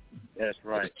city. That's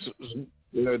right. So,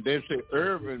 you know, they say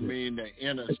urban mean the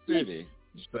inner city.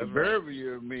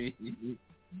 Suburbia mean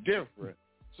different.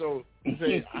 So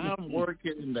say I'm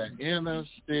working in the inner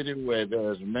city where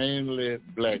there's mainly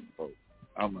black folk.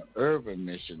 I'm an urban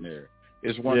missionary.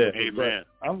 It's wonderful. Yeah, amen.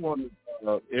 I'm going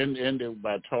to end it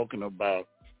by talking about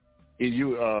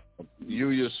you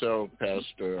yourself,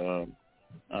 Pastor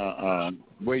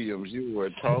Williams. You were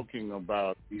talking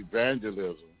about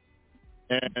evangelism,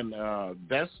 and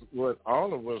that's what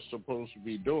all of us are supposed to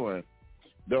be doing.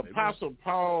 The Apostle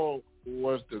Paul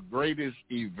was the greatest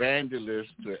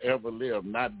evangelist to ever live,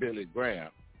 not Billy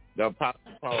Graham. The Apostle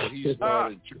Paul, he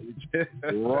started church.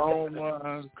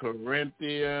 Romans,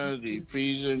 Corinthians,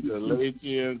 Ephesians,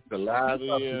 Galatians,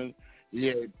 Colossians. He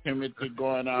had Timothy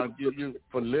going out. Philippians.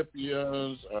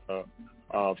 Philippians.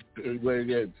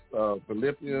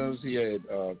 He had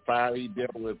fire. He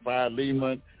dealt with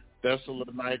Philemon,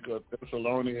 Thessalonica,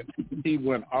 Thessalonians. He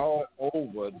went all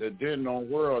over the then known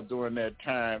world during that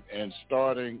time and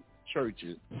starting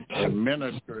churches and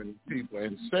ministering to people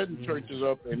and setting churches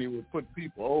up, and he would put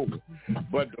people over.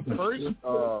 But the first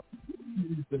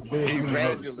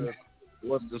evangelist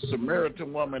was the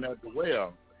Samaritan woman at the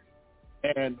well.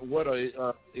 And what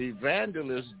a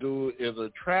evangelist do is a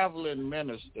traveling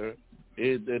minister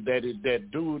that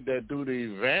do the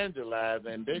evangelize,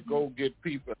 and they go get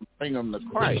people and bring them to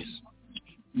Christ.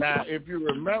 Now, if you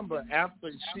remember,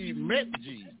 after she met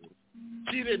Jesus,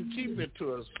 she didn't keep it to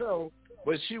herself,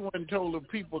 but she went and told the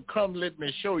people, "Come, let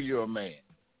me show you a man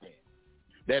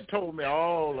that told me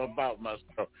all about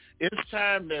myself." It's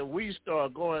time that we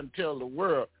start going and tell the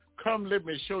world, "Come, let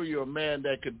me show you a man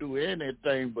that could do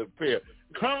anything but fear.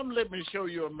 Come, let me show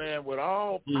you a man with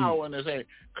all power in his hand.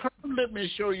 Come, let me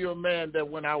show you a man that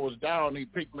when I was down, he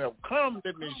picked me up. Come,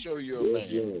 let me show you a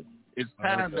man." It's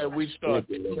time that we start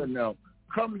telling them,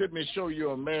 "Come, let me show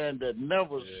you a man that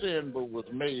never sinned but was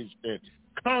made sin.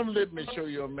 Come, let me show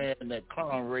you a man that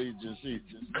calm raged and sea.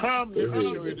 Come, let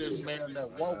me show you this man that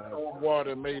walked on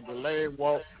water, made the lame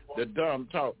walk, the dumb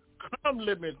talk. Come,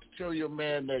 let me show you a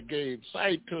man that gave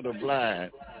sight to the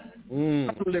blind. Come,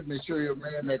 let me show you a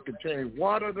man that could change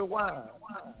water to wine."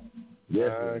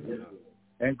 Yes,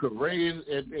 and could raise,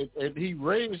 and he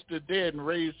raised the dead and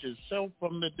raised himself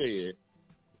from the dead.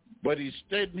 But he's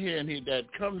standing here and he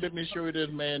said, "Come, let me show you this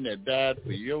man that died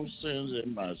for your sins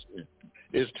and my sins."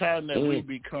 It's time that we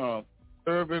become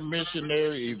urban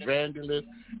missionary evangelists,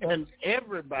 and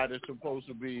everybody's supposed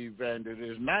to be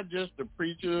evangelists, not just the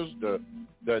preachers,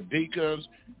 the deacons.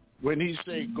 When he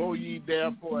said, "Go ye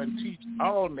therefore and teach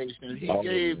all nations," he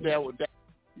gave that.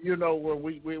 You know, when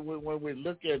we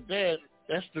look at that,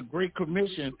 that's the Great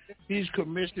Commission. He's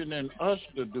commissioning us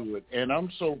to do it, and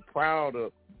I'm so proud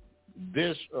of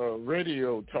this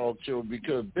radio talk show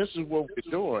because this is what we're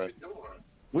doing.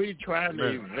 We're trying to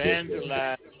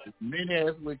evangelize as many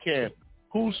as we can.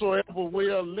 Whosoever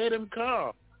will, let him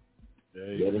come.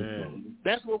 Amen.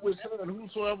 That's what we're saying.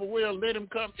 Whosoever will, let him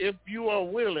come. If you are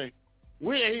willing,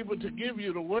 we're able to give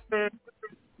you the word,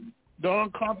 the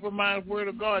uncompromised word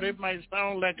of God. It might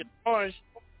sound like it's harsh.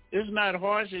 It's not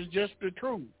harsh. It's just the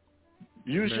truth.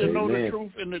 You should know the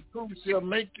truth, and the truth shall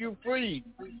make you free.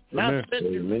 Not set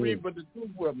you free, but the truth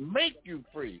will make you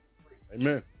free.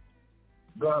 Amen.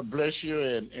 God bless you,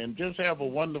 and just have a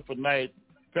wonderful night.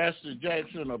 Pastor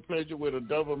Jackson, a pleasure with a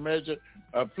double measure.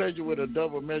 A pleasure with a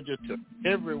double measure to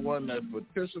everyone that's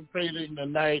participating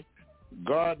tonight.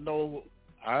 God knows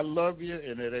I love you,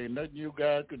 and it ain't nothing you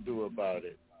guys could do about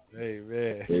it.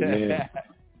 Amen.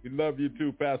 We love you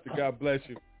too, Pastor. God bless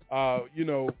you.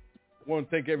 Want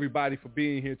to thank everybody for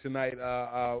being here tonight.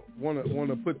 Want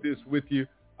to put this with you.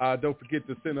 Don't forget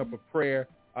to send up a prayer.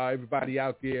 Everybody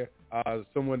out there,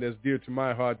 someone that's dear to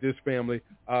my heart, this family,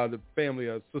 the family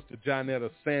of Sister Jonetta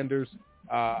Sanders.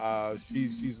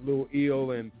 She's a little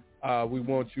ill, and we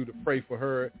want you to pray for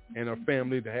her and her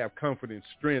family to have comfort and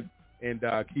strength, and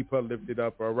keep her lifted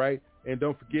up, all right? And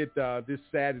don't forget this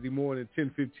Saturday morning,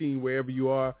 10:15, wherever you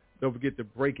are, don't forget the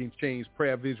Breaking Chains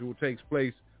prayer visual takes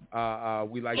place.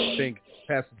 We like to thank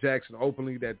Pastor Jackson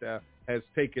openly that has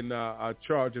taken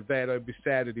charge of that every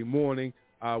Saturday morning.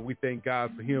 We thank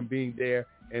God for him being there,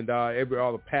 and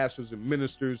all the pastors and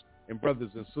ministers and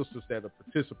brothers and sisters that are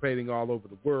participating all over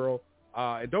the world.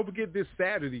 And don't forget this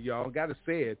Saturday, y'all. Got to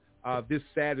say it. This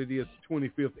Saturday is the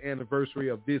 25th anniversary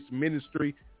of this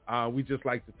ministry. We just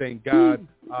like to thank God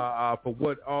for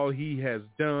what all he has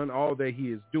done, all that he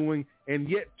is doing, and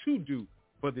yet to do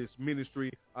for this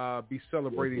ministry. Be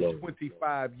celebrating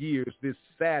 25 years this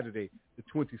Saturday, the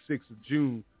 26th of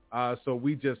June. So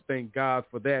we just thank God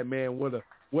for that, man.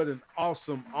 What an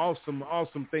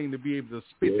awesome thing to be able to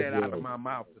spit that out of my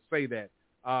mouth to say that.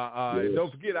 And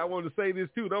don't forget, I want to say this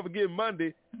too. Don't forget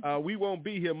Monday. We won't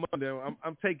be here Monday.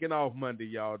 I'm taking off Monday,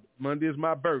 y'all. Monday is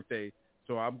my birthday,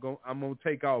 so I'm gonna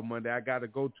take off Monday. I got to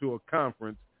go to a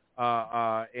conference,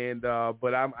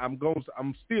 but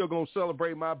I'm still gonna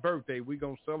celebrate my birthday. We're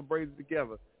gonna celebrate it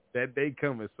together. That day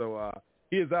coming. So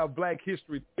here's our Black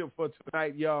History tip for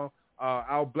tonight, y'all.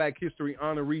 Our Black History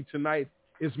honoree tonight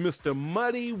is Mr.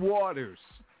 Muddy Waters.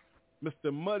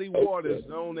 Mr. Muddy Waters,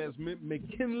 known as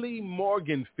McKinley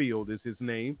Morganfield is his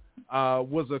name,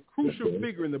 was a crucial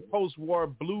figure in the post-war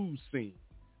blues scene.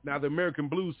 Now, the American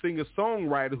blues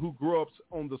singer-songwriter who grew up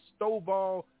on the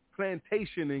Stovall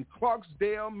Plantation in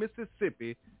Clarksdale,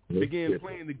 Mississippi, began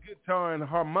playing the guitar and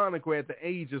harmonica at the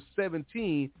age of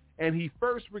 17, and he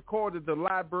first recorded the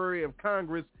Library of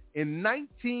Congress in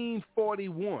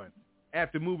 1941.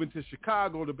 After moving to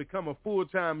Chicago to become a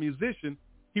full-time musician,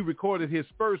 he recorded his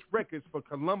first records for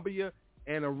Columbia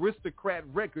and Aristocrat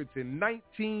Records in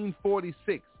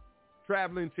 1946.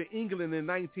 Traveling to England in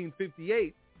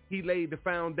 1958, he laid the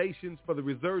foundations for the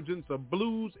resurgence of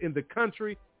blues in the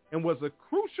country and was a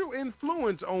crucial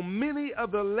influence on many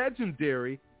of the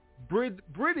legendary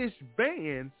British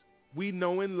bands we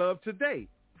know and love today.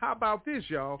 How about this,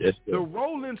 y'all? Yes, the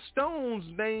Rolling Stones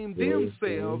named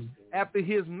themselves after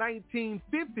his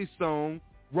 1950 song,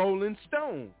 Rolling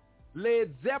Stone.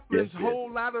 Led Zeppelin's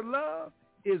Whole Lotta Love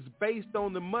is based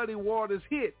on the Muddy Waters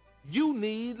hit, You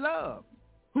Need Love.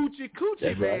 Hoochie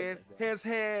Coochie Man has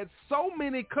had so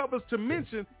many covers to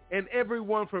mention, and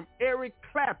everyone from Eric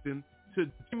Clapton to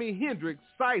Jimi Hendrix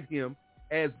cite him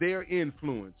as their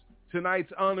influence.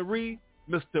 Tonight's honoree,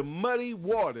 Mr. Muddy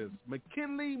Waters,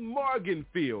 McKinley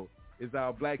Morganfield, is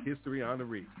our Black History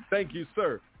honoree. Thank you,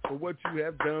 sir, for what you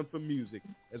have done for music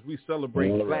as we celebrate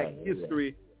Black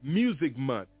History Music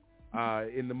Month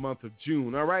in the month of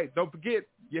June. All right, don't forget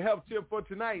your health tip for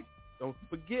tonight. Don't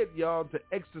forget, y'all, to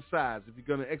exercise. If you're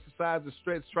going to exercise or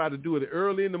stretch, try to do it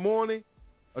early in the morning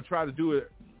or try to do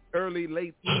it early,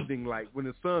 late evening, like when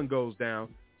the sun goes down,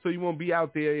 so you won't be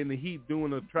out there in the heat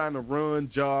trying to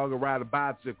run, jog, or ride a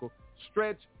bicycle.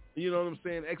 Stretch, you know what I'm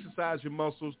saying? Exercise your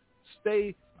muscles.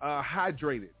 Stay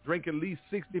hydrated. Drink at least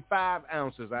 65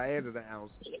 ounces. I added an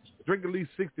ounce. Drink at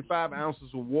least 65 ounces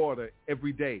of water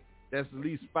every day. That's at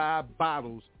least 5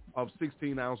 bottles of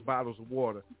 16-ounce bottles of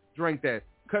water. Drink that.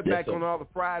 Cut back on all the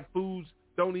fried foods.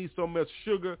 Don't eat so much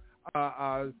sugar.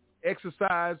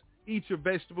 Exercise. Eat your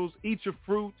vegetables. Eat your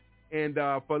fruit. And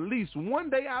for at least one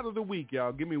day out of the week,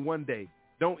 y'all, give me one day.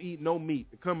 Don't eat no meat.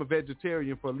 Become a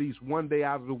vegetarian for at least one day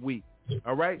out of the week.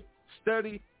 All right?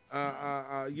 Study.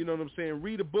 You know what I'm saying?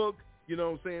 Read a book. You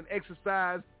know what I'm saying?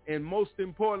 Exercise. And most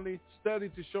importantly, study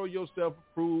to show yourself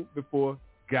approved before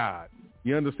God.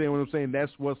 You understand what I'm saying?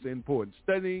 That's what's important.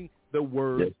 Studying the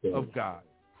word of God.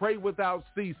 Pray without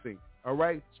ceasing. All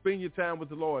right? Spend your time with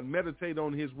the Lord. Meditate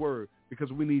on his word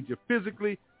because we need you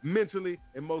physically, mentally,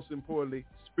 and most importantly,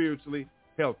 spiritually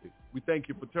healthy. We thank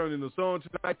you for turning us on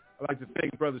tonight. I'd like to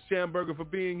thank Brother Schamberger for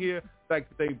being here. I'd like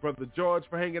to thank Brother George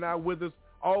for hanging out with us.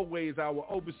 Always our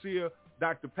overseer,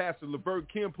 Dr. Pastor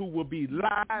Levert Kemp, who will be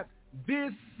live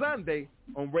this Sunday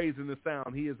on Raising the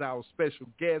Sound. He is our special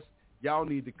guest. Y'all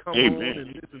need to come on and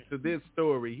listen to this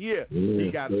story here. He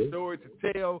got a story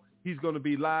to tell. He's going to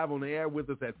be live on the air with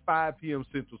us at 5 p.m.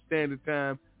 Central Standard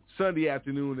Time, Sunday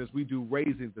afternoon, as we do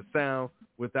Raising the Sound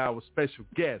with our special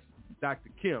guest. Dr.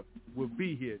 Kemp will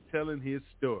be here telling his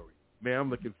story. Man, I'm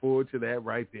looking forward to that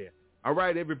right there. All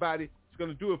right, everybody. It's going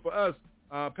to do it for us.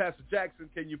 Pastor Jackson,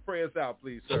 can you pray us out,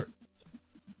 please, sir?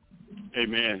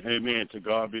 Amen. Amen. To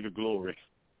God be the glory.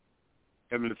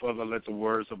 Heavenly Father, let the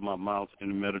words of my mouth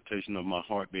and the meditation of my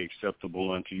heart be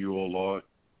acceptable unto you, O Lord,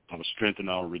 our strength and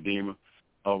our Redeemer.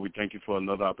 We thank you for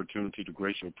another opportunity to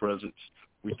grace your presence.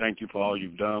 We thank you for all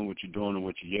you've done, what you're doing, and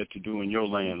what you're yet to do in your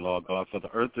land, Lord God. For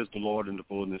the earth is the Lord and the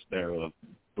fullness thereof,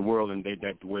 the world and they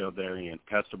that dwell therein.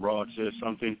 Pastor Broad said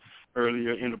something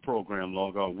earlier in the program,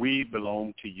 Lord God. We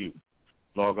belong to you.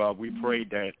 Lord God, we pray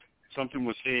that something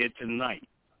was said tonight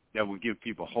that will give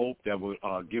people hope, that will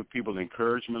give people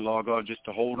encouragement, Lord God, just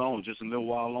to hold on just a little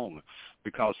while longer.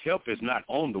 Because help is not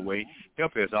on the way.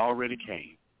 Help has already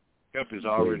came. Help has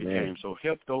already came. So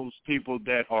help those people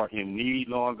that are in need,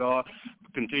 Lord God.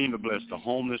 Continue to bless the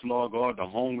homeless, Lord God, the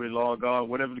hungry, Lord God.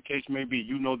 Whatever the case may be,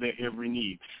 you know their every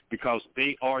need because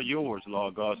they are yours,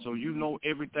 Lord God. So you know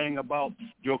everything about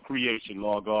your creation,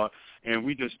 Lord God. And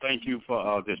we just thank you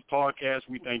for this podcast.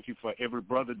 We thank you for every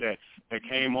brother that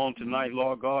came on tonight,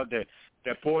 Lord God,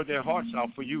 that poured their hearts out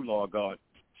for you, Lord God.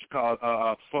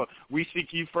 Because for we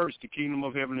seek you first, the kingdom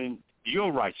of heaven and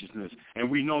your righteousness, and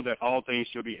we know that all things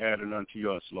shall be added unto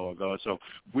us, Lord God. So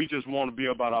we just want to be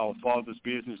about our Father's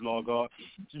business, Lord God.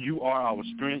 You are our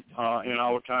strength in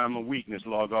our time of weakness,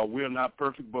 Lord God. We're not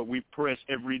perfect, but we press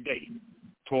every day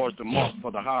towards the mark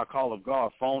for the higher call of God,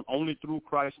 found only through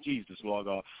Christ Jesus, Lord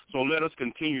God. So let us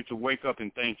continue to wake up and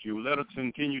thank you. Let us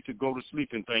continue to go to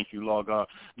sleep and thank you, Lord God.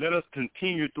 Let us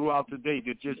continue throughout the day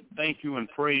to just thank you and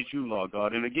praise you, Lord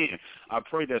God. And again, I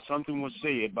pray that something was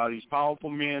said by these powerful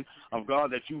men of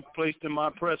God that you've placed in my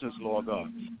presence, Lord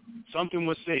God. Something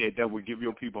was said that would give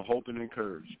your people hope and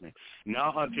encouragement.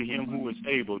 Now unto him who is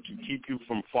able to keep you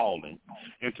from falling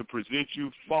and to present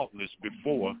you faultless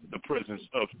before the presence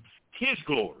of his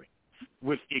glory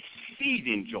with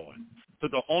exceeding joy. To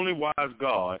the only wise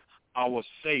God, our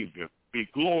Savior, be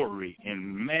glory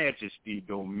and majesty,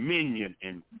 dominion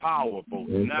and power both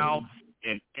now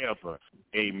and ever.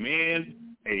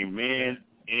 Amen, amen,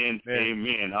 and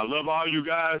amen. I love all you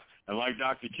guys, and like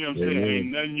Dr. Kim said,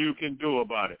 ain't nothing you can do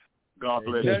about it. God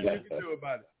bless you. Nothing you can do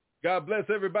about it. God bless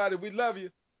everybody. We love you.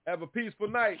 Have a peaceful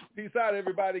night. Peace out,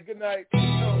 everybody. Good night.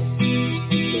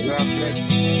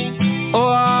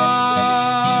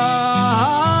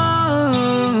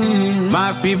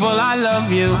 My people, I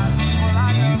love you.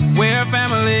 We're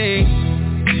family.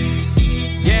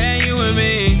 Yeah, you and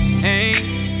me. Hey,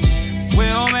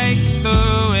 we'll make it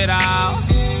through it all.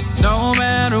 No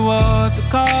matter what the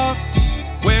cost.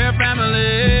 We're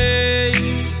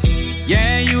family.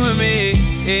 Yeah, you and me.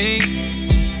 Hey,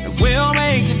 we'll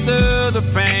make it through the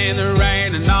pain, the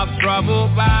rain, and all the trouble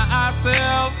by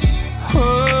ourselves.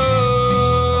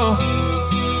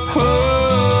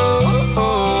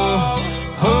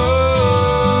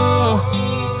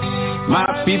 My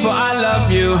people, I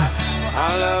love you.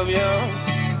 I love you.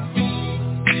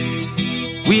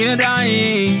 We are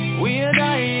dying. We are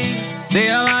dying. They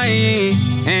are lying.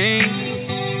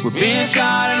 Hey. We're being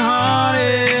shot and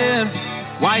haunted.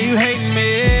 Why you hating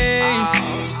me?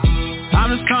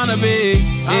 I'm just trying to be.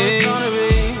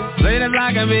 Great as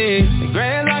I can be.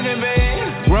 Great as I can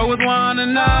be. Grow with one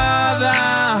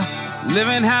another.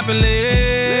 Living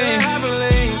happily.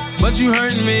 But you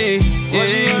hurting me.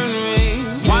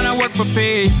 Why not work for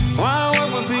peace?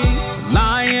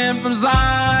 Lion from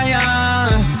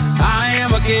Zion, I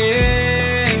am a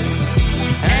king,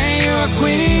 and you're a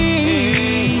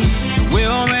queen.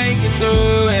 We'll make it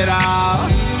through it all,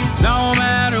 no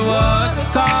matter what the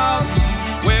cost.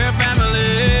 We're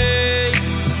family,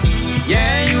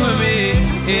 yeah, you and me.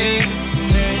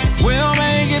 We'll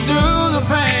make it through the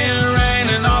pain and rain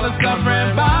and all the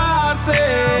suffering by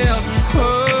ourselves.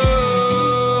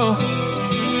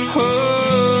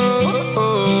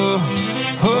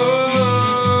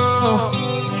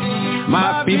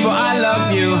 People, I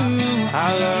love you.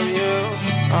 I love you.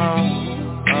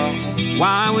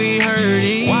 Why we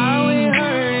hurting?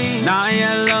 Not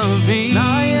yet loving.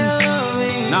 Not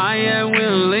yet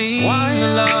willing to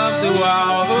love through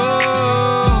all.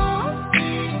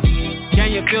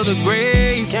 Can you feel the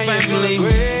grace, family?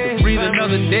 Breathe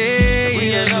another day.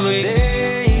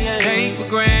 Take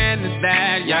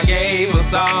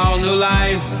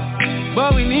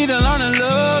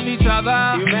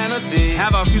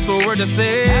peaceful word to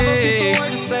say.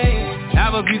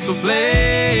 Have a peaceful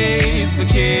place for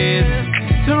kids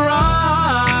to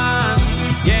run.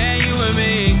 Yeah, you and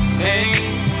me,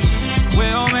 hey,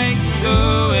 we'll make it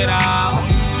through it all.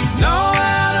 No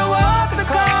matter what the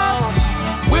cost,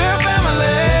 we're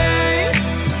family.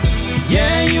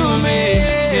 Yeah, you and me,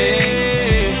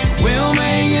 hey, we'll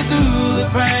make it through the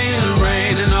pain and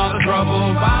rain and all the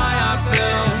trouble by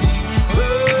ourselves.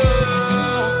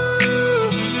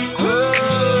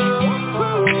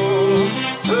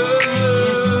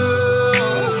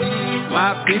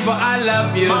 People, I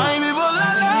love you. My people,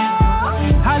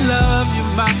 I love you,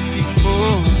 my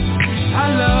people. I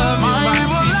love you, my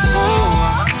people.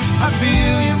 I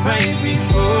feel your pain,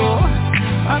 people.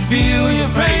 I feel your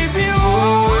pain,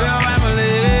 people. We're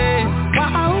family.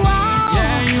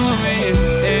 Yeah, you and me.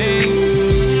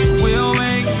 Hey. We'll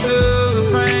make it through the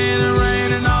pain and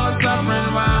rain and all the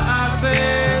suffering by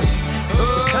ourselves.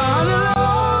 Time to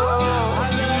love.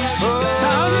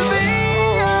 Time to be.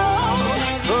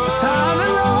 Time to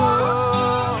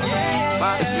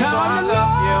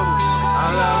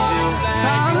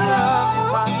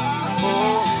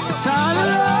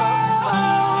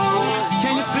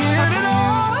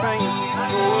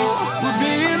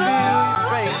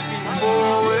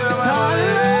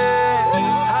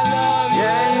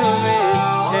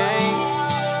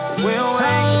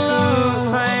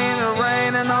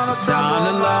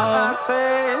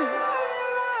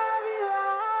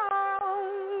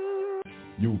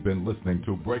You've been listening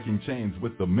to Breaking Chains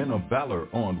with the Men of Valor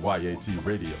on YAT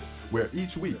Radio, where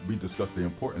each week we discuss the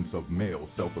importance of male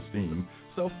self-esteem,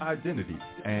 self-identity,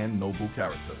 and noble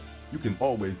character. You can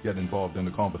always get involved in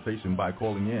the conversation by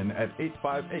calling in at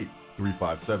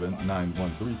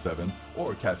 858-357-9137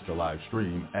 or catch the live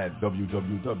stream at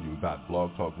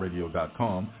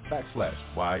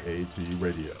www.blogtalkradio.com/YAT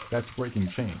Radio. That's Breaking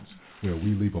Chains, where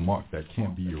we leave a mark that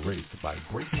can't be erased by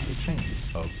breaking the chains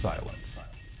of silence.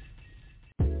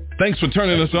 Thanks for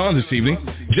turning us on this evening.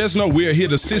 Just know we are here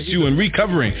to assist you in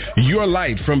recovering your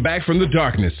light from back from the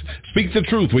darkness. Speak the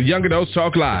truth with Young Adults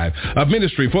Talk Live, a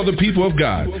ministry for the people of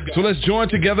God. So let's join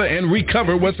together and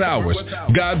recover what's ours.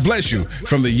 God bless you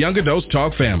from the Young Adults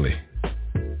Talk family.